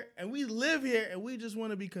here and we live here and we just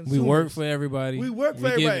want to be consumers. We work for everybody. We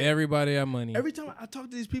give everybody our money. Every time I talk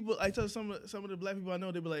to these people, I tell some of the black people I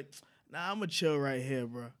know, they be like, "Nah, I'm gonna chill right here,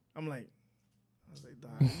 bro." I was like,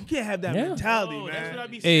 "Dog, you can't have that mentality, man." That's what I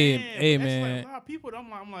be saying. Hey, that's man. Like a lot of people.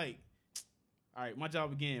 I'm like, all right, my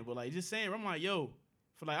job again. But like, just saying, I'm like, yo,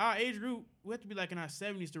 for like our age group, we have to be like in our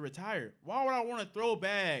 70s to retire. Why would I want to throw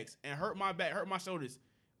bags and hurt my back, hurt my shoulders?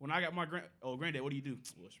 When I got my granddad, what do you do?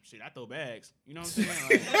 Well, shit, I throw bags. You know what I'm saying?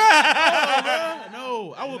 Like,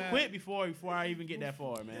 no, I would quit before I even get that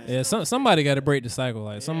far, man. Yeah, somebody got to break the cycle.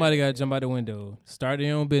 Like somebody got to jump out the window, start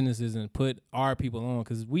their own businesses, and put our people on.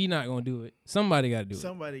 Because we not gonna do it. Somebody got to do it.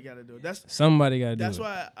 Somebody got to do it. Somebody got to do it. That's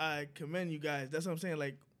why I commend you guys. That's what I'm saying.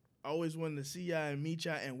 Like, I always wanted to see y'all and meet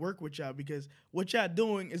y'all and work with y'all because what y'all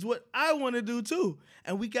doing is what I want to do too.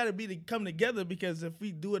 And we got to come together because if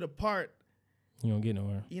we do it apart, you don't get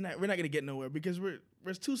nowhere. We're not gonna get nowhere because we're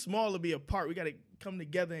too small to be apart. We gotta come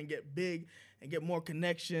together and get big and get more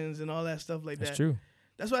connections and all that stuff like that. That's true.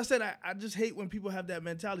 That's why I said I just hate when people have that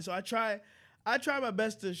mentality. So I try my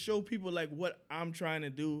best to show people like what I'm trying to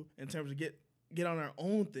do in terms of get on our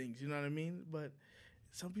own things. You know what I mean? But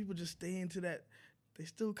some people just stay into that. They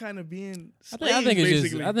still kind of being slaves, I think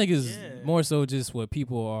it's basically. more so just what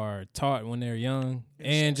people are taught when they're young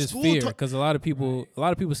and just fear because a lot of people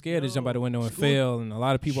scared to jump out the window and fail, and a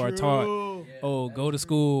lot of people are taught, go to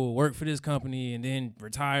school, work for this company, and then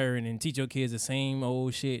retire and then teach your kids the same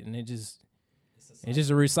old shit, and it's just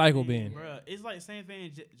a recycle bin. Bruh, it's like the same thing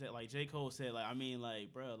like J. Cole said. Like, I mean,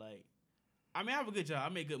 like, bruh, like, I mean, I have a good job, I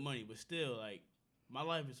make good money, but still, like, my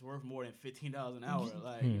life is worth more than $15 an hour.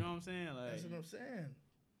 Like, you know what I'm saying? Like, that's what I'm saying.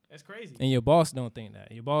 That's crazy. And your boss don't think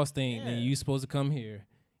that. Your boss think that you supposed to come here.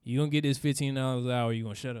 You gonna get this $15 an hour. You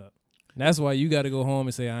gonna shut up. That's why you got to go home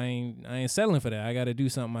and say I ain't settling for that. I got to do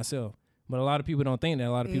something myself. But a lot of people don't think that. A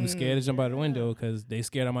lot of people scared to jump out the window because they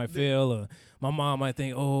scared I might fail, or my mom might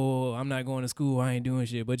think, oh, I'm not going to school. I ain't doing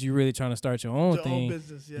shit. But you really trying to start your own thing. Own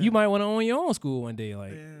business, You might want to own your own school one day.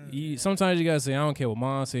 Like sometimes you got to say, I don't care what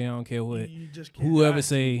mom say. I don't care what whoever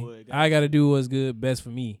say. I got to do what's good, best for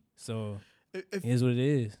me. So If Here's what it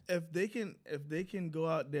is. if they can go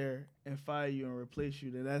out there and fire you and replace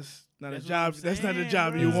you, then that's not That's a what job. I'm That's not the saying,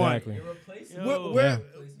 job bro. you want. Exactly. Yo.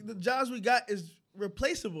 The jobs we got is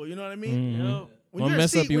replaceable. You know what I mean? Mhm. Yo. When Won't you're, a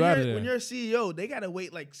mess up you out of there. when you're a CEO, they gotta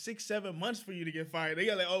wait like 6-7 months for you to get fired. They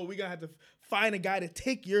got like, oh, we gotta have to find a guy to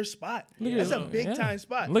take your spot. Look at That's a that. big Yeah. time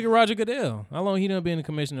spot. Look at Roger Goodell. How long he done been the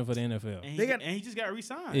commissioner for the NFL? And They got- he just got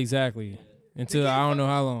re-signed. Exactly. Until can't I don't find- know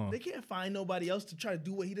how long. They can't find nobody else to try to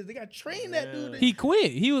do what he does. They gotta train that dude. He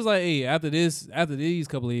quit. He was like, hey, after these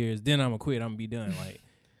couple of years, then I'm gonna quit. I'm gonna be done. Like,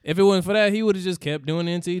 if it wasn't for that, he would have just kept doing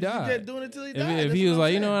it until he He's died. kept doing it till he If, died. if That's he what was I'm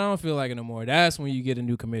like, you know, saying. what, I don't feel like it no more. That's when you get a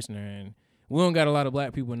new commissioner, and we don't got a lot of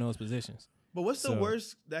black people in those positions. But what's the So-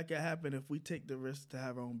 worst that could happen if we take the risk to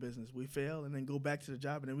have our own business? We fail and then go back to the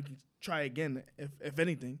job and then we can try again. If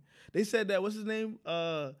anything, they said that what's his name?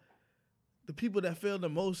 The people that fail the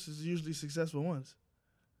most is usually successful ones.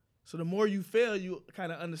 So the more you fail, you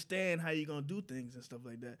kind of understand how you're gonna do things and stuff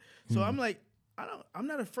like that. So I'm like, I'm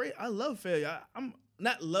not afraid. I love failure. I'm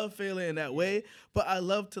not love failure in that way, but I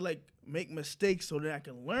love to like make mistakes so that I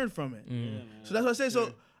can learn from it. Yeah, man. So that's what I say.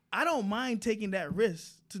 So I don't mind taking that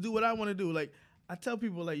risk to do what I want to do. Like I tell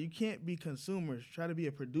people, like you can't be consumers. Try to be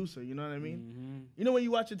a producer. You know what I mean? Mm-hmm. You know when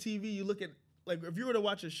you watch a TV, you look at like if you were to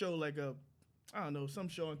watch a show like I don't know, some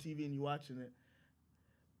show on TV and you watching it.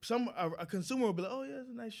 A consumer will be like, oh yeah, it's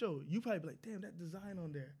a nice show. You probably be like, damn, that design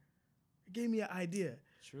on there, it gave me an idea.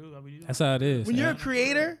 True. I mean, That's how it is. When you're yeah. a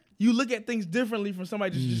creator, you look at things differently from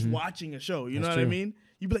somebody just Mhm. watching a show. You That's know what I true. mean?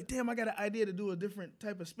 You be like, damn, I got an idea to do a different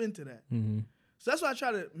type of spin to that. Mhm. So that's why I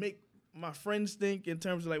try to make my friends think in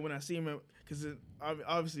terms of like when I see them, because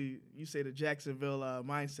obviously you say the Jacksonville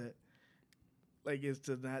mindset, like is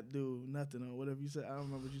to not do nothing or whatever you said. I don't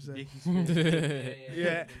remember what you said.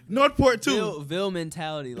 Yeah, Northport too. Ville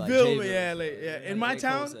mentality, like Ville, J-Ville. yeah, like, yeah. In my J.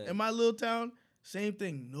 Cole town, said. in my little town, same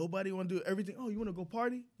thing. Nobody want to do everything. Oh, you want to go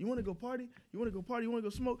party? You want to go party? You want to go party? You want to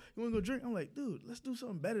go smoke? You want to go drink? I'm like, dude, let's do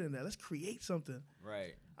something better than that. Let's create something.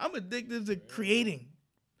 Right. I'm addicted to creating.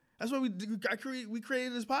 That's why we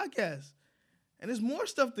created this podcast. And there's more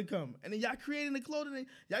stuff to come. And then y'all creating the clothing. And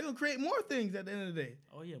y'all gonna create more things at the end of the day.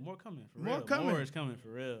 Oh yeah, more coming for More real. coming. More is coming for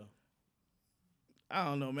real. I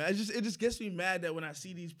don't know, man. It just gets me mad that when I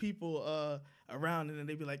see these people around and then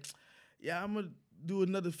they be like, yeah, I'm gonna do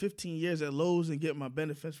another 15 years at Lowe's and get my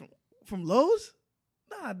benefits from Lowe's.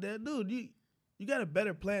 Nah, dude, you got a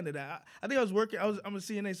better plan than that. I think I was working. I'm a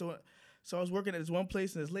CNA, so I was working at this one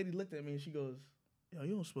place and this lady looked at me and she goes, yo,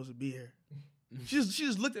 you don't supposed to be here. she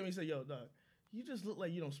just looked at me and said, yo, dog, you just look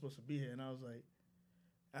like you don't supposed to be here. And I was like,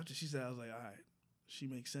 after she said, I was like, all right, she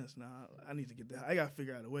makes sense now. I need to get that. I got to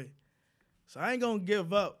figure out a way. So I ain't going to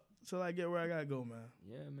give up till I get where I got to go, man.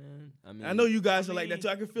 Yeah, man. I mean, I know you guys are like that too.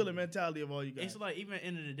 I can feel the mentality of all you guys. It's like even at the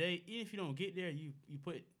end of the day, even if you don't get there, you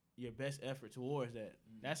put your best effort towards that.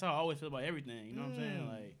 That's how I always feel about everything. You know what I'm saying?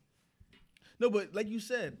 Like, No, but like you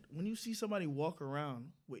said, when you see somebody walk around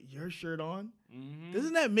with your shirt on, mm-hmm.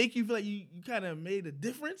 doesn't that make you feel like you kind of made a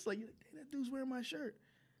difference? Like, hey, that dude's wearing my shirt.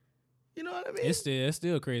 You know what I mean? It's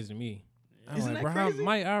still crazy to me. I'm Isn't like, that bro, crazy?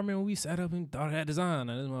 Mike, I remember we sat up and thought of that design.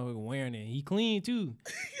 And this motherfucker wearing it. He clean too.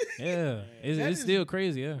 Yeah, it's That is- still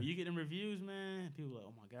crazy. Yeah. When you get them reviews, man, people like,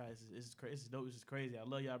 oh my god, this is crazy. This is dope. This is crazy. I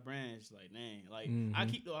love y'all brand. It's like, dang, like I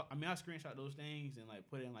Mhm. keep. I screenshot those things and like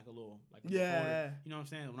put it in like a little like a Yeah. folder. You know what I'm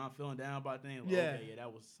saying? When I'm feeling down about things, like, Yeah. okay, yeah,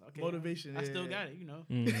 that was okay. Motivation, I yeah, still yeah. got it. You know.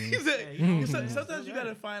 Mhm. He said- Yeah, you know, sometimes still you got gotta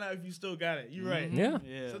it. find out if you still got it. You're right. Yeah.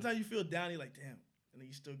 Yeah. Sometimes you feel down. You're like, damn, and then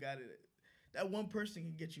you still got it. That one person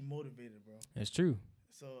can get you motivated, bro. That's true.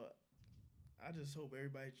 So I just hope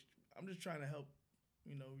everybody. I'm just trying to help.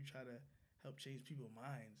 You know, we try to help change people's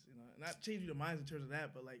minds. You know, not change their minds in terms of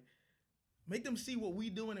that, but like make them see what we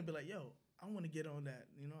doing and be like, yo, I want to get on that.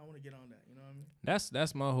 You know, I want to get on that. You know what I mean?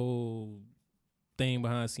 That's my whole thing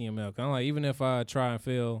behind CML. 'Cause I'm like, even if I try and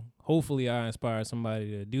fail, hopefully I inspire somebody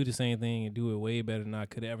to do the same thing and do it way better than I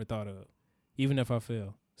could have ever thought of, even if I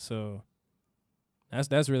fail. So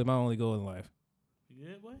that's really my only goal in life. You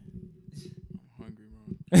good, boy? I'm hungry,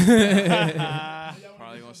 bro. Ah.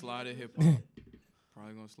 Probably gonna slide at hip hop.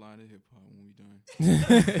 Probably gonna slide at hip hop when we done.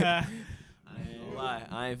 I ain't gonna lie.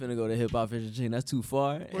 I ain't finna go to Hip Hop Fish and Chicken. That's too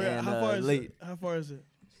far. Where, and, how far is late. it? How far is it?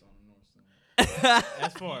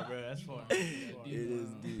 That's far, bro. That's far. It is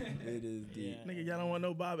deep. It is deep. Yeah. Nigga, y'all don't want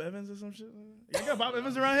no Bob Evans or some shit? Y'all got Bob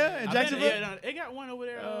Evans around here in I bet- Jacksonville? Yeah, no, they got one over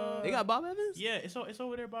there. They got Bob Evans? Yeah, it's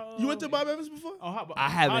over there by. You went to Bob Evans before? Oh, I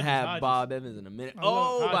haven't Hodges, had Hodges. Bob Evans in a minute. I love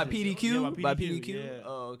Oh, by Hodges. PDQ? Yeah, by by PDQ? PDQ, yeah.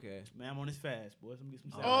 Oh, okay. Man, I'm on this fast, boys. Let me get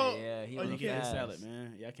some salad. Oh, yeah, he oh, on you the can't Get fast. salad,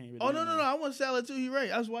 man. Yeah, I can't really. Oh, no. I want salad too. You're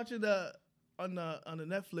right. I was watching on the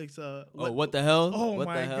Netflix. What the hell? Oh What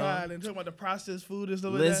my the hell? God! And talking about the processed food and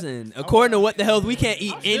stuff Listen, like that. according to What the Health, we can't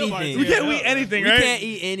eat still about to anything. We can't eat anything, We right? can't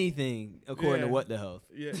eat anything according to Yeah. What the Health.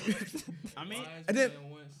 Yeah. I mean, And then-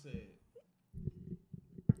 once said,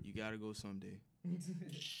 "You gotta go someday."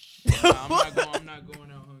 I'm not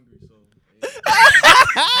going out hungry. So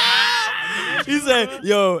He said,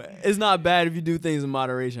 "Yo, it's not bad if you do things in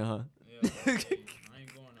moderation, huh?" I ain't going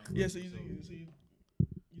out. Yeah. So you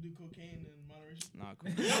do cocaine in moderation. Nah,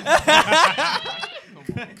 come on,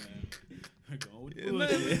 man. Going with the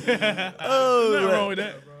bullshit. Oh, Nothing but- wrong with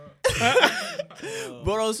that.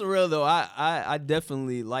 But on some real though, I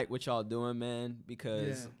definitely like what y'all doing, man,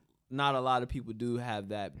 because Yeah. not a lot of people do have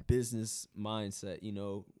that business mindset, you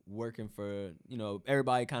know, working for, you know,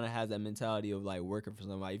 everybody kind of has that mentality of like working for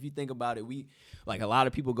somebody. If you think about it, we, like a lot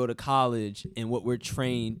of people go to college and what we're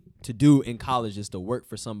trained to do in college is to work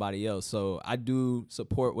for somebody else. So I do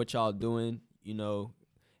support what y'all doing, you know,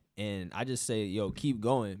 and I just say, yo, keep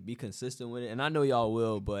going, be consistent with it. And I know y'all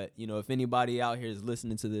will, but, you know, if anybody out here is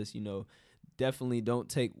listening to this, you know, definitely don't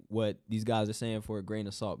take what these guys are saying for a grain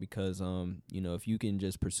of salt because, you know, if you can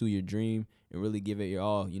just pursue your dream and really give it your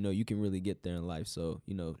all, you know, you can really get there in life. So,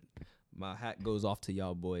 you know, my hat goes off to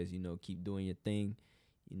y'all boys, you know, keep doing your thing.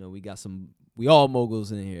 You know, we all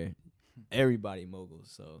moguls in here. Everybody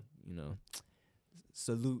moguls. So, you know,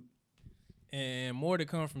 salute. And more to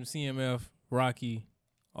come from CMF, Rocky,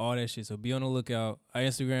 all that shit. So be on the lookout. Our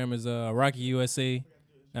Instagram is Rocky USA.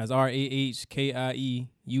 That's RAHKIE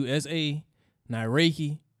USA. Not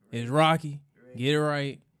Reiki. It's Rocky. Get it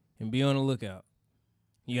right and be on the lookout.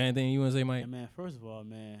 You got anything you want to say, Mike? Yeah, man, first of all,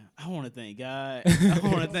 man, I want to thank God. I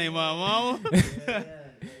want to thank my mama.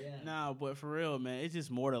 Nah, but for real, man, it's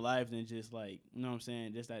just more to life than just like, you know what I'm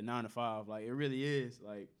saying, just that 9 to 5. Like, it really is.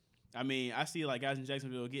 Like, I mean, I see like guys in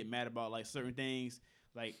Jacksonville get mad about like certain things.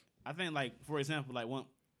 Like, I think like, for example, like when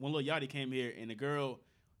Lil Yachty came here and the girl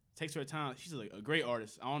takes her time. She's like a great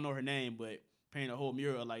artist. I don't know her name, but painting a whole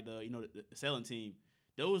mural like the selling team.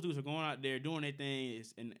 Those dudes are going out there doing their thing,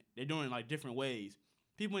 and they're doing it like different ways.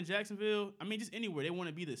 People in Jacksonville, I mean, just anywhere, they want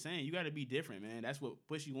to be the same. You got to be different, man. That's what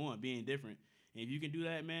push you on, being different. And if you can do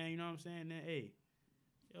that, man, you know what I'm saying? Then hey,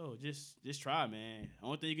 yo, just try, man.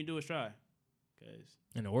 Only thing you can do is try.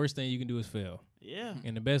 And the worst thing you can do is fail. Yeah.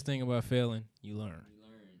 And the best thing about failing, you learn.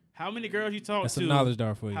 How many girls you talk That's to? a knowledge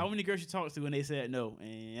dart for you. How many girls you talked to when they said no,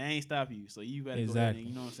 and I ain't stop you, so you better go ahead Exactly. and,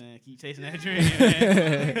 you know what I'm saying, keep chasing that dream,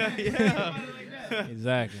 man. Yeah.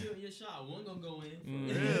 Exactly. Your shot, one gonna go in.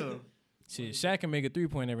 Real. Shit, Shaq can make a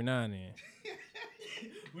 3-point every now and then.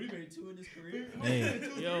 What, he made 2 in his career?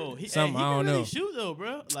 Man. Yo, he Something can I don't really know. shoot though,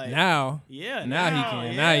 bro. Like Now yeah, he can.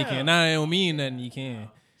 yeah. Now he can. Now it don't mean nothing. You can.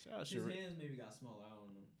 Shout out His Sheree. hands maybe got smaller. I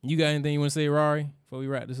don't know. You got anything you want to say, Rory, before we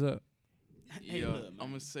wrap this up? Hey, Yo, look, man. I'm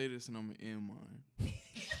gonna say this and I'm gonna end mine.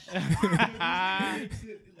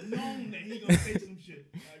 Known that he gonna say some shit.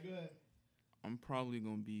 All right, go ahead. I'm probably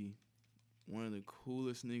gonna be one of the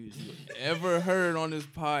coolest niggas you ever heard on this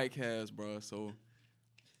podcast, bro. So,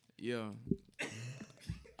 yeah,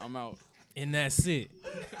 I'm out. And that's it.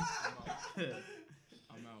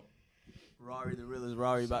 I'm out. Rory the realest.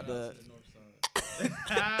 Rory about to North Side.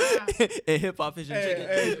 and hip hop fish and chicken.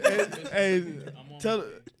 Hey, I'm on tell. my way.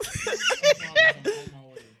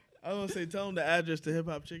 I was gonna say, tell him the address to Hip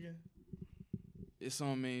Hop Chicken. It's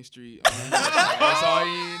on Main Street. That's all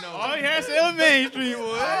you need to know. All you had to say was Main Street,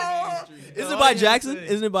 boy. Main Street. Isn't it by Jackson?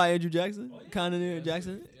 Isn't it by Andrew Jackson? Kind of near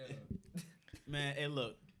Jackson. Man, hey,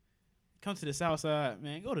 look. Come to the South Side,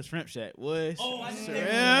 man. Go to Shrimp Shack, boys. Oh, I Shrimp.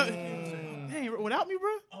 didn't Hey, without me,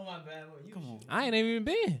 bro? Oh my bad. Come on. I ain't even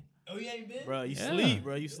been. Oh, you ain't been? Bro, you Yeah. sleep,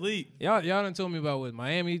 bro. You sleep. Y'all done told me about what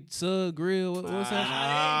Miami Sub Grill. What's that?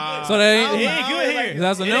 Ah. So that ain't- it ain't good here.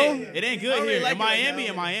 That's a It no? ain't- It ain't good really here. like In it like Miami, that.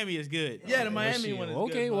 and Miami is good. Yeah, the Oh, Miami shit. one is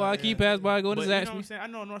Okay, good. well, I keep pass by, go to But you know what I'm Zaxby's. saying? I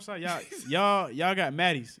know Northside, y'all got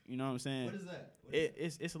Maddie's. You know what I'm saying? What is that?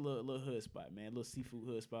 It's a little hood spot, man. A little seafood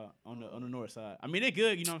hood spot on the north side. I mean, they're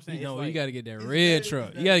good. You know what I'm saying? You know, It's you like, got to get that red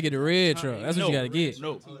truck. You got to get the red truck. That's what you got to get.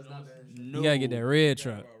 No, Oh, it's not bad. no. You got to get that red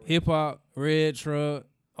truck. Hip hop, red truck,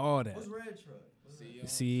 all that. What's red truck?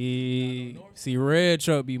 See, red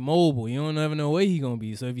truck be mobile. You don't never know where he gonna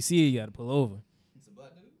be. So if you see it, you gotta pull over. It's a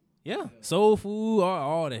black dude. Yeah, soul food,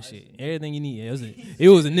 all that shit, everything you need. It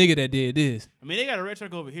was a nigga that did this. I mean, they got a red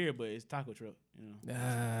truck over here, but it's taco truck. You know.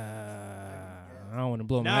 I don't want to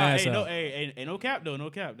blow my Nah, ass hey, no, out. hey, no cap though, no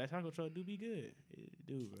cap. That taco truck do be good. It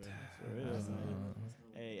do, bro. For real.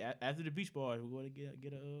 Hey, after the beach bar, we're going to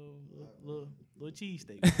get a little cheese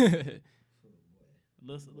steak.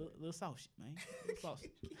 little sausage, man. Little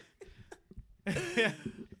sausage.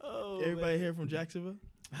 Oh, Everybody man. here from Jacksonville?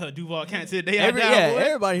 Duval can't sit day out boy.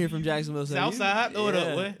 Everybody here from Jacksonville. So Southside, throw it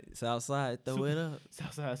up, boy. Southside, throw it up.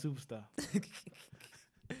 Southside superstar.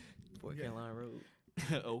 Fort Carolina Road.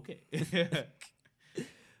 Okay.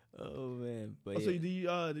 Oh man, but Also, did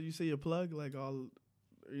you say your plug like all,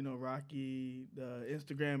 Rocky, the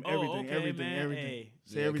Instagram, everything, okay, everything, man. everything. Hey.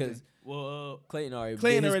 Say everything. Well, Clayton already.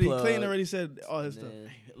 Clayton did his plug. already said all his stuff.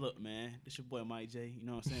 Man. look, man, this your boy Mike J. You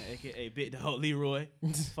know what I'm saying? AKA Big Dog Leroy.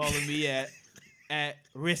 Follow me at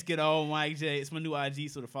Risk It All Mike J. It's my new IG,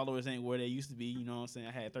 so the followers ain't where they used to be. You know what I'm saying?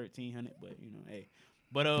 I had 1,300, but hey.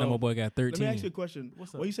 But That my boy got 13. Let me ask you a question.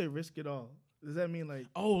 What's up? When you say risk it all, does that mean like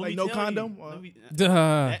let me no tell condom? you. Or- Duh.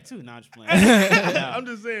 That too. Nah, I'm just playing. I'm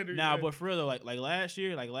just saying. Dude. Nah, but for real though, like last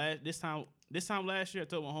year, this time last year, I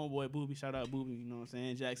told my homeboy Booby, shout out Booby, you know what I'm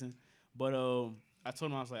saying, Jackson. But I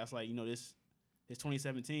told him I was like, this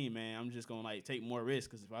 2017, man, I'm just gonna like take more risks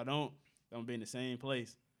because if I don't, I'm gonna be in the same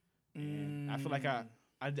place. And I feel like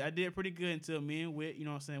I did pretty good until me and Whit, you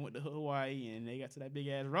know what I'm saying, went to Hawaii and they got to that big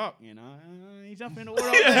ass rock, I ain't jumping in the water.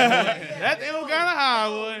 That's ain't no kind of high,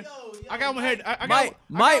 boy. I got my head. I got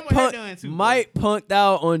my head done too. Mike punked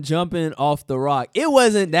out on jumping off the rock. It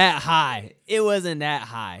wasn't that high.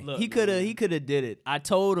 Look, he could have did it. I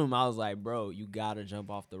told him, I was like, bro, you gotta jump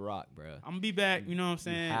off the rock, bro. I'm gonna be back, you know what I'm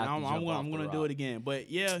saying? have to I'm jump off gonna the do rock. it again. But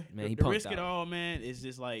yeah, Man, he the punked risk it out. all, man, is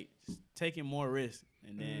just like taking more risk.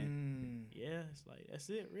 And then it's like that's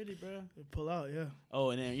it, really, bro. Pull out, yeah. Oh,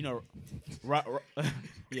 and then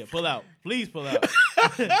yeah, pull out. Please pull out.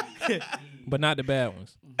 But not the bad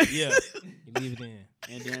ones. Yeah. You leave it in.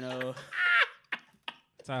 And then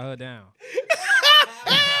Tie her down.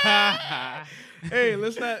 Hey,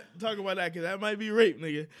 let's not talk about that because that might be rape,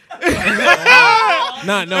 nigga.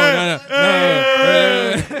 No.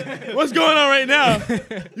 What's going on right now?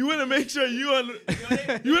 You want to make sure you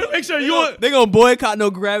They gonna boycott No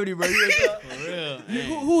Gravity, bro. for real.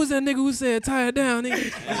 Who was that nigga who said tie her down,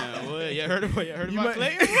 nigga? Yeah, well, you heard about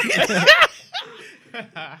might- Clayton?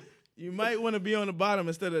 You might want to be on the bottom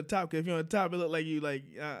instead of the top. Because if you're on the top, it look like you like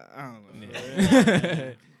I don't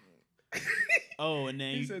know. Oh, and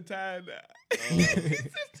then He you said tired.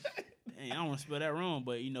 Dang, I don't want to spell that wrong,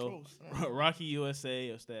 but Rocky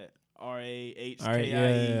USA, what's that? RAHKIE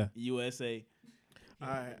yeah. USA. All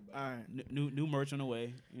right. New merch on the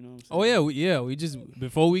way. You know what I'm saying? Oh yeah, we just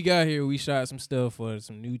before we got here, we shot some stuff for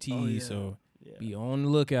some new tees. yeah. So Yeah. be on the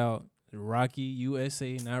lookout. Rocky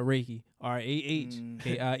USA, not Reiki.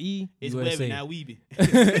 RAHKIE It's USA. Webby, not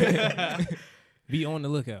Weeby. Be on the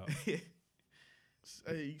lookout.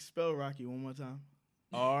 Hey, spell Rocky one more time.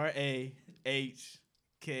 RAHKIE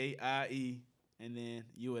and then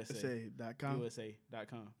USA. USA.com.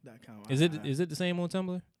 USA.com. Is it the same on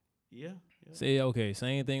Tumblr? Yeah. Say okay,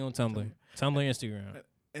 same thing on Tumblr. Tumblr, Instagram.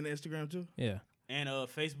 And Instagram too? Yeah. And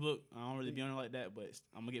Facebook, I don't really be on it like that, but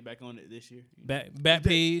I'm gonna get back on it this year. Back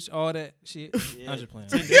page, all that shit. Yeah. I'm just playing.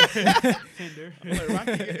 Tinder. I'm like,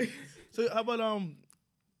 Rocky. So how about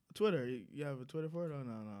Twitter? You have a Twitter for it or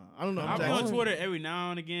no? I don't know. I'll I'm be just on asking. Twitter every now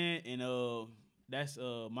and again, and that's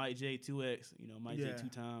Mike J2X. Mike Yeah. J 2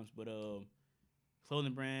 times, but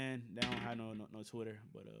clothing brand. They don't have no Twitter,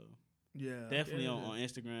 but Yeah. definitely yeah. on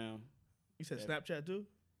Instagram. You said Snapchat too?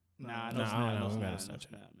 Nah, no, I don't know. no We got a Snap,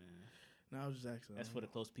 Snapchat. man. No, I was just asking. That's for the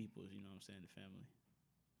close people, you know what I'm saying, the family.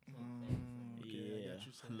 Okay, Yeah, I got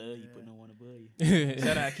you. I love you, but Yeah. no one above you.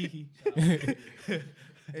 Shout out Kiki.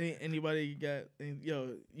 Anybody got?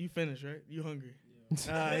 Yo, you finished right? You hungry? He's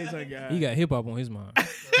hungry. He got hip hop on his mind.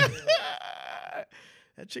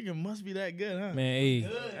 That chicken must be that good, huh? Man, hey,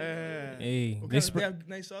 hey. What They kind they have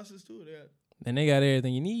nice sauces too. They got, and they got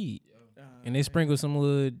everything you need. And they sprinkle some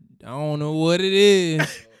little, I don't know what it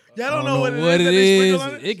is. Y'all I don't know what it it is.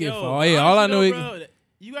 is. It can fall. Yeah, all I know is. bro,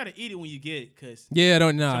 you gotta eat it when you get it, cause Yeah,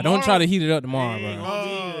 don't try Tomorrow- to heat it up tomorrow, It ain't bro. gonna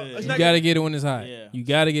be Oh, good. it's You not gotta get it when it's hot. Yeah. You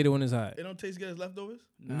gotta get it when it's hot. It don't taste good as leftovers.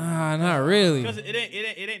 Nah, not really. Cause it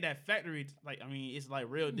ain't that factory. Like I mean, it's like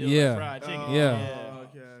real deal Yeah. like fried chicken. Yeah.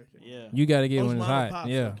 Okay. Yeah. You gotta get it Oh, when it's it's mom hot. and pops.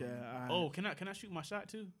 Yeah. Okay. All right. Oh, can I shoot my shot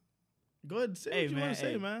too? Go ahead and say Hey what you man, want to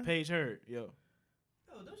say, man. Paige Heard, yo.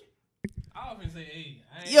 I often say, hey.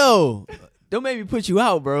 Yo, don't make me put you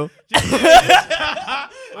out, bro. I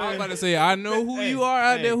was about to say, I know who Hey, you are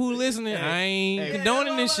out hey, there who listening. hey, I ain't hey.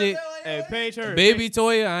 condoning this shit. Hey, Paige Heard. Baby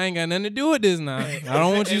Toya, I ain't got nothing to do with this now. I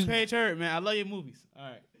don't want Hey, you. Paige Heard, man. I love your movies. All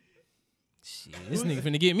right. Shit, this nigga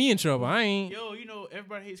finna get me in trouble. I ain't. Yo,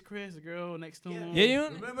 everybody hates Chris, the girl next to him. Yeah, you.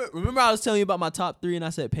 Remember I was telling you about my top 3 and I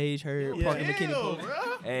said Paige Heard, Yeah. Parker McKinney. Ew, Pope. bro.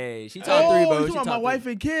 Hey, she top 3, bro. you She talking about top my 3. wife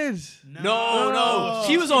and kids? No.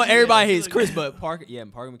 She was on Everybody Hates Chris, but Parker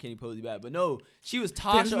McKinney posed bad. But no, she was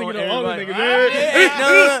Damn, this Tasha on nigga know all the Everybody. niggas.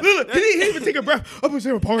 No. Look, he didn't even take a breath. I'm gonna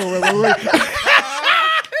say Parker. Wait.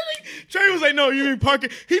 Trey was like, no, you mean Parker.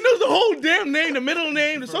 He knows the whole damn name, the middle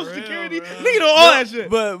name, the social real, security. bro. Nigga know all that shit.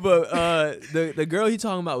 But the girl he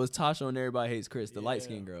talking about was Tasha on Everybody Hates Chris, the light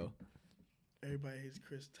skinned girl. Everybody hates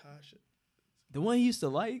Chris Tasha. The one he used to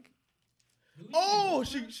like. Oh,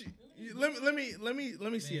 she let me see that. Yo,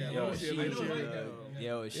 Let me see she, it, let me see it.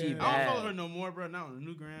 yo, she Yeah. I bad. don't follow her no more, bro. Not on the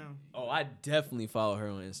new gram. Oh, I definitely follow her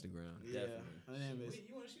on Instagram. Yeah. Definitely. Her name is. You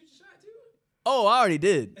want to shoot your shot too? Oh, I already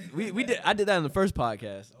did. We did. I did that in the first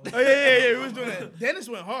podcast. Oh yeah. We was doing that. Dennis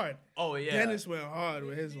went hard. Oh yeah. Dennis went hard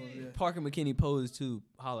with his one. Yeah. Parker McKinney posed too.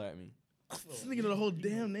 Holler at me. This nigga know the whole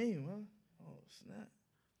damn name, huh? Oh snap.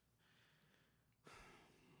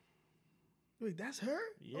 Wait, that's her?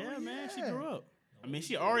 Yeah, Oh, man. She yeah. grew up. I mean,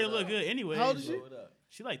 she already look good anyway. How old is she?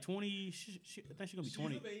 She like 20. She I think she's gonna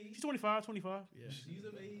be 20. She's 25. 25. Yeah. She's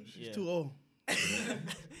of age. She's too old.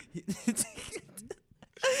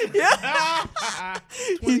 Yeah.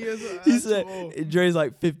 20 years old. He That's too old. said Dre's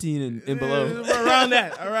like 15 and below. Around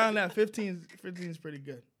that. 15 is pretty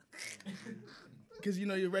good. Cause you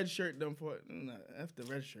know your red shirt done for after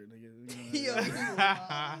red shirt, nigga. You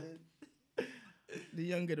know, the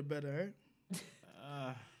younger the better,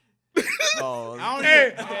 right? Oh,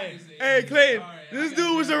 Hey, Clayton, this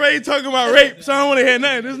dude was already talking about rape, so I don't want to hear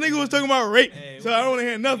nothing. This nigga was talking about rape, so I don't want to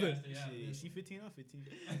hear nothing. She 15 or 15.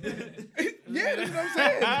 Yeah, that's what I'm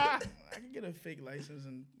saying. I can get a fake license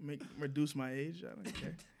and reduce my age. I don't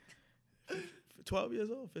care. 12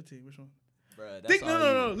 years old, 15, which one? bruh, Think,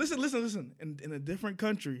 no. Listen. In a different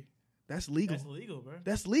country, that's legal. That's legal, bro.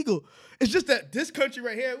 That's legal. It's just that this country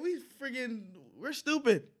right here, we're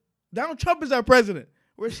stupid. Donald Trump is our president.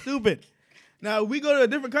 We're stupid. Now, we go to a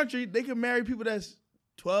different country, they can marry people that's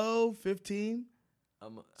 12, 15.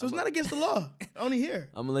 So it's not against the law. Only here.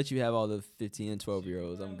 I'm gonna let you have all the 15 and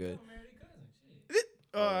 12-year-olds. I'm good.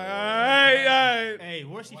 All right. Hey,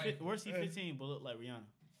 where's she 15 but look like Rihanna?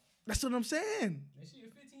 That's what I'm saying. Is she a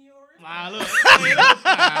 15-year-old? Ah, look.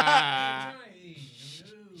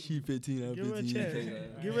 She 15. I'm Give her a 15. chance.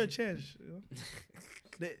 Give her a chance. You know?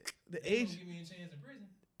 The age. Give me a chance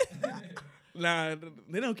in prison. Nah,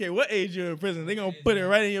 they don't care what age you're in prison. They gonna put it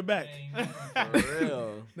right in your back. For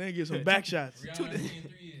real. They gonna get some back shots. Rihanna in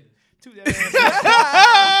 3 years. Toot that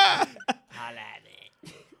ass up. Holla at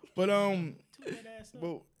it. But Toot that ass up.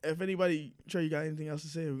 well, if anybody, Trey, you got anything else to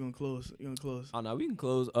say? We're gonna close. You're gonna close. Oh no, we can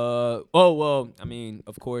close. I mean,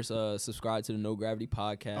 of course, subscribe to the No Gravity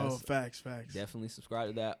podcast. Oh, facts. Definitely subscribe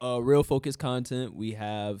to that. Real focus content. We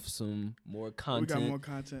have some more content. We got more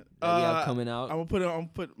content. that we have coming out. I'm gonna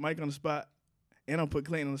put Mike on the spot, and I'm gonna put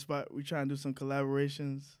Clayton on the spot. We trying to do some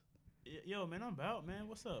collaborations. Yo, man, I'm about, man.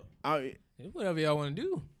 What's up? Whatever y'all want to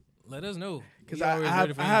do, let us know. Because We always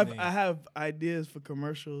ready for I have anything. I have ideas for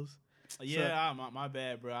commercials. Yeah, my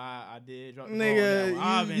bad, bro. I did drop the Nigga, ball on that one.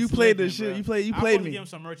 I've been you played the slipping, shit. bro. You I played was me. give him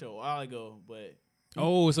some merch a while ago, but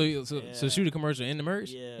Oh, so Yeah. shoot a commercial in the merch?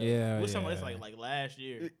 yeah, Yeah. What's something that's like last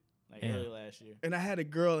year, like Yeah. early last year. And I had a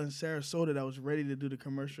girl in Sarasota that was ready to do the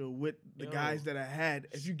commercial with the Yo. guys that I had.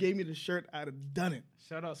 If you gave me the shirt, I'd have done it.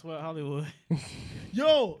 Shout out Sweat Hollywood.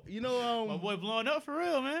 Yo, you know, My boy blowing up for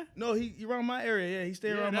real, man. no, he around my area. Yeah, he stayed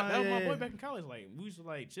Yeah, around that my was area. my boy back in college. Like we used to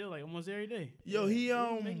like chill like almost every day. Yo,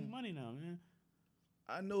 Yeah, he making money now, man.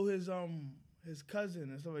 I know his cousin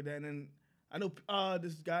and stuff like that. And then I know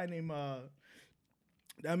this guy named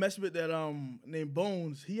that I messed with that named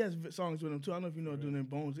Bones. He has songs with him too. I don't know if you know a dude named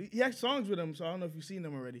Bones. He has songs with him, so I don't know if you've seen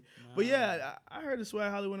them already. But yeah, I heard of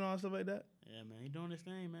Swag Hollywood and all stuff like that. Yeah, man, he doing his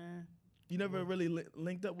thing, man. You never really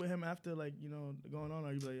linked up with him after like going on,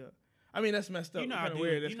 or you be like, yeah. I mean that's messed up. You know how Kind of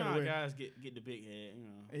weird. That's you know kind how of weird. guys get the big head, you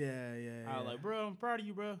know. Yeah. I was like, bro, I'm proud of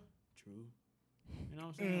you, bro. True. You know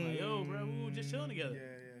what I'm saying? Like, yo, bro, we were just chilling together.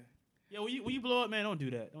 Yeah. Yo, when you blow up, man, don't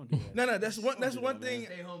do that. Don't do that. No, that's one that, thing. man.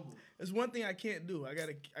 Stay humble. It's one thing I can't do. I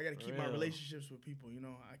gotta keep my real. relationships with people. You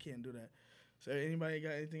know, I can't do that. So anybody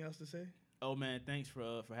got anything else to say? Oh man, thanks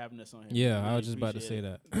for having us on here. Yeah, man. I Really was just about to say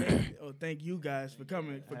appreciate that. Thank you guys for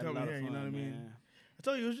coming it. Had a lot of here. You know fun, what I mean? man. I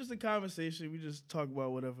told you it was just a conversation. We just talk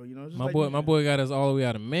about whatever. You know, just My like boy got us all the way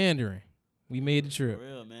out of Mandarin. We made the For trip.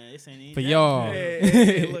 real, man. This ain't even For that y'all. good.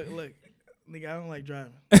 Hey, look, nigga, I don't like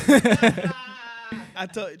driving. I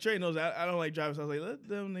told Trey knows I don't like driving, so I was like, let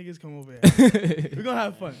them niggas come over here. We're gonna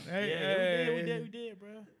have fun. Yeah, Hey, we did, bro.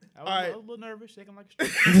 I was, All right. I was a little nervous, shaking like a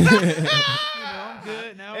stripper. You know, I'm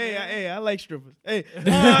good now. man. Hey, I like strippers. Hey,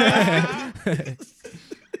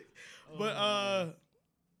 but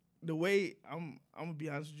the way I'm gonna be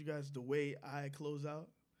honest with you guys, the way I close out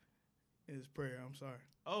is prayer. I'm sorry.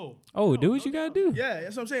 Oh, do what you gotta do. Yeah,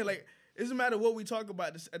 that's what I'm saying. Like, it doesn't matter what we talk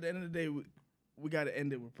about. This, at the end of the day, we got to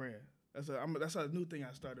end it with prayer. That's a new thing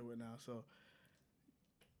I started with now. So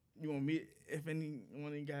You want me? If any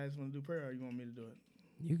one of you guys want to do prayer, or you want me to do it?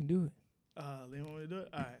 You can do it. They want me to do it.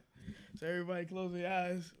 All right. So everybody, close their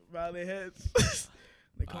eyes, bow their heads.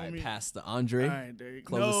 They All call right, me. Pastor Andre. All right, there you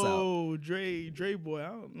close us out. No, Dre boy. I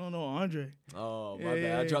don't know Andre. Oh, my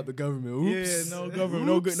Yeah. bad. I dropped the government. Oops. Yeah, no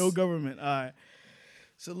government, no government. All right.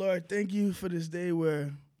 So Lord, thank you for this day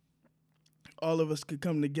where all of us could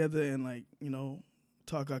come together and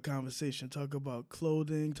talk our conversation, talk about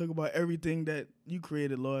clothing, talk about everything that you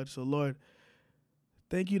created, Lord. So Lord,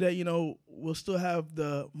 thank you that we'll still have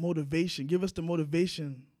the motivation. Give us the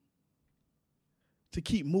motivation to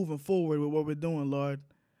keep moving forward with what we're doing, Lord,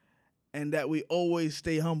 and that we always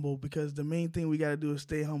stay humble, because the main thing we got to do is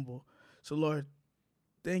stay humble. So, Lord,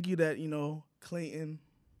 thank you that, Clayton,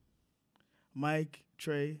 Mike,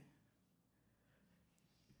 Trey,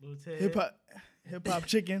 hip hop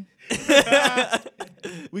chicken,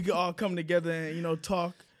 we could all come together and,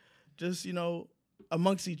 talk just,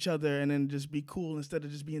 amongst each other, and then just be cool instead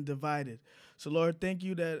of just being divided. So, Lord, thank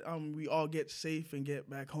you that we all get safe and get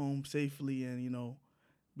back home safely and,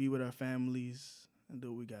 be with our families and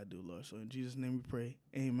do what we got to do, Lord. So, in Jesus' name we pray.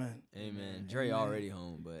 Amen. Amen. Dre already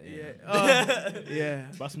home, but Yeah. Yeah.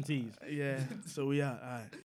 Buy some teas. Yeah. So, we out. All right.